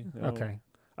really. No. Okay.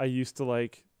 I used to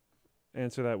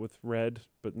answer that with red,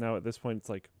 but now at this point it's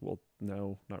like, well,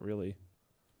 no, not really.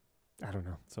 I don't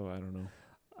know. So I don't know.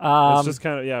 It's just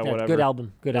kind of, whatever. Good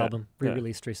album. Good album.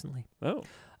 Re-released recently. Oh.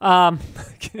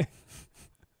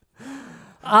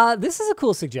 This is a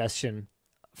cool suggestion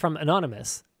from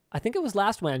Anonymous. I think it was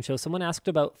last WAN show, someone asked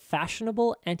about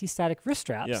fashionable anti-static wrist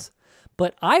straps.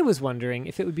 But I was wondering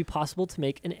if it would be possible to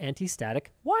make an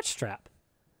anti-static watch strap.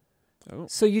 Oh.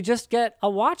 So you just get a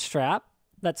watch strap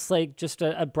that's like just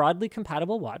a broadly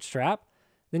compatible watch strap.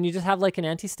 Then you just have like an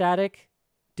anti-static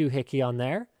doohickey on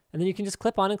there. And then you can just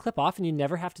clip on and clip off, and you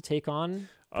never have to put on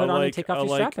and take off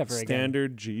your strap ever again.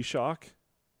 Standard G-Shock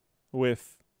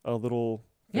with a little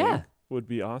thing would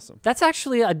be awesome. That's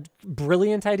actually a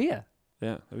brilliant idea.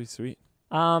 Yeah, that'd be sweet.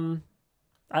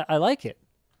 I like it.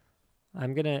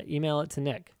 I'm going to email it to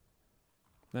Nick.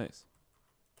 Nice.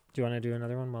 Do you want to do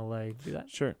another one while I do that?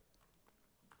 Sure.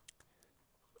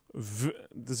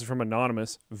 This is from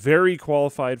Anonymous. Very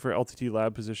qualified for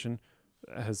LTT position.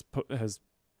 Has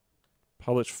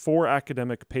published 4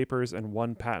 academic papers and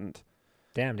 1 patent.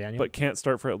 Damn, Daniel. But can't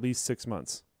start for at least 6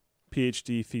 months.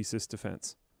 PhD thesis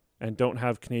defense. And don't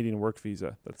have Canadian work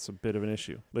visa. That's a bit of an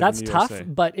issue. That's tough,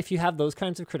 but if you have those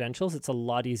kinds of credentials, it's a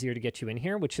lot easier to get you in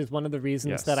here, which is one of the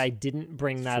reasons that I didn't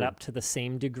bring that up to the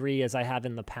same degree as I have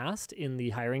in the past in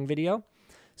the hiring video.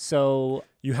 So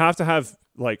you have to have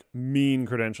like mean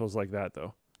credentials like that,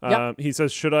 though. Yep. He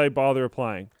says, should I bother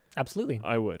applying? Absolutely.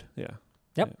 I would, yeah.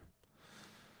 Yep. Yeah.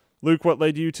 Luke, what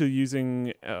led you to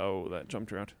using... Oh, that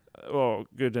jumped around. Oh,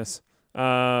 goodness.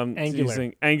 Angular.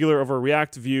 Using Angular over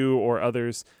React, Vue, or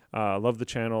others. Love the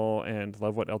channel and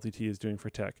love what LTT is doing for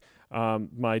tech.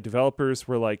 My developers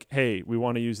were like, hey, we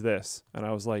want to use this. And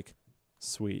I was like,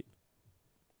 sweet.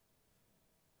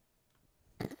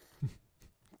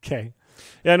 Okay.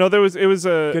 Yeah, no, it was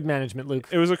a... Good management, Luke.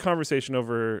 It was a conversation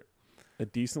over a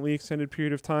decently extended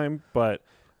period of time, but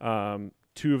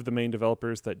 2 of the main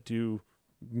developers that do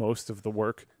most of the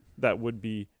work that would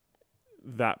be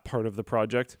that part of the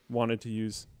project wanted to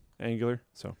use Angular.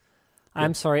 So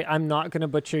I'm sorry, I'm not going to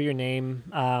butcher your name.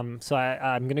 So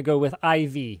I'm going to go with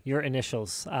IV, your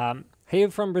initials. Hey,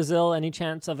 from Brazil, any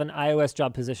chance of an iOS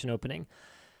job position opening?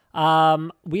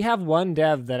 We have one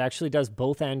dev that actually does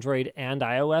both Android and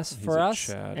iOS for us.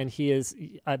 Chad. And he is,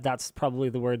 that's probably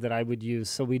the word that I would use.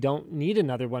 So we don't need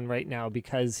another one right now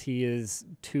because he is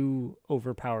too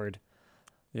overpowered.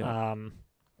 Yeah.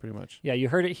 Pretty much. Yeah, you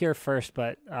heard it here first,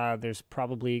 but there's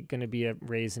probably going to be a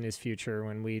raise in his future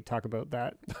when we talk about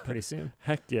that pretty soon.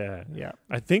 Heck yeah. Yeah.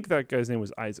 I think that guy's name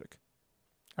was Isaac.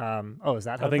 Is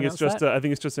that how I think it's just that? I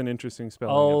think it's just an interesting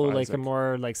spelling. Oh, of like Isaac. a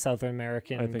more like South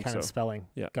American kind of spelling.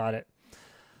 Yeah. Got it.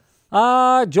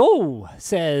 Joe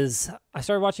says, I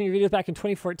started watching your videos back in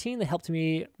 2014. They helped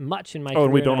me much in my career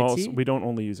and we in IT. don't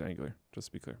only use Angular, just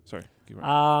to be clear. Sorry. Keep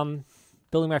going.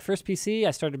 Building my first PC,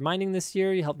 I started mining this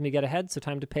year. You helped me get ahead, so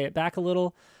time to pay it back a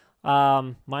little.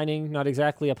 Mining, not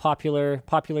exactly a popular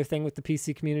thing with the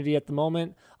PC community at the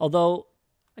moment. Although,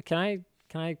 can I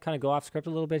kind of go off script a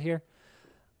little bit here?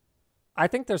 I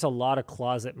think there's a lot of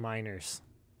closet miners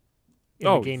in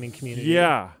the gaming community.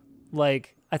 Yeah.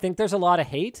 Like, I think there's a lot of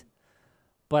hate,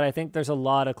 but I think there's a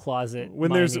lot of closet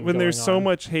when mining there's so on.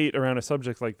 much hate around a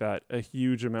subject like that, a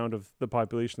huge amount of the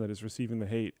population that is receiving the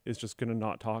hate is just going to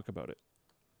not talk about it.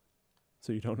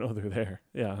 So you don't know they're there.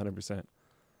 Yeah, 100%.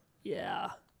 Yeah.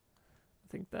 I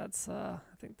think that's a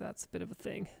bit of a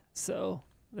thing. So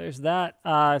there's that.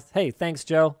 Hey, thanks,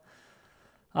 Joe.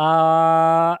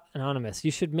 Anonymous, you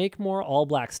should make more all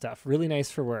black stuff. Really nice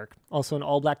for work. Also, an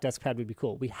all black desk pad would be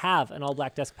cool. We have an all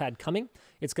black desk pad coming.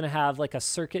 It's going to have like a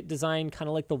circuit design, kind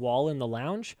of like the wall in the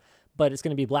lounge, but it's going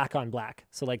to be black on black.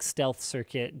 So like stealth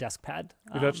circuit desk pad.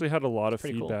 We've actually had a lot of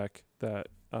feedback cool.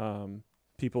 that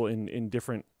people in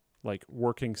different like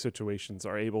working situations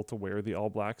are able to wear the all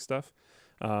black stuff.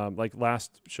 Like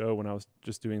last show when I was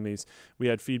just doing these, we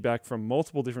had feedback from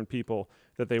multiple different people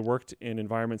that they worked in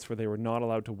environments where they were not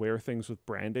allowed to wear things with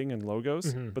branding and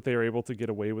logos, but they were able to get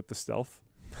away with the stealth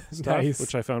stuff,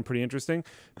 which I found pretty interesting.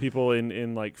 People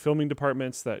in like filming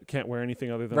departments that can't wear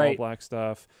anything other than all black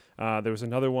stuff. There was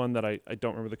another one that I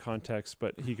don't remember the context,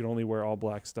 but he could only wear all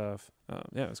black stuff.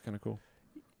 Yeah, it was kind of cool.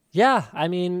 Yeah, I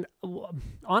mean,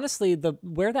 honestly,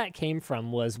 where that came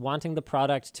from was wanting the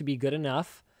product to be good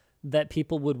enough that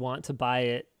people would want to buy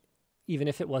it even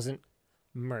if it wasn't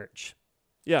merch.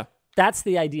 Yeah. That's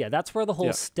the idea. That's where the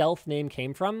whole stealth name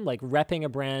came from, like repping a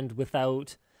brand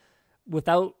without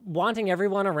wanting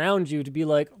everyone around you to be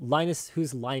like, Linus,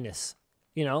 who's Linus?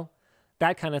 You know,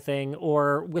 that kind of thing.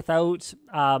 Or without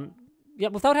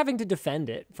having to defend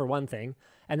it, for one thing.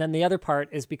 And then the other part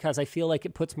is because I feel like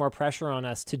it puts more pressure on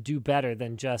us to do better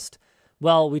than just,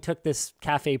 well, we took this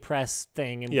Cafe Press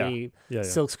thing and we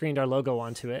silk screened our logo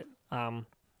onto it.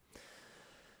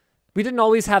 We didn't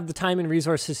always have the time and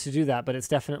resources to do that, but it's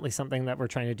definitely something that we're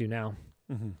trying to do now.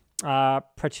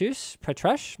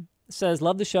 Pratyush says,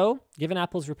 love the show. Given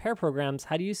Apple's repair programs,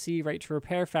 how do you see right to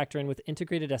repair factor in with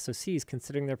integrated SoCs,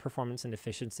 considering their performance and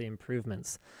efficiency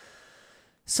improvements?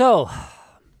 So,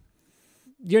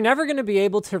 you're never going to be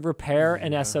able to repair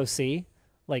an SoC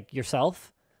like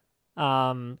yourself.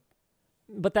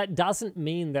 But that doesn't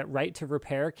mean that right to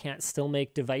repair can't still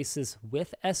make devices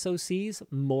with SoCs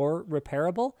more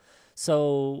repairable.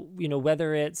 So,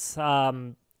 whether it's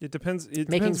it depends.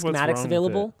 Making schematics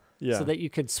available so that you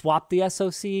could swap the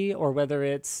SoC, or whether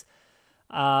it's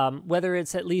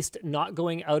at least not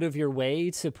going out of your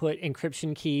way to put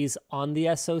encryption keys on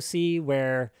the SoC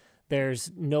where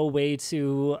there's no way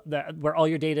to, where all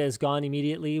your data is gone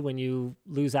immediately when you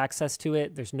lose access to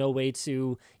it. There's no way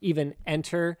to even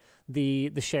enter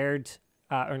the shared,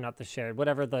 or not the shared,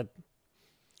 whatever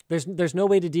there's no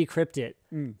way to decrypt it,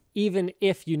 even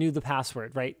if you knew the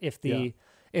password, right?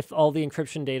 If all the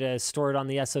encryption data is stored on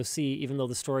the SoC, even though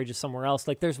the storage is somewhere else,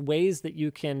 like there's ways that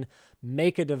you can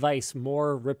make a device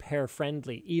more repair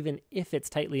friendly, even if it's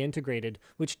tightly integrated,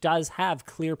 which does have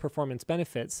clear performance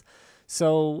benefits.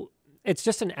 So it's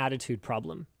just an attitude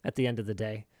problem at the end of the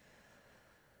day.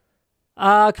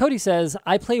 Cody says,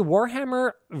 I play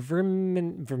Warhammer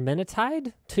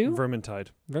Vermintide 2?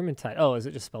 Vermintide. Oh, is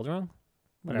it just spelled wrong?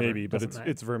 Whatever. Maybe, but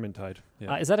it's Vermintide.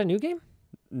 Yeah. Is that a new game?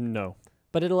 No.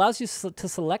 But it allows you to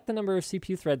select the number of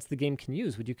CPU threads the game can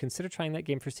use. Would you consider trying that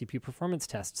game for CPU performance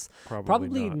tests?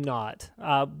 Probably not.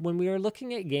 When we are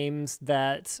looking at games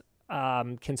that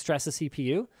can stress a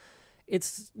CPU,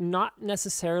 it's not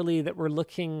necessarily that we're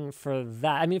looking for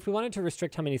that. I mean, if we wanted to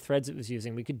restrict how many threads it was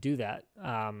using, we could do that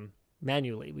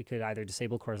manually. We could either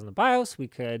disable cores on the BIOS. We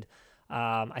could,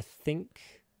 I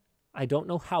don't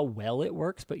know how well it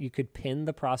works, but you could pin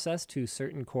the process to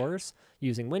certain cores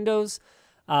using Windows.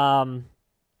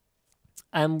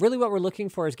 And really what we're looking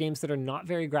for is games that are not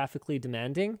very graphically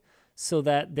demanding, so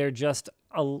that they're just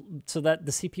so that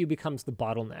the CPU becomes the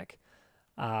bottleneck.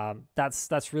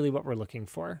 That's really what we're looking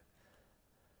for.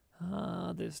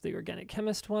 There's the Organic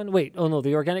Chemist one. Wait, oh no,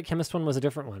 the Organic Chemist one was a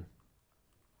different one.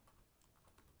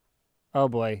 Oh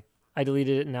boy, I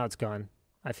deleted it and now it's gone.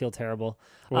 I feel terrible.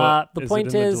 Well, the point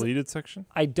it in is, the deleted section?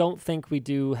 I don't think we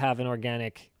do have an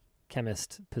Organic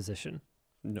Chemist position.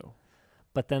 No.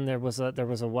 But then there was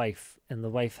a wife, and the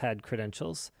wife had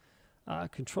credentials.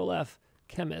 Control F,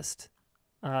 Chemist.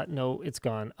 No, it's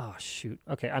gone. Oh, shoot.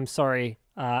 Okay, I'm sorry.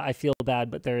 I feel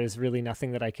bad, but there is really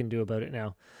nothing that I can do about it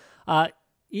now.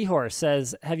 Ehor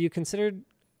says, have you considered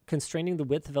constraining the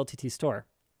width of LTTStore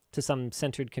to some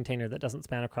centered container that doesn't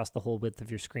span across the whole width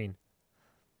of your screen?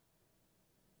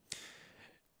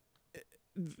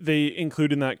 They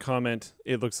include in that comment,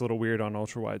 it looks a little weird on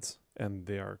ultra-wides, and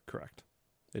they are correct.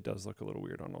 It does look a little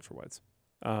weird on ultra-wides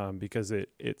because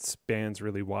it spans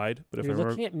really wide. But you're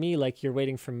looking at me like you're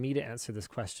waiting for me to answer this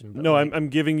question. But no, I'm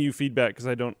giving you feedback because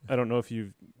I don't know if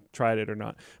you've tried it or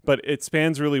not. But it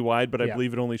spans really wide, but I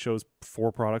believe it only shows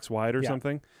 4 products wide or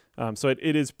something. So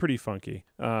it is pretty funky,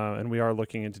 and we are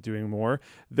looking into doing more.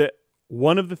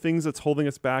 One of the things that's holding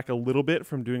us back a little bit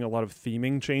from doing a lot of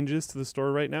theming changes to the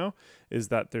store right now is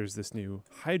that there's this new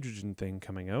hydrogen thing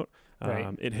coming out.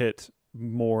 Right. It hit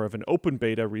more of an open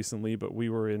beta recently, but we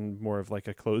were in more of like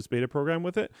a closed beta program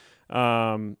with it.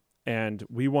 And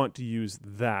we want to use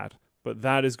that, but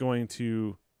that is going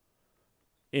to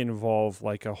involve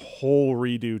like a whole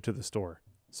redo to the store.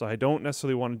 So I don't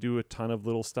necessarily want to do a ton of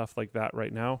little stuff like that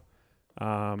right now,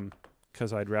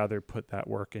 because I'd rather put that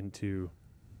work into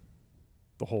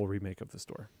the whole remake of the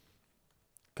store.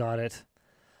 Got it.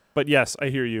 But yes, I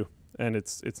hear you, and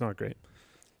it's not great.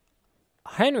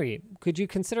 Henry, could you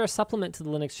consider a supplement to the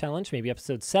Linux Challenge, maybe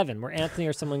episode 7, where Anthony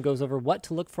or someone goes over what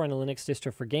to look for in a Linux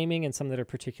distro for gaming and some that are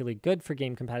particularly good for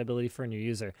game compatibility for a new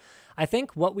user? I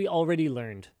think what we already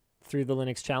learned through the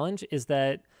Linux Challenge is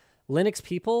that Linux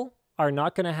people are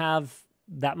not going to have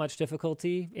that much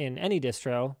difficulty in any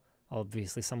distro.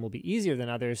 Obviously, some will be easier than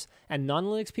others. And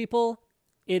non-Linux people,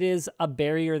 it is a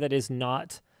barrier that is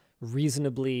not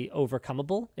reasonably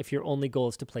overcomable if your only goal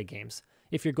is to play games.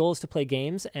 If your goal is to play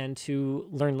games and to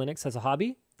learn Linux as a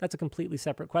hobby, that's a completely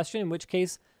separate question, in which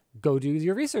case, go do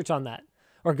your research on that.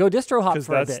 Or go distro hop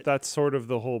for a bit. That's sort of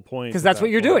the whole point. Because that's what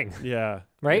you're doing. Yeah.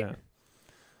 Right?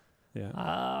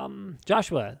 Yeah.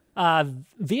 Joshua,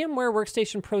 VMware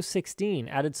Workstation Pro 16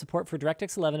 added support for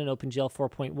DirectX 11 and OpenGL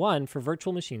 4.1 for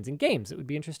virtual machines and games. It would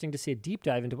be interesting to see a deep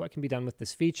dive into what can be done with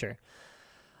this feature.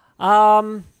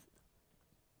 Yeah,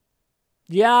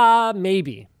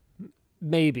 maybe.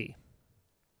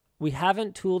 We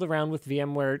haven't tooled around with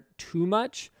VMware too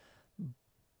much,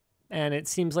 and it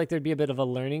seems like there'd be a bit of a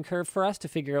learning curve for us to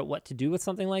figure out what to do with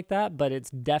something like that, but it's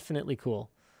definitely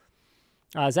cool.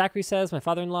 Zachary says, my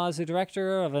father-in-law is a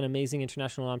director of an amazing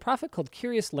international nonprofit called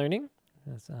Curious Learning.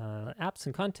 Has apps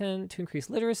and content to increase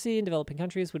literacy in developing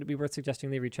countries. Would it be worth suggesting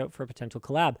they reach out for a potential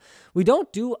collab? We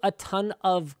don't do a ton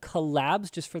of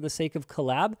collabs just for the sake of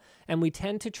collab, and we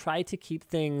tend to try to keep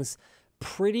things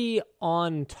pretty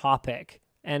on topic.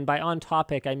 And by on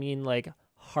topic, I mean like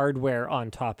hardware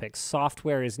on topic.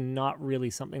 Software is not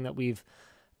really something that we've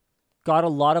got a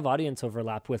lot of audience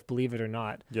overlap with, believe it or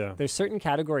not. Yeah. There's certain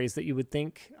categories that you would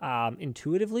think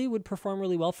intuitively would perform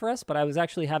really well for us, but I was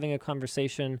actually having a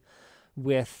conversation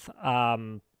with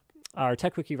our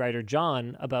Tech Wiki writer,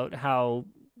 John, about how,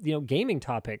 gaming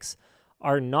topics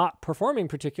are not performing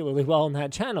particularly well on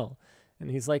that channel.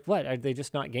 And he's like, what, are they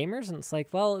just not gamers? And it's like,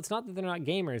 well, it's not that they're not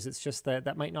gamers. It's just that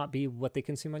that might not be what they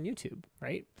consume on YouTube,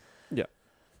 right? Yeah.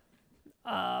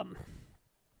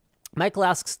 Michael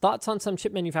asks, thoughts on some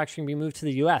chip manufacturing being moved to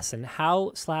the US and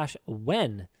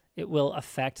how/when it will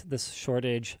affect this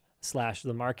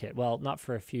shortage/the market? Well, not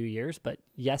for a few years, but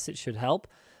yes, it should help.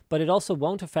 But it also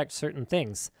won't affect certain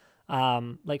things.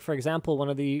 Like, for example, one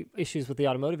of the issues with the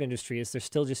automotive industry is they're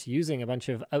still just using a bunch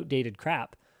of outdated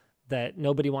crap that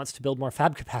nobody wants to build more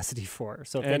fab capacity for.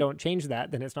 So if they don't change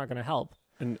that, then it's not going to help.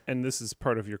 And this is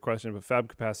part of your question, but fab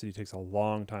capacity takes a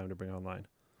long time to bring online.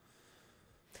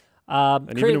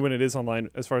 And even when it is online,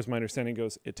 as far as my understanding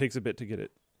goes, it takes a bit to get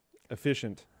it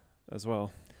efficient as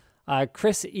well.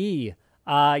 Chris E.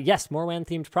 Yes, more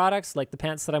WAN-themed products like the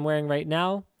pants that I'm wearing right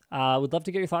now. Would love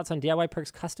to get your thoughts on DIY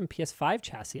Perks custom PS5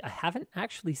 chassis. I haven't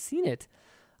actually seen it.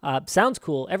 Sounds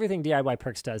cool. Everything DIY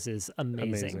Perks does is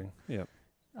amazing. Yeah.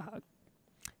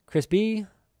 Chris B.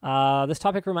 This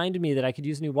topic reminded me that I could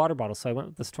use a new water bottle, so I went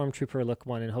with the Stormtrooper look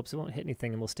one in hopes it won't hit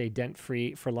anything and will stay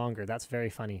dent-free for longer. That's very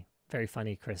funny. Very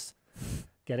funny, Chris.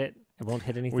 Get it? It won't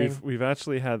hit anything? We've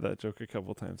actually had that joke a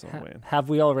couple times on WAN. Have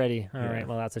we already? All right.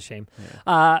 Well, that's a shame.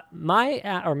 Yeah.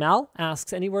 Mal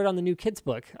asks, any word on the new kids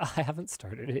book? I haven't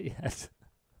started it yet.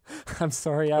 I'm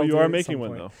sorry. You are making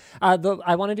one, though.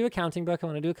 I want to do a counting book. I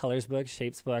want to do a colors book,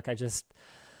 shapes book. I just...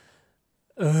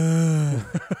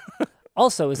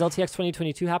 Also, is LTX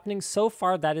 2022 happening? So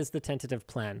far, that is the tentative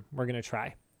plan. We're going to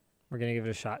try. We're going to give it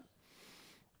a shot.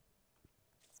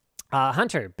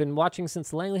 Hunter, been watching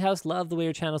since the Langley House. Love the way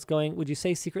your channel's going. Would you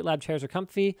say Secretlab chairs are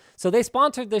comfy? So they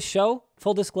sponsored this show,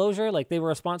 full disclosure, like they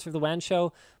were a sponsor of the WAN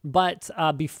show. But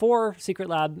before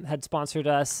Secretlab had sponsored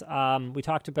us, we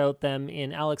talked about them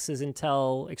in Alex's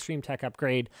Intel Extreme Tech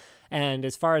upgrade. And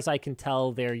as far as I can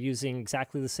tell, they're using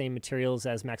exactly the same materials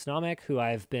as Maxnomic, who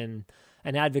I've been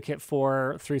an advocate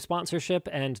for through sponsorship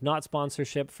and not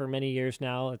sponsorship for many years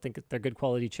now. I think they're good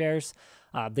quality chairs.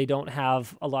 They don't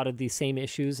have a lot of the same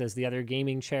issues as the other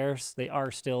gaming chairs. They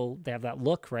have that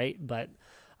look, right? But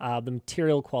the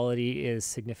material quality is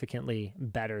significantly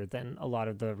better than a lot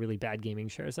of the really bad gaming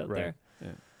chairs out there.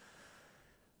 Yeah.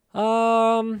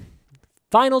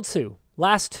 Final two,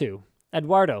 last two.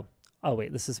 Eduardo. Oh,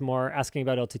 wait, this is more asking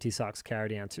about LTT socks. Okay, I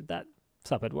already answered that.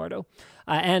 What's up, Eduardo?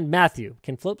 And Matthew,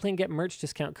 can Floatplane get merch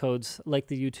discount codes like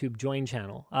the YouTube join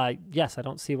channel? Yes, I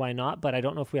don't see why not, but I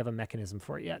don't know if we have a mechanism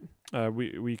for it yet.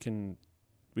 We can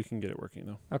get it working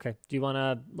though. Okay. Do you want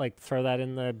to throw that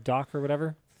in the doc or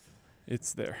whatever?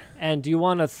 It's there. And do you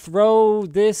want to throw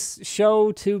this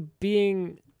show to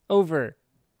being over?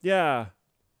 Yeah.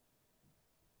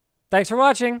 Thanks for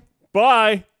watching.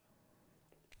 Bye.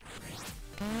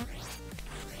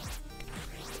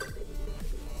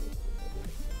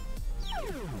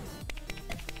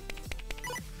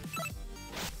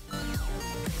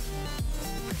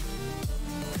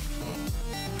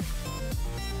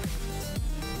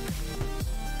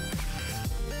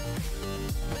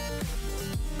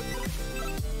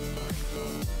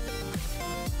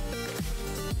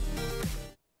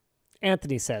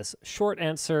 Anthony says, short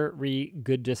answer,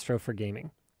 good distro for gaming.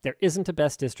 There isn't a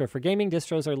best distro for gaming.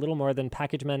 Distros are little more than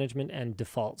package management and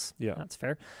defaults. Yeah. That's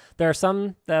fair. There are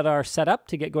some that are set up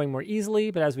to get going more easily,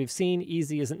 but as we've seen,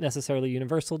 easy isn't necessarily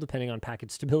universal depending on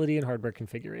package stability and hardware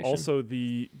configuration. Also,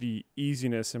 the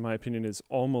easiness, in my opinion, is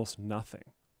almost nothing.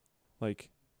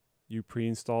 Like, you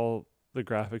pre-install the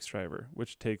graphics driver,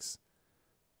 which takes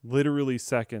literally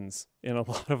seconds in a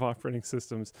lot of operating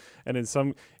systems, and in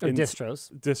some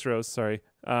distros, sorry.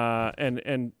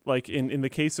 And like in the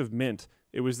case of Mint,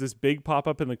 it was this big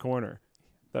pop-up in the corner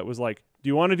that was like, do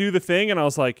you want to do the thing? And I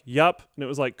was like, yup. And it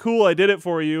was like, cool, I did it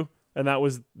for you. And that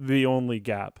was the only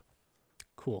gap.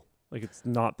 Cool. Like, it's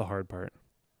not the hard part.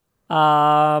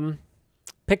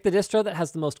 Pick the distro that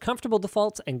has the most comfortable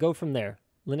defaults and go from there.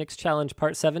 Linux Challenge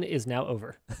Part 7 is now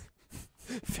over.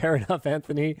 Fair enough,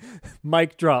 Anthony.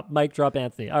 Mic drop,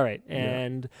 Anthony. All right,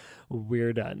 and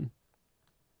we're done.